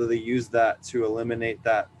regularly use that to eliminate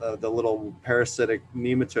the little parasitic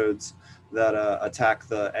nematodes that attack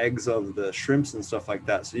the eggs of the shrimps and stuff like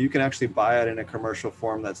that. So you can actually buy it in a commercial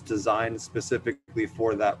form that's designed specifically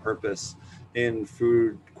for that purpose in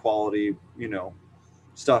food quality,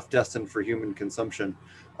 stuff destined for human consumption.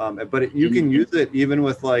 But you can use it even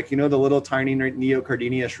with like, the little tiny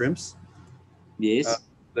Neocardinia shrimps. Yes.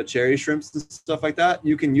 The cherry shrimps and stuff like that.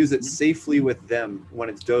 You can use it safely with them when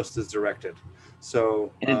it's dosed as directed.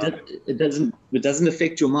 So it doesn't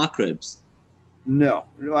affect your microbes. No,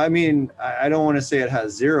 I mean, I don't want to say it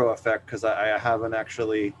has zero effect because I haven't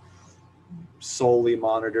actually solely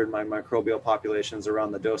monitored my microbial populations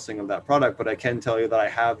around the dosing of that product, but I can tell you that I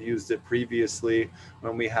have used it previously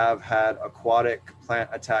when we have had aquatic plant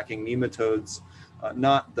attacking nematodes,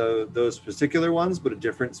 not those particular ones, but a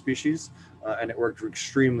different species, and it worked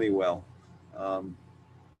extremely well.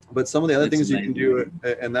 But some of the other things you can do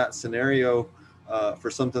in that scenario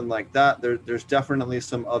for something like that, there's definitely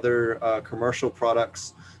some other commercial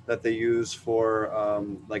products that they use for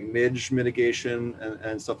like midge mitigation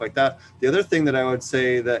and stuff like that. The other thing that I would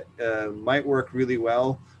say that might work really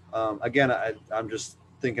well, again, I'm just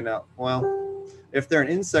thinking out, well, if they're an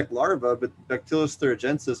insect larva, but Bacillus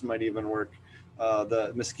thuringiensis might even work.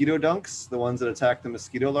 The mosquito dunks, the ones that attack the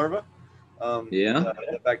mosquito larva,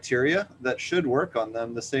 the bacteria, that should work on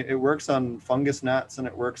them. The same, it works on fungus gnats, and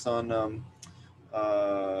it works on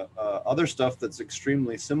other stuff that's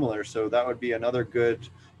extremely similar. So that would be another good,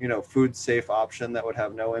 food safe option that would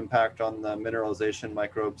have no impact on the mineralization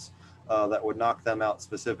microbes that would knock them out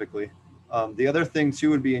specifically. The other thing too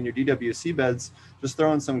would be in your DWC beds, just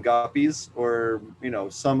throw in some guppies or,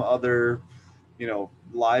 some other,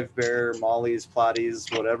 live bear, mollies,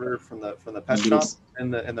 platies, whatever from the pet shop in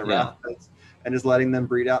the raft beds, and just letting them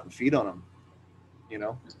breed out and feed on them,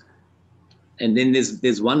 And then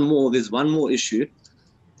there's one more issue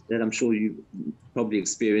that I'm sure you probably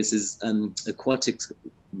experience is aquatic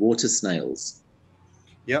water snails.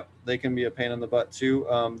 Yep, they can be a pain in the butt too.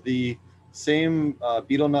 The same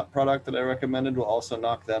betel nut product that I recommended will also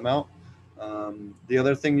knock them out. The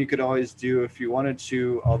other thing you could always do if you wanted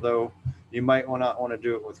to, although you might not want to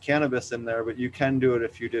do it with cannabis in there, but you can do it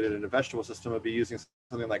if you did it in a vegetable system, would be using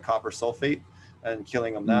something like copper sulfate and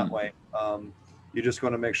killing them that way. You just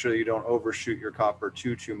want to make sure you don't overshoot your copper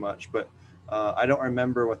too much. But I don't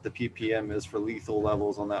remember what the ppm is for lethal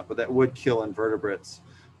levels on that, but that would kill invertebrates,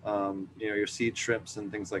 your seed shrimps and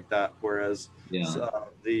things like that. Whereas you're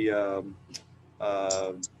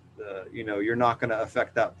not going to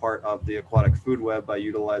affect that part of the aquatic food web by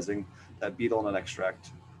utilizing that betel nut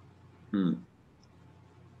extract.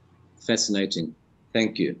 Fascinating.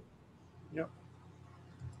 Thank you. Yep.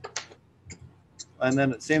 And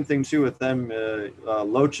then same thing too with them,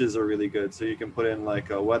 loaches are really good. So you can put in like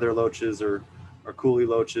weather loaches or coolie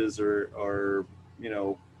loaches or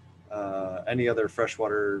any other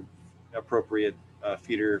freshwater appropriate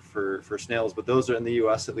feeder for snails. But those are in the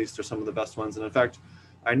US, at least, are some of the best ones. And in fact,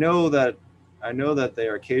 I know that they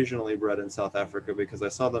are occasionally bred in South Africa because I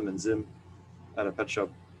saw them in Zim at a pet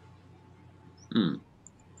shop.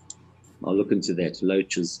 I'll look into that.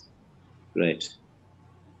 Loaches, great.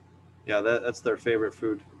 Yeah, that's their favorite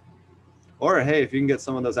food. Or hey, if you can get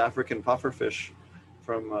some of those African pufferfish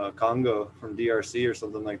from Congo, from DRC or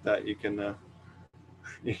something like that, you can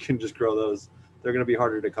just grow those. They're going to be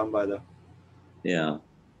harder to come by though. Yeah.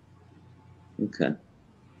 Okay.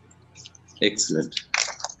 Excellent.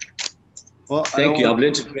 Well, thank you. I've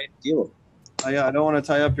learned a great deal. Yeah, I don't want to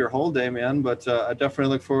tie up your whole day, man, but I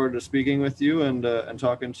definitely look forward to speaking with you and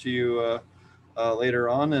talking to you later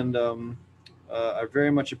on. And I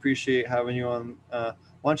very much appreciate having you on. Why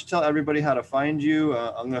don't you tell everybody how to find you?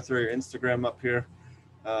 I'm going to throw your Instagram up here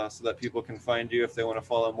so that people can find you if they want to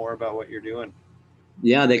follow more about what you're doing.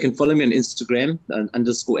 Yeah, they can follow me on Instagram,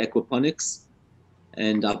 _aquaponics.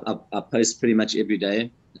 And I post pretty much every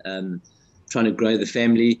day. Trying to grow the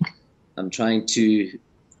family. I'm trying to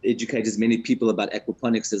educate as many people about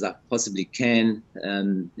aquaponics as I possibly can.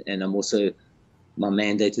 And I'm also, my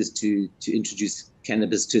mandate is to introduce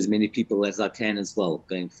cannabis to as many people as I can as well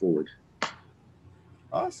going forward.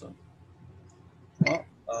 Awesome. Well,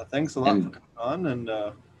 thanks a lot for coming on, and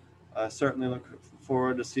I certainly look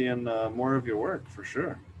forward to seeing more of your work for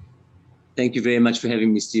sure. Thank you very much for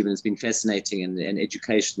having me, Stephen. It's been fascinating and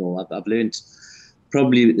educational. I've learned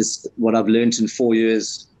probably what I've learned in 4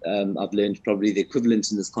 years. I've learned probably the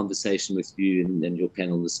equivalent in this conversation with you and your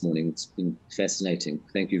panel this morning. It's been fascinating.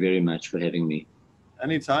 Thank you very much for having me.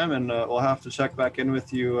 Anytime, and we'll have to check back in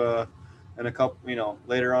with you in a couple,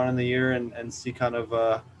 later on in the year and see kind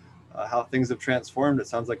of how things have transformed. It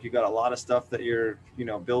sounds like you got a lot of stuff that you're,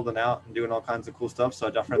 building out and doing all kinds of cool stuff. So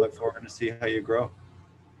I definitely look forward to see how you grow.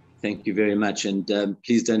 Thank you very much. And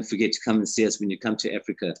please don't forget to come and see us when you come to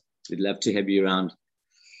Africa. We'd love to have you around.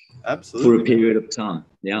 Absolutely. For a period of time.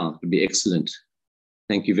 Yeah, it would be excellent.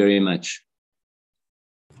 Thank you very much.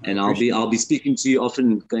 And I'll be speaking to you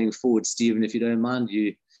often going forward, Stephen, if you don't mind.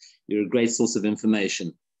 You're a great source of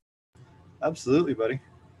information. Absolutely, buddy.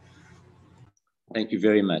 Thank you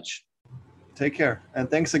very much. Take care,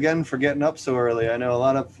 and thanks again for getting up so early. I know a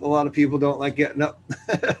lot of people don't like getting up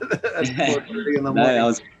at 4:30 in the morning.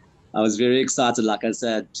 No, I was very excited. Like I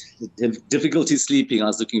said, difficulty sleeping. I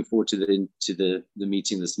was looking forward to the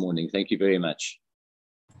meeting this morning. Thank you very much.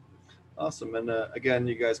 Awesome. And again,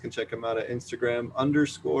 you guys can check him out at Instagram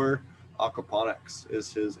 _aquaponics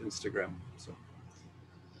is his Instagram. So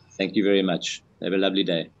thank you very much. Have a lovely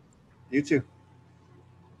day. You too.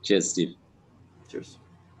 Cheers, Steve. Cheers.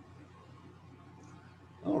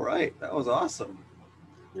 All right. That was awesome.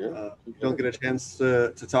 Yeah. You don't get a chance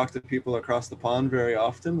to talk to people across the pond very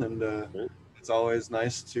often, and it's always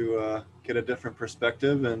nice to get a different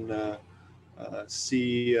perspective and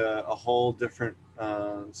see a whole different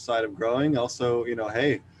side of growing. Also,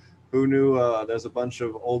 hey, who knew there's a bunch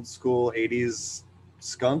of old school 80s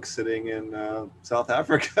skunks sitting in South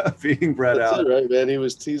Africa being bred out. That's it, right, man? He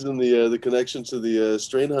was teasing the connection to the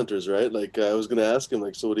strain hunters, right? Like I was gonna ask him,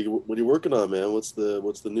 like, so what are you working on, man? What's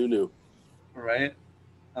the new? Right.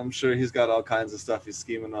 I'm sure he's got all kinds of stuff he's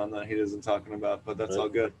scheming on that he isn't talking about, but that's all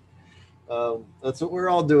good. That's what we're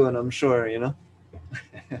all doing, I'm sure,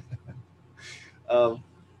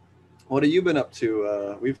 What have you been up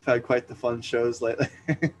to? We've had quite the fun shows lately.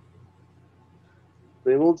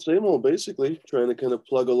 Same old, basically. Trying to kind of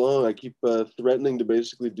plug along. I keep threatening to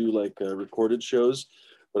basically do like recorded shows,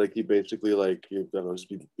 but I keep basically like, just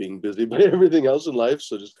being busy by everything else in life.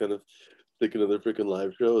 So just kind of thinking of their freaking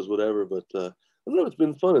live shows, whatever. But I don't know, it's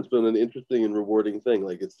been fun. It's been an interesting and rewarding thing.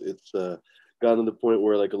 Like it's gotten to the point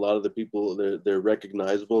where like a lot of the people, they're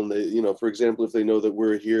recognizable, and they, for example, if they know that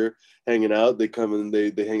we're here hanging out, they come and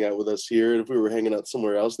they hang out with us here. And if we were hanging out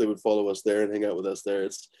somewhere else, they would follow us there and hang out with us there.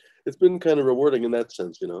 It's been kind of rewarding in that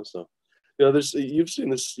sense, so you've seen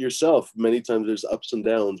this yourself many times. There's ups and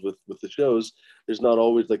downs with the shows. There's not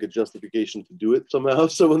always like a justification to do it somehow.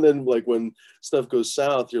 So and then like when stuff goes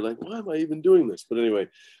south, you're like, why am I even doing this? But anyway,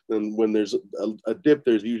 then when there's a dip,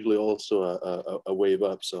 there's usually also a wave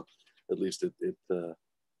up. So at least it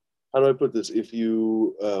how do I put this? If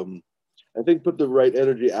you I think put the right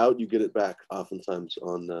energy out, you get it back oftentimes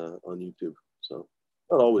on YouTube. So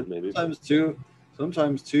not always, maybe.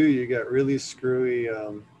 Sometimes too you get really screwy.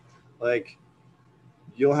 Like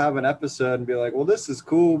you'll have an episode and be like, well, this is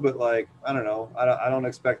cool, but like, I don't know. I don't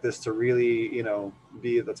expect this to really,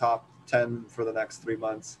 be the top 10 for the next 3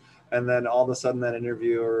 months. And then all of a sudden that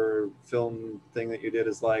interview or film thing that you did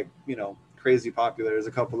is like, crazy popular. There's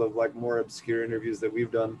a couple of like more obscure interviews that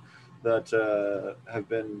we've done that have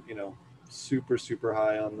been, super, super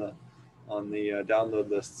high on the download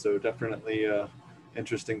list. So definitely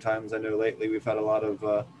interesting times. I know lately we've had a lot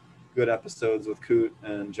of good episodes with Coot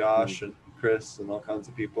and Josh and Chris and all kinds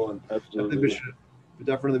of people. And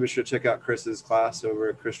definitely we should check out Chris's class over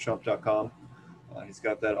at christrump.com. He's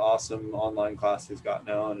got that awesome online class he's got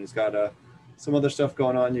now, and he's got some other stuff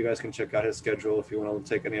going on. You guys can check out his schedule if you want to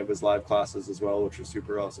take any of his live classes as well, which is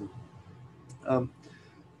super awesome.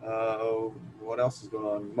 What else is going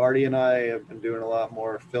on? Marty and I have been doing a lot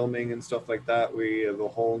more filming and stuff like that. We have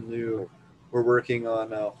we're working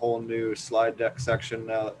on a whole new slide deck section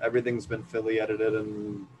now. Everything's been fully edited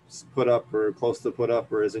and put up or close to put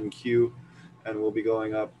up or is in queue. and we'll be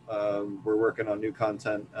going up. We're working on new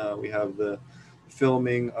content. We have the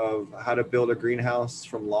filming of how to build a greenhouse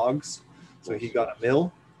from logs. So he got a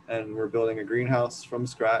mill, and we're building a greenhouse from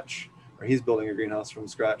scratch, or he's building a greenhouse from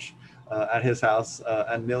scratch at his house,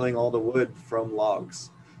 and milling all the wood from logs.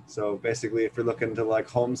 So basically, if you're looking to like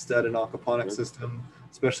homestead an aquaponic system,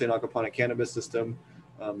 especially an aquaponic cannabis system,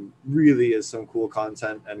 really is some cool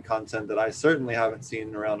content, and content that I certainly haven't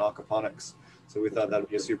seen around aquaponics. So we thought that'd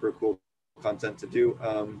be a super cool content to do.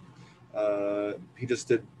 He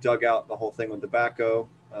just dug out the whole thing with the backhoe.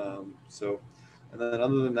 And then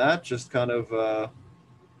other than that, just kind of,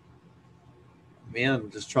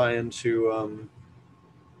 just trying to,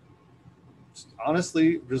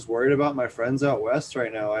 honestly, just worried about my friends out west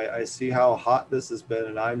right now. I see how hot this has been,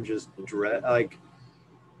 and I'm just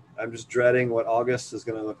dreading what August is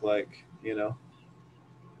going to look like, you know?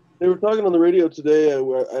 They were talking on the radio today,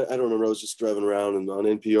 where I don't remember, I was just driving around, and on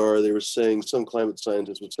NPR, they were saying, some climate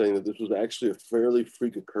scientists were saying that this was actually a fairly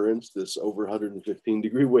freak occurrence, this over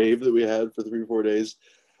 115-degree wave that we had for 3 or 4 days.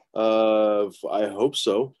 I hope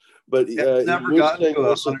so. But it's never gotten to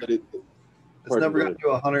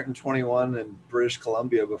 121 in British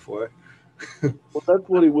Columbia before. Well, that's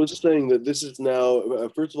what he was saying, that this is now,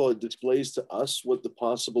 first of all, it displays to us what the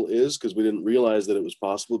possible is, because we didn't realize that it was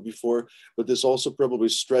possible before, but this also probably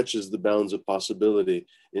stretches the bounds of possibility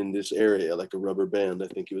in this area, like a rubber band, I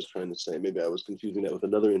think he was trying to say. Maybe I was confusing that with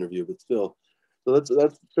another interview, but still. So that's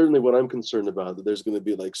certainly what I'm concerned about, that there's going to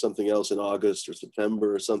be like something else in August or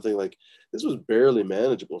September or something. Like, this was barely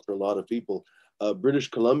manageable for a lot of people. British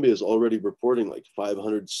Columbia is already reporting like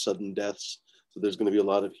 500 sudden deaths. So there's going to be a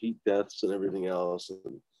lot of heat deaths and everything else.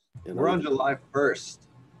 And we're on July 1st.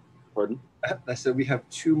 Pardon? I said we have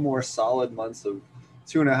 2.5 solid months of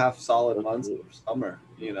summer,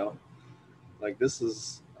 you know? Like, this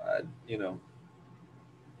is,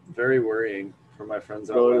 very worrying for my friends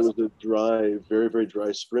out west. It was a dry, very, very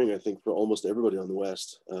dry spring, I think, for almost everybody on the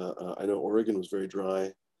west. I know Oregon was very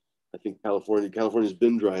dry. I think California's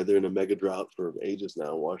been dry. They're in a mega drought for ages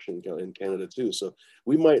now, Washington and Canada too. So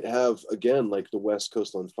we might have, again, like the West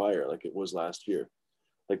Coast on fire, like it was last year.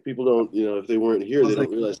 Like, people don't, if they weren't here, they don't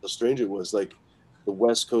realize how strange it was. Like, the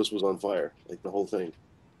West Coast was on fire, like the whole thing.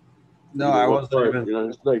 No, I wasn't even,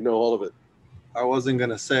 just like know all of it. I wasn't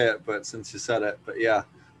going to say it, but since you said it, but yeah,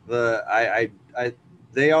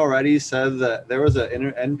 they already said that there was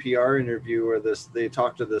an NPR interview where they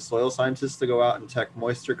talked to the soil scientists to go out and check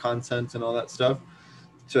moisture content and all that stuff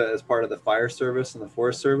as part of the fire service and the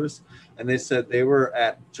forest service. And they said they were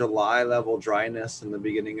at July level dryness in the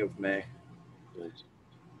beginning of May. Right.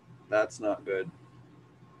 That's not good.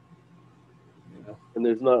 And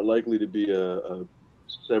there's not likely to be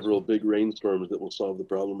several big rainstorms that will solve the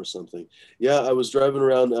problem or something. Yeah, I was driving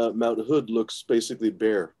around. Mount Hood looks basically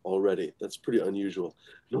bare already. That's pretty unusual.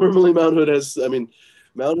 Normally Mount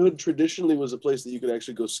Hood traditionally was a place that you could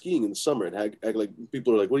actually go skiing in the summer, and act like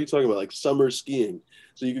people are like, what are you talking about? Like summer skiing.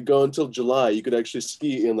 So you could go until July. You could actually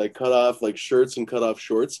ski in like cut off like shirts and cut off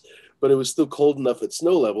shorts, but it was still cold enough at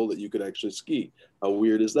snow level that you could actually ski. How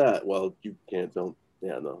weird is that? Well, I don't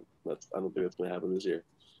think that's going to happen this year.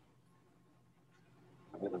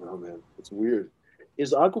 I don't know, man. It's weird.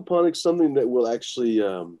 Is aquaponics something that will actually,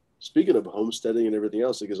 speaking of homesteading and everything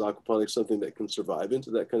else, like, is aquaponics something that can survive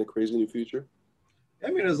into that kind of crazy new future?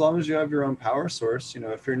 I mean, as long as you have your own power source,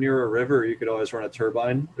 if you're near a river, you could always run a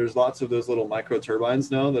turbine. There's lots of those little micro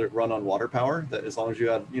turbines now that run on water power, that as long as you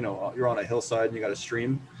have, you're on a hillside and you got a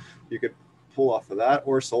stream, you could pull off of that,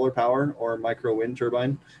 or solar power or micro wind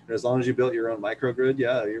turbine. And as long as you built your own microgrid,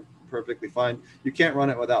 yeah, you're perfectly fine. You can't run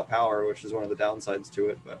it without power, which is one of the downsides to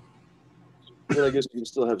it, but I guess you can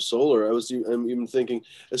still have solar. I'm even thinking,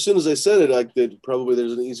 as soon as I said it, that probably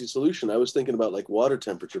there's an easy solution. I was thinking about like water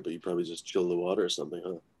temperature, but you probably just chill the water or something,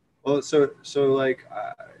 huh? Well, so like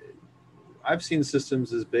I've seen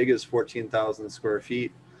systems as big as 14,000 square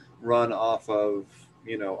feet run off of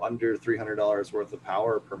under $300 worth of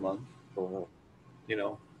power per month. Oh, wow.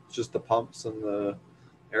 Just the pumps and the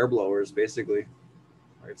air blowers, basically.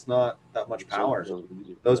 It's not that much power.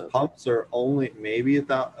 Those pumps are only maybe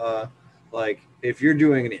like if you're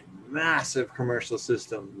doing a massive commercial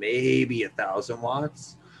system, maybe 1,000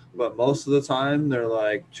 watts, but most of the time they're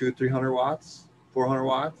like 200-300 watts, 400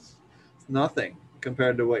 watts. It's nothing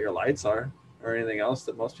compared to what your lights are or anything else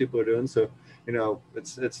that most people are doing. So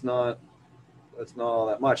it's not all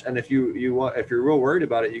that much. And if you're real worried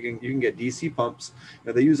about it, you can get DC pumps.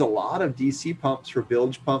 They use a lot of DC pumps for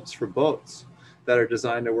bilge pumps for boats that are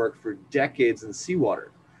designed to work for decades in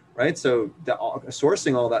seawater, right? So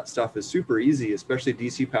sourcing all that stuff is super easy, especially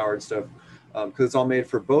DC powered stuff, because it's all made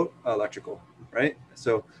for boat electrical. right?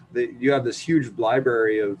 So you have this huge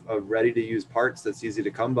library of ready to use parts that's easy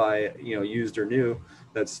to come by, used or new,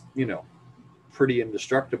 that's, pretty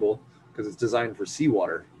indestructible because it's designed for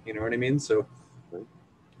seawater. You know what I mean? So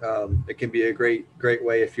it can be a great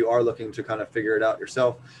way if you are looking to kind of figure it out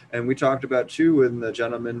yourself. And we talked about too when the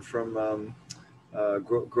gentleman from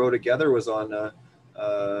Grow Together was on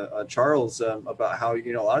Charles, about how,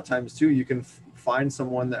 a lot of times too, you can find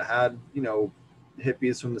someone that had,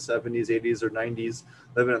 hippies from the 70s, 80s, or 90s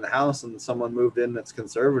living in the house, and someone moved in that's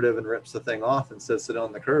conservative and rips the thing off and says sit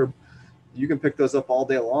on the curb. You can pick those up all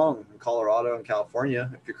day long in Colorado and California.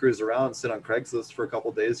 If you cruise around, sit on Craigslist for a couple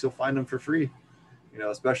of days, you'll find them for free.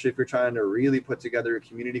 Especially if you're trying to really put together a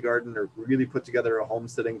community garden or really put together a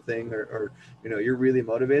homesteading thing, or you're really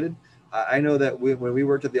motivated. I know that when we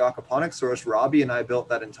worked at the Aquaponics Source, Robbie and I built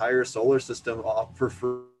that entire solar system for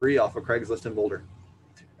free off of Craigslist in Boulder.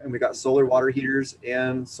 And we got solar water heaters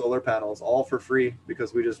and solar panels all for free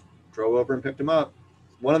because we just drove over and picked them up.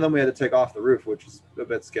 One of them we had to take off the roof, which is a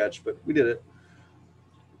bit sketch, but we did it.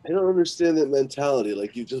 I don't understand that mentality.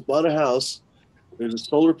 Like, you just bought a house, there's a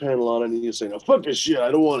solar panel on it, and you say, no, fuck this shit,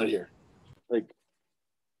 I don't want it here. Like,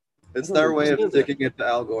 it's their way of sticking it to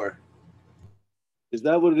Al Gore. Is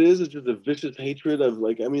that what it is? It's just a vicious hatred of,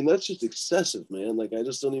 like, I mean, that's just excessive, man. Like, I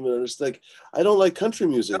just don't even understand. Like, I don't like country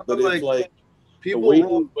music, but if, like, people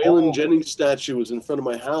Waylon Jennings statue was in front of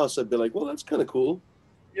my house, I'd be like, well, that's kind of cool.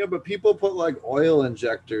 Yeah, but people put like oil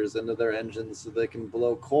injectors into their engines so they can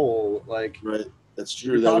blow coal. Like, right, that's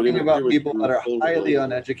true. You're talking about people that are highly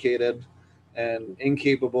uneducated and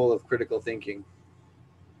incapable of critical thinking.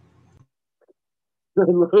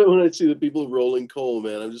 When I see the people rolling coal,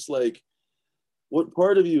 man, I'm just like, what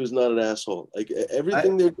part of you is not an asshole? Like,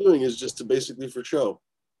 everything they're doing is just basically for show.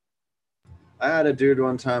 I had a dude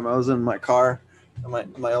one time. I was in my car,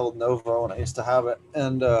 my old Novo, and I used to have it.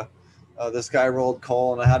 And this guy rolled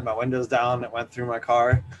coal, and I had my windows down. It went through my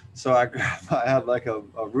car, so I had like a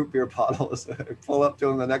root beer bottle. So I pull up to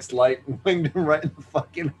him the next light and winged him right in the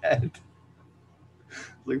fucking head.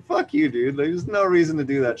 Like, fuck you, dude. There's no reason to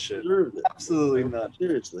do that shit. Absolutely not.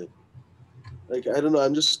 Seriously. Like, I don't know.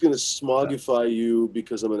 I'm just gonna smogify you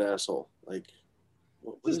because I'm an asshole. Like,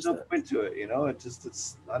 there's no point to it,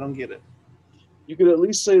 it's I don't get it. You could at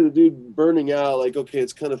least say the dude burning out, like, okay,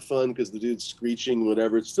 it's kind of fun because the dude's screeching,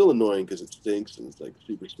 whatever. It's still annoying because it stinks and it's like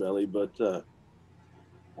super smelly, but I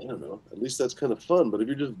don't know. At least that's kind of fun. But if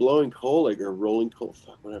you're just blowing coal, like, or rolling coal,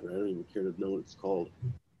 fuck, whatever. I don't even care to know what it's called.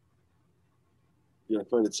 Yeah, I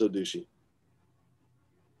find it so douchey.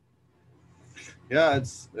 Yeah,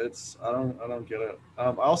 it's I don't get it.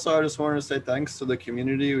 Also, I just wanted to say thanks to the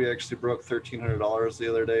community. We actually broke $1,300 the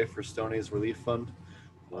other day for Stoney's Relief Fund.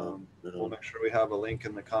 We'll make sure we have a link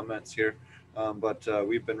in the comments here. But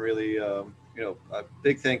we've been really, a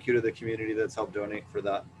big thank you to the community that's helped donate for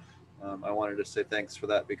that. I wanted to say thanks for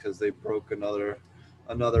that because they broke another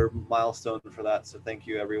milestone for that. So thank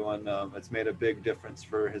you, everyone. It's made a big difference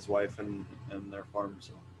for his wife and their farm.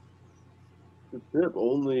 So.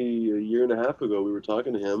 Only a year and a half ago, we were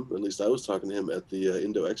talking to him. At least I was talking to him at the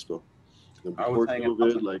Indo Expo. Before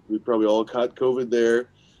COVID, like, we probably all caught COVID there.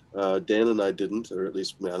 Dan and I didn't, or at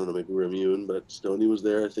least, I don't know, maybe we're immune, but Stoney was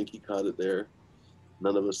there. I think he caught it there.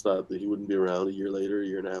 None of us thought that he wouldn't be around a year later, a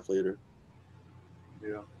year and a half later.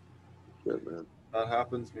 Yeah. Good, man. That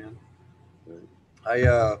happens, man. Right. I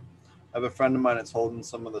have a friend of mine that's holding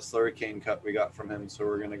some of the slurricane cut we got from him, so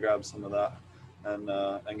we're going to grab some of that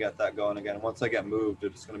and get that going again. Once I get moved,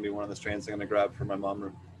 it's going to be one of the strains I'm going to grab for my mom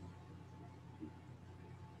room.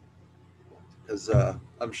 Because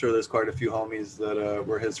I'm sure there's quite a few homies that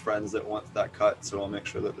were his friends that want that cut, so I'll make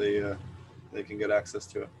sure that they can get access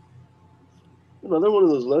to it. Another one of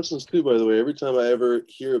those lessons too, by the way. Every time I ever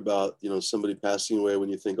hear about somebody passing away, when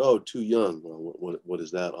you think, oh, too young, well, what is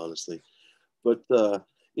that, honestly? But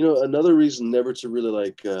another reason never to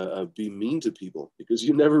really be mean to people, because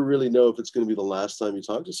you never really know if it's going to be the last time you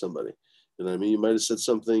talk to somebody. You know what I mean? You might have said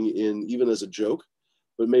something even as a joke,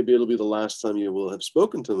 but maybe it'll be the last time you will have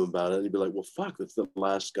spoken to them about it. And you'd be like, well, fuck, that's the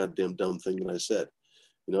last goddamn dumb thing that I said.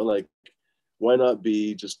 Like, why not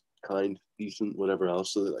be just kind, decent, whatever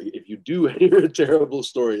else? So that, like, if you do hear a terrible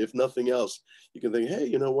story, if nothing else, you can think, hey,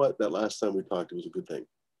 you know what? That last time we talked, it was a good thing.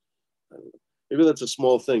 I don't know. Maybe that's a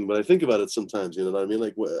small thing, but I think about it sometimes, you know what I mean?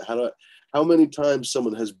 Like, how many times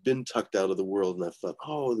someone has been tucked out of the world and I thought,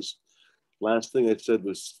 oh, this last thing I said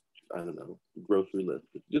was, I don't know, grocery list.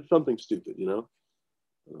 Just something stupid,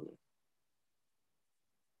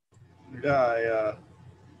 Yeah,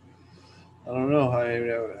 don't know.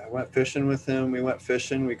 I went fishing with him. We went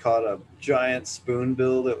fishing. We caught a giant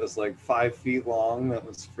spoonbill that was like 5 feet long. That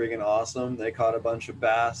was friggin' awesome. They caught a bunch of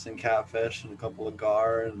bass and catfish and a couple of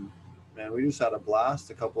gar. And man, we just had a blast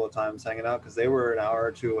a couple of times hanging out because they were an hour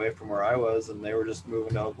or two away from where I was, and they were just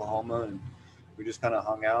moving to Oklahoma, and we just kind of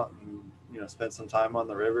hung out and spent some time on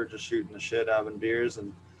the river, just shooting the shit, having beers,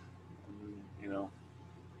 and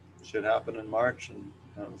shit happened in March, and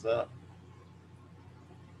that was that.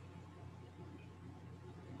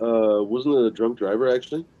 Wasn't it a drunk driver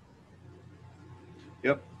actually?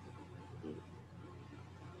 Yep.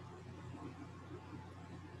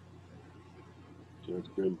 That's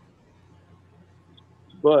good.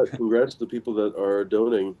 But congrats to the people that are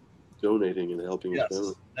donating and helping Yes.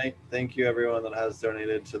 his family. Thank you everyone that has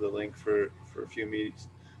donated to the link for a few meetings.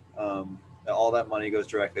 All that money goes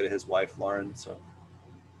directly to his wife, Lauren. So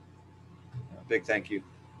big thank you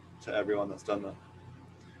to everyone that's done that.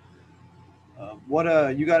 What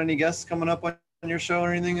you got any guests coming up on your show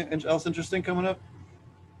or anything else interesting coming up?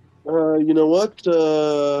 You know what?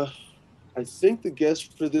 I think the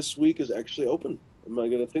guest for this week is actually open. Am I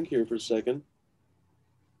gonna think here for a second?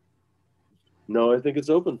 No, I think it's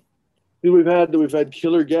open. Dude, we've had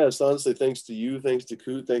killer guests. Honestly, thanks to you, thanks to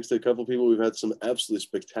Coot, thanks to a couple of people. We've had some absolutely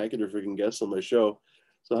spectacular freaking guests on my show.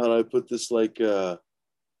 So how do I put this? Like, I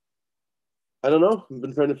don't know. I've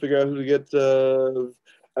been trying to figure out who to get.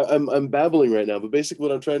 I'm babbling right now, but basically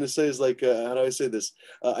what I'm trying to say is like, how do I say this?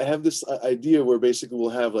 I have this idea where basically we'll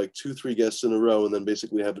have like 2-3 guests in a row, and then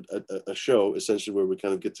basically have a show essentially where we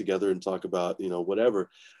kind of get together and talk about whatever.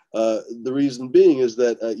 The reason being is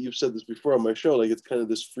that you've said this before on my show, like it's kind of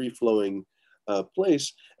this free flowing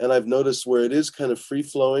place, and I've noticed where it is kind of free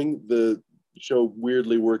flowing, the show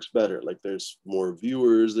weirdly works better. Like there's more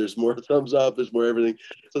viewers, there's more thumbs up, there's more everything.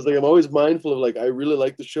 So it's like I'm always mindful of like I really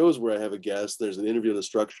like the shows where I have a guest, there's an interview and a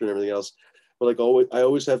structure and everything else, but like I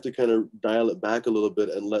always have to kind of dial it back a little bit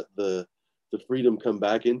and let the freedom come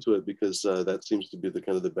back into it, because that seems to be the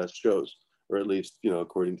kind of the best shows, or at least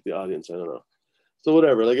according to the audience. I don't know. So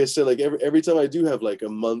whatever, like I said, like every time I do have like a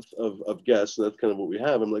month of guests, and that's kind of what we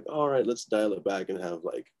have, I'm like, all right, let's dial it back and have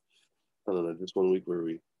like, I don't know, just 1 week where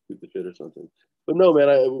we shoot the shit or something. But no, man,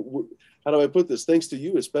 how do I put this? Thanks to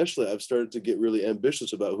you, especially, I've started to get really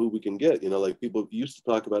ambitious about who we can get. Like people used to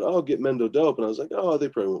talk about, oh, get Mendo Dope. And I was like, oh, they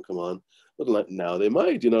probably won't come on. But now they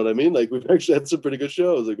might, you know what I mean? Like we've actually had some pretty good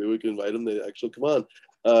shows. Like maybe we can invite them, they actually come on.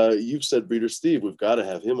 You've said Breeder Steve, we've got to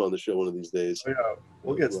have him on the show one of these days. Oh, yeah,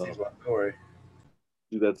 we'll get Steve on, don't worry.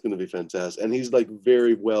 Dude, that's going to be fantastic. And he's like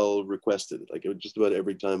very well requested. Like just about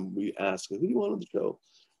every time we ask, who do you want on the show?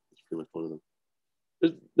 It's pretty much one of them.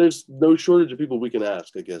 There's no shortage of people we can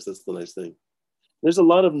ask, I guess. That's the nice thing. There's a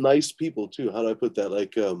lot of nice people too. How do I put that?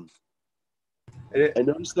 Like, I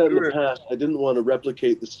noticed that in the past, I didn't want to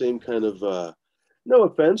replicate the same kind of, no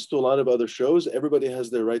offense to a lot of other shows. Everybody has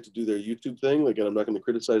their right to do their YouTube thing. Like, and I'm not going to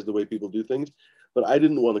criticize the way people do things, but I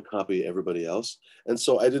didn't want to copy everybody else. And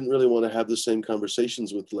so I didn't really want to have the same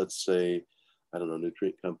conversations with, let's say, I don't know,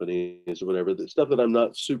 nutrient companies or whatever, the stuff that I'm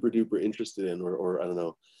not super duper interested in, or I don't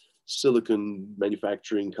know, silicon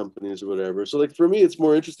manufacturing companies or whatever. So like for me, it's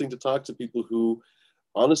more interesting to talk to people who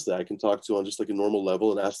honestly I can talk to on just like a normal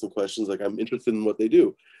level and ask them questions. Like I'm interested in what they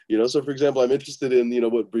do, so for example, I'm interested in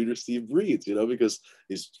what Breeder Steve breeds, because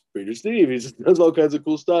he's Breeder Steve, he just does all kinds of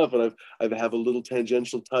cool stuff. And I have a little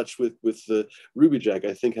tangential touch with the Ruby Jack.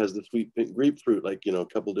 I think has the sweet pink grapefruit, like a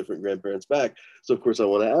couple different grandparents back. So of course I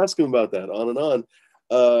want to ask him about that, on and on.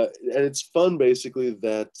 And it's fun, basically,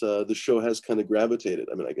 that the show has kind of gravitated.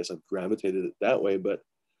 I mean, I guess I've gravitated it that way, but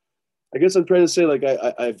I guess I'm trying to say, like,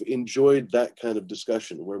 I've enjoyed that kind of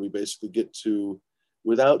discussion where we basically get to,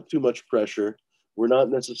 without too much pressure, we're not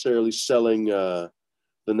necessarily selling the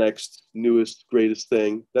next newest, greatest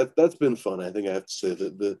thing. That's been fun. I think I have to say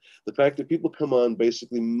that the fact that people come on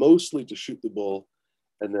basically mostly to shoot the bull,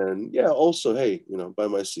 and then, yeah, also, hey, buy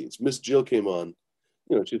my seats. Miss Jill came on.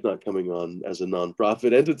 She's not coming on as a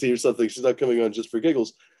nonprofit entity or something. She's not coming on just for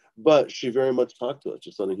giggles, but she very much talked to us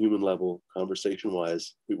just on a human level, conversation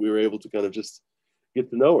wise. We were able to kind of just get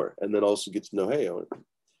to know her, and then also get to know, hey,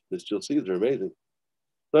 Miss Jill seeds are amazing.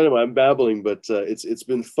 So anyway, I'm babbling, but it's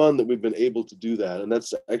been fun that we've been able to do that, and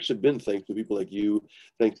that's actually been thanks to people like you,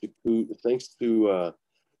 thanks to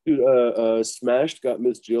Smashed got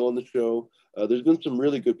Miss Jill on the show. There's been some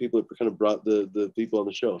really good people that kind of brought the people on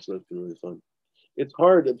the show, so that's been really fun. It's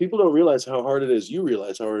hard. People don't realize how hard it is. You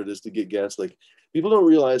realize how hard it is to get guests. Like people don't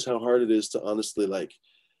realize how hard it is to honestly, like,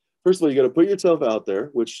 first of all, you got to put yourself out there,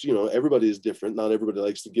 which, everybody is different. Not everybody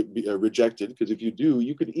likes to get rejected. Because if you do,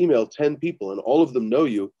 you could email 10 people and all of them know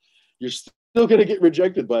you. You're still going to get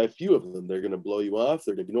rejected by a few of them. They're going to blow you off.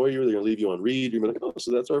 They're going to ignore you. They're going to leave you on read. You're like, oh,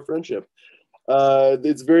 so that's our friendship.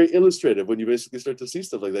 It's very illustrative when you basically start to see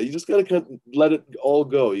stuff like that. You just got to kind of let it all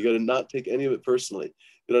go. You got to not take any of it personally.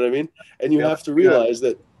 You know what I mean? And you have to realize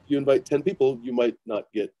that you invite 10 people, you might not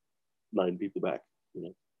get 9 people back. You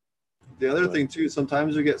know? The other thing too,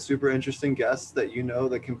 sometimes you get super interesting guests that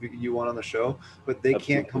that can be you want on the show, but they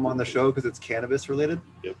can't come on the show because it's cannabis related.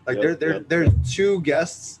 There's 2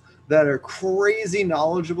 guests that are crazy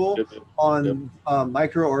knowledgeable on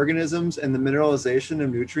microorganisms and the mineralization of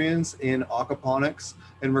nutrients in aquaponics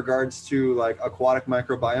in regards to like aquatic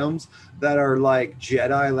microbiomes that are like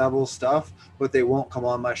Jedi level stuff, but they won't come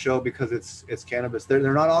on my show because it's cannabis.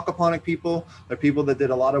 They're not aquaponic people. They're people that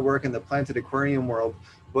did a lot of work in the planted aquarium world,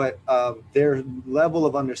 but their level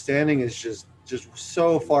of understanding is just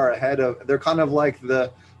so far ahead of. They're kind of like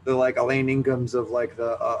the like Elaine Inghams of like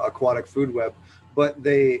the aquatic food web, but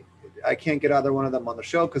I can't get either one of them on the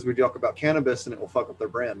show because we talk about cannabis and it will fuck up their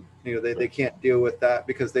brand. They can't deal with that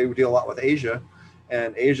because they deal a lot with Asia,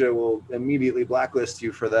 and Asia will immediately blacklist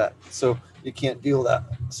you for that. So you can't deal that.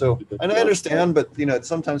 So, and I understand, but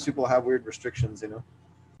sometimes people have weird restrictions. As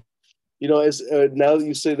now that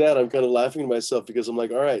you say that, I'm kind of laughing to myself because I'm like,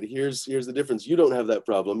 all right, here's the difference. You don't have that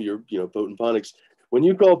problem. You're Potent Ponics. When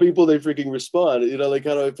you call people, they freaking respond. Like,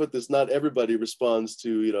 how do I put this? Not everybody responds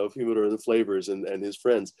to, Humidor and the Flavors and his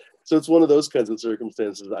friends. So it's one of those kinds of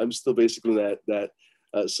circumstances. I'm still basically in that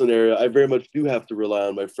scenario. I very much do have to rely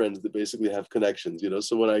on my friends that basically have connections,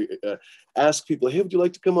 So when I ask people, hey, would you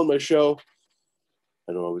like to come on my show?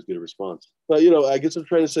 I don't always get a response. But, I guess I'm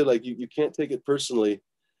trying to say, like, you can't take it personally.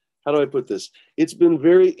 How do I put this? It's been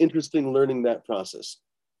very interesting learning that process.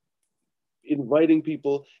 Inviting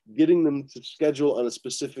people, getting them to schedule on a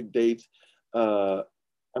specific date. I'm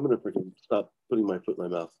gonna freaking stop putting my foot in my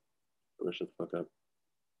mouth. I'm gonna shut the fuck up.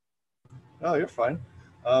 Oh, you're fine.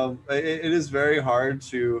 It is very hard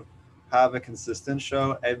to have a consistent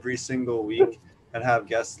show every single week and have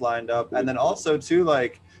guests lined up, and then also too,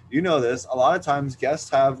 like this, a lot of times guests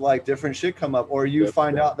have like different shit come up, or you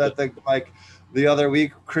find out that the other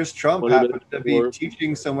week, Chris Trump happened to be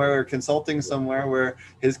teaching somewhere or consulting somewhere where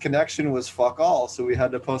his connection was fuck all. So we had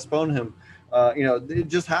to postpone him. It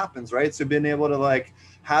just happens, right? So being able to like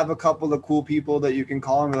have a couple of cool people that you can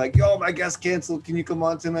call and be like, yo, my guest canceled. Can you come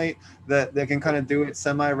on tonight? That can kind of do it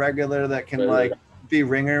semi-regular, that can be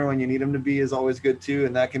ringer when you need them to be is always good too.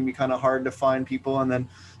 And that can be kind of hard to find people. And then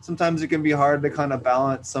sometimes it can be hard to kind of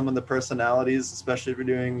balance some of the personalities, especially if you're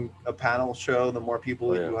doing a panel show. The more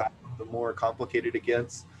people you have, the more complicated it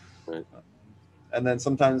gets. Right. And then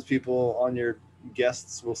sometimes people on your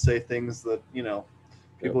guests will say things that,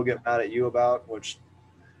 people get mad at you about, which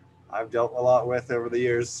I've dealt a lot with over the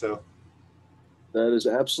years. So that is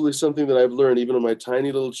absolutely something that I've learned even on my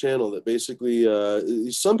tiny little channel, that basically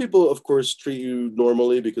some people, of course, treat you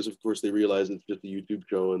normally because, of course, they realize it's just a YouTube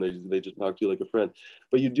show and they just talk to you like a friend.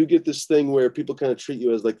 But you do get this thing where people kind of treat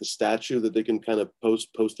you as like the statue that they can kind of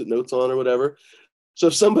post-it notes on or whatever. So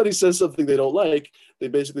if somebody says something they don't like, they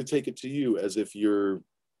basically take it to you as if you're,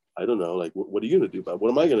 I don't know, like, what are you going to do about it?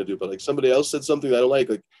 What am I going to do about it? Like, somebody else said something I don't like,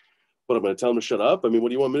 what, am I going to tell them to shut up? I mean, what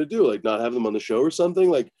do you want me to do? Like, not have them on the show or something?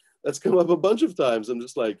 Like, that's come up a bunch of times. I'm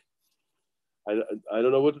just like, I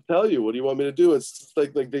don't know what to tell you. What do you want me to do? It's just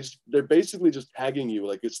like they're basically just tagging you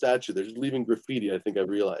like a statue. They're just leaving graffiti, I think I've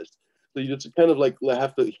realized. So you just kind of like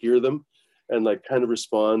have to hear them and like kind of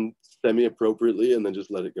respond semi-appropriately and then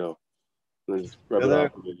just let it go. The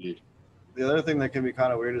other thing that can be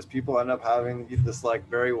kind of weird is people end up having this like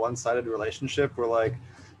very one-sided relationship where like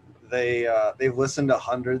they've listened to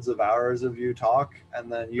hundreds of hours of you talk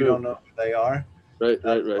and then you don't know who they are. Right.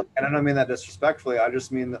 And I don't mean that disrespectfully. I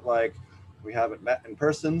just mean that like we haven't met in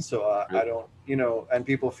person, so I don't, and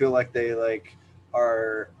people feel like they like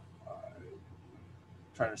are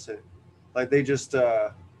trying to say, like they just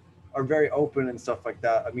are very open and stuff like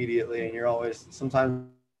that immediately, and you're always sometimes.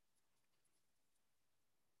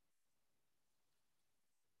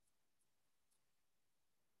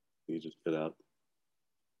 You just cut out.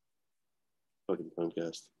 Fucking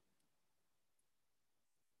Comcast.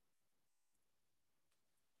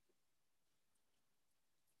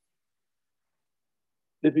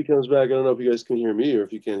 If he comes back, I don't know if you guys can hear me or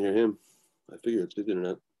if you can't hear him. I figure it's his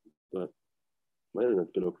internet, but my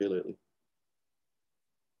internet's been okay lately.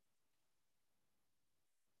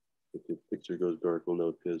 If the picture goes dark, we'll know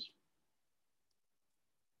it's his.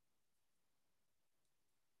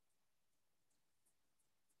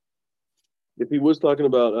 If he was talking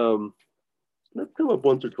about, that's come up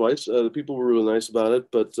once or twice. The people were really nice about it,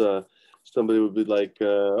 but somebody would be like,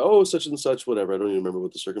 oh, such and such, whatever. I don't even remember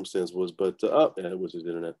what the circumstance was, but yeah, it was his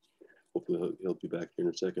internet. Hopefully he'll be back here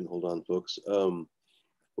in a second. Hold on, folks. What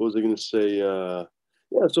was I going to say?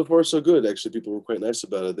 Yeah, so far so good. Actually, people were quite nice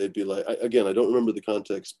about it. They'd be like, again, I don't remember the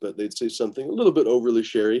context, but they'd say something a little bit overly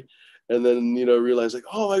sherry, and then realize like,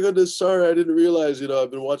 oh my goodness, sorry, I didn't realize.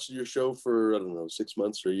 I've been watching your show for I don't know 6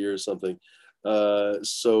 months or a year or something.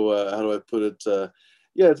 So how do I put it?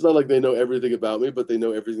 Yeah, it's not like they know everything about me, but they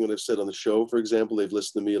know everything that I've said on the show. For example, they've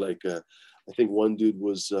listened to me like I think one dude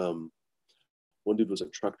was a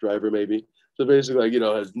truck driver maybe. So basically, like,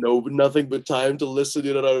 has nothing but time to listen,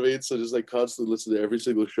 you know what I mean? So just like constantly listen to every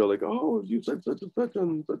single show, like, oh, you said such and such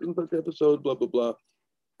on such and such episode, blah, blah, blah.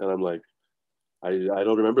 And I'm like, I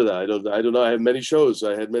don't remember that. I don't know. I have many shows.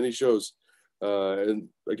 I had many shows. And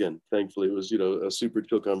again, thankfully it was, a super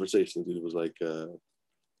chill conversation. It was like,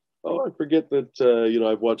 oh, I forget that,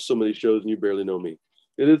 I've watched so many shows and you barely know me.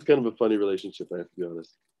 It is kind of a funny relationship, I have to be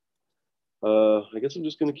honest. I guess I'm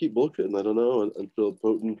just going to keep bullshitting. I don't know until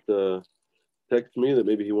Potent texts me that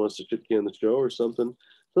maybe he wants to shit can the show or something.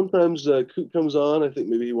 Sometimes Coot comes on. I think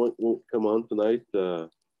maybe he won't come on tonight. I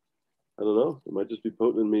don't know. It might just be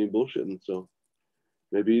Potent and me bullshitting. So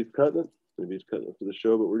maybe he's cutting it. Maybe he's cutting it for the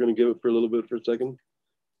show, but we're going to give it for a little bit for a second.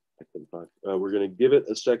 I can talk. We're going to give it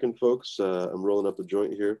a second, folks. I'm rolling up a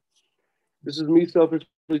joint here. This is me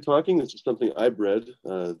selfishly talking. This is something I bred.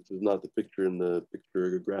 This is not the picture in the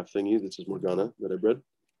picture graph thingy. This is Morgana that I bred.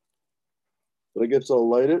 But I guess I'll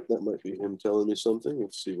light it. That might be him telling me something.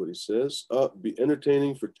 Let's see what he says. Be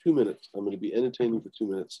entertaining for 2 minutes. I'm going to be entertaining for 2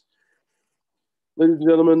 minutes. Ladies and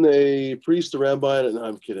gentlemen, a priest, a rabbi, and no,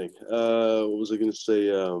 I'm kidding. What was I going to say?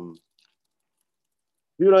 You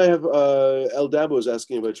and I have, El Dabo is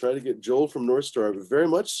asking if I try to get Joel from North Star. Very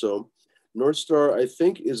much so. North Star, I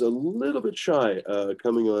think, is a little bit shy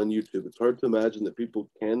coming on YouTube. It's hard to imagine that people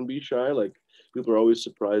can be shy. Like, people are always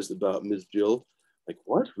surprised about Ms. Jill. Like,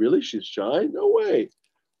 what? Really? She's shy? No way.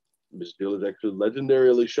 Ms. Jill is actually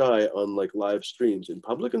legendarily shy on, like, live streams. In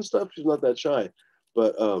public and stuff, she's not that shy.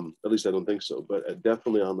 But at least I don't think so. But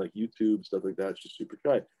definitely on, like, YouTube, stuff like that, she's super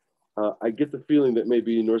shy. I get the feeling that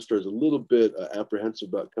maybe North Star is a little bit apprehensive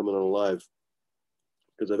about coming on live.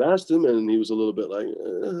 Because I've asked him, and he was a little bit like,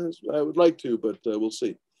 I would like to, but we'll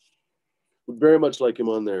see. Would very much like him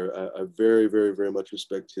on there. I very, very, very much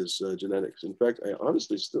respect his genetics. In fact, I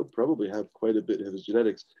honestly still probably have quite a bit of his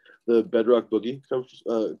genetics. The Bedrock Boogie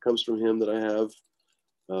comes from him that I have.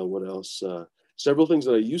 What else? Several things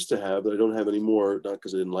that I used to have that I don't have anymore, not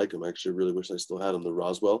because I didn't like them. I actually really wish I still had them. The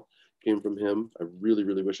Roswell came from him. I really,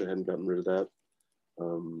 really wish I hadn't gotten rid of that. I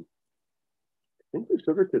think the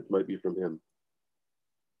Sugar Tits might be from him.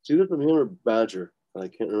 It's either from him or Badger. I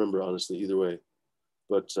can't remember, honestly, either way.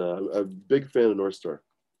 But I'm a big fan of North Star.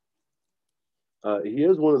 He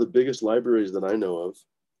has one of the biggest libraries that I know of.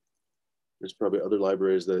 There's probably other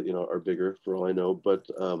libraries that, are bigger for all I know. But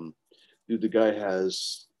dude, the guy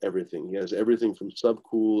has everything. He has everything from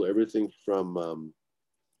Subcool, everything from,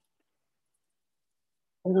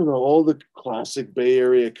 I don't know, all the classic Bay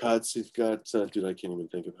Area cuts. He's got, dude, I can't even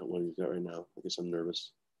think about what he's got right now. I guess I'm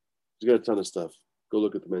nervous. He's got a ton of stuff. Go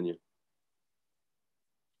look at the menu.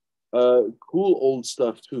 Cool old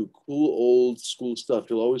stuff too. Cool old school stuff.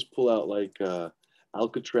 He'll always pull out like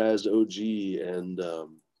Alcatraz OG and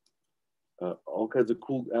all kinds of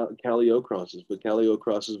cool Calio crosses, but Calio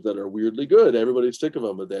crosses that are weirdly good. Everybody's sick of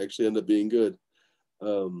them, but they actually end up being good.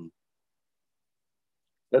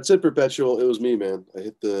 That's it, Perpetual. It was me, man. I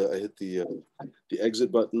hit the exit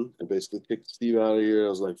button and basically kicked Steve out of here. I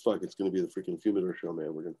was like, fuck, it's gonna be the freaking Fumidor show,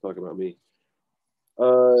 man. We're gonna talk about me.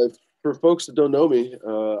 For folks that don't know me,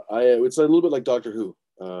 it's a little bit like Doctor Who.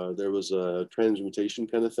 There was a transmutation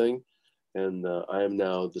kind of thing, and I am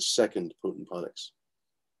now the second Potent Ponix.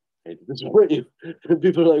 I hate to disappoint you.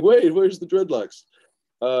 People are like, wait, where's the dreadlocks?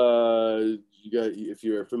 If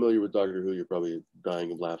you're familiar with Doctor Who, you're probably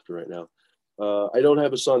dying of laughter right now. I don't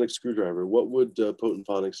have a sonic screwdriver. What would Potent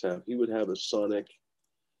Ponix have? He would have a sonic.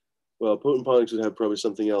 Well, Potent Ponix would have probably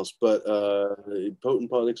something else, but Potent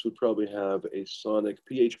Ponix would probably have a sonic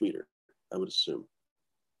pH meter, I would assume.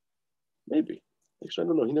 Maybe. Actually, I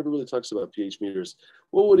don't know. He never really talks about pH meters.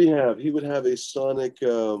 What would he have? He would have a sonic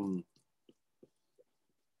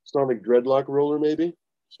sonic dreadlock roller, maybe?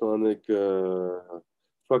 Sonic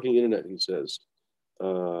fucking internet, he says.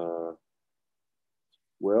 Well,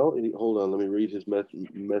 hold on. Let me read his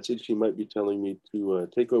message. He might be telling me to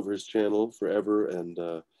take over his channel forever and...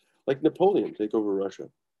 like Napoleon, take over Russia.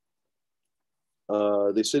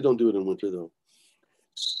 They say don't do it in winter, though.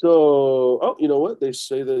 So, oh, you know what? They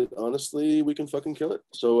say that, honestly, we can fucking kill it.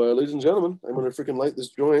 So, ladies and gentlemen, I'm going to freaking light this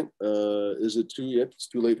joint. Is it too yet? It's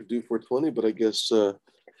too late to do 420, but I guess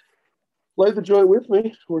light the joint with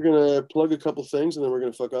me. We're gonna plug a couple things and then we're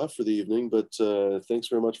gonna fuck off for the evening. But thanks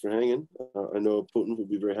very much for hanging. I know Putin would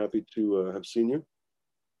be very happy to have seen you.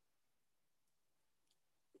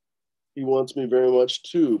 He wants me very much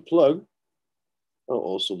to plug. I'll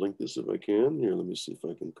also link this if I can. Here, let me see if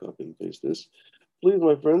I can copy and paste this. Please,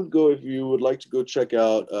 my friends, go if you would like to go check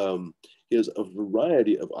out. He has a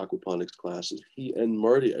variety of aquaponics classes. He and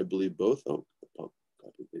Marty, I believe, both. Oh, copy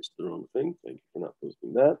and paste the wrong thing. Thank you for not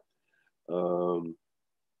posting that. Okay,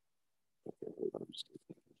 hold on, I'm just gonna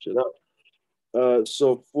shit up.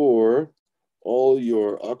 So for all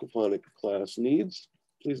your aquaponic class needs,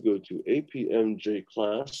 please go to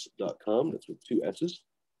apmjclass.com. That's with 2 S's.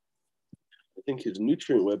 I think his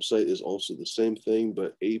nutrient website is also the same thing,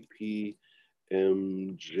 but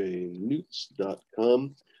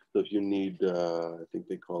apmjnewts.com. So if you need, I think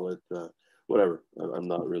they call it, whatever. I'm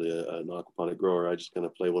not really an aquaponic grower. I just kind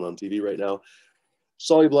of play one on TV right now.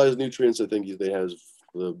 Solubilized nutrients, I think they have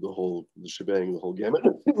the whole shebang, the whole gamut,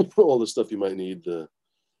 all the stuff you might need, the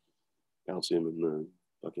calcium and the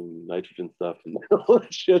fucking nitrogen stuff and all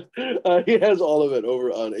that shit. He has all of it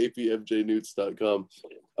over on apmjnewts.com.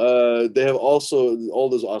 They have also all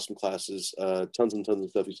those awesome classes, tons and tons of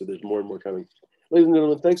stuff. He said there's more and more coming. Ladies and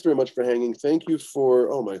gentlemen, thanks very much for hanging. Thank you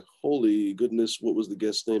for, oh my holy goodness, what was the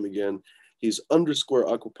guest's name again? He's _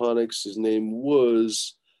 aquaponics. His name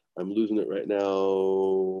was, I'm losing it right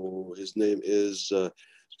now. His name is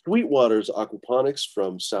Sweetwater's Aquaponics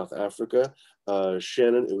from South Africa.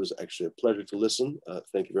 Shannon, it was actually a pleasure to listen.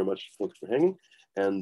 Thank you very much, folks, for hanging.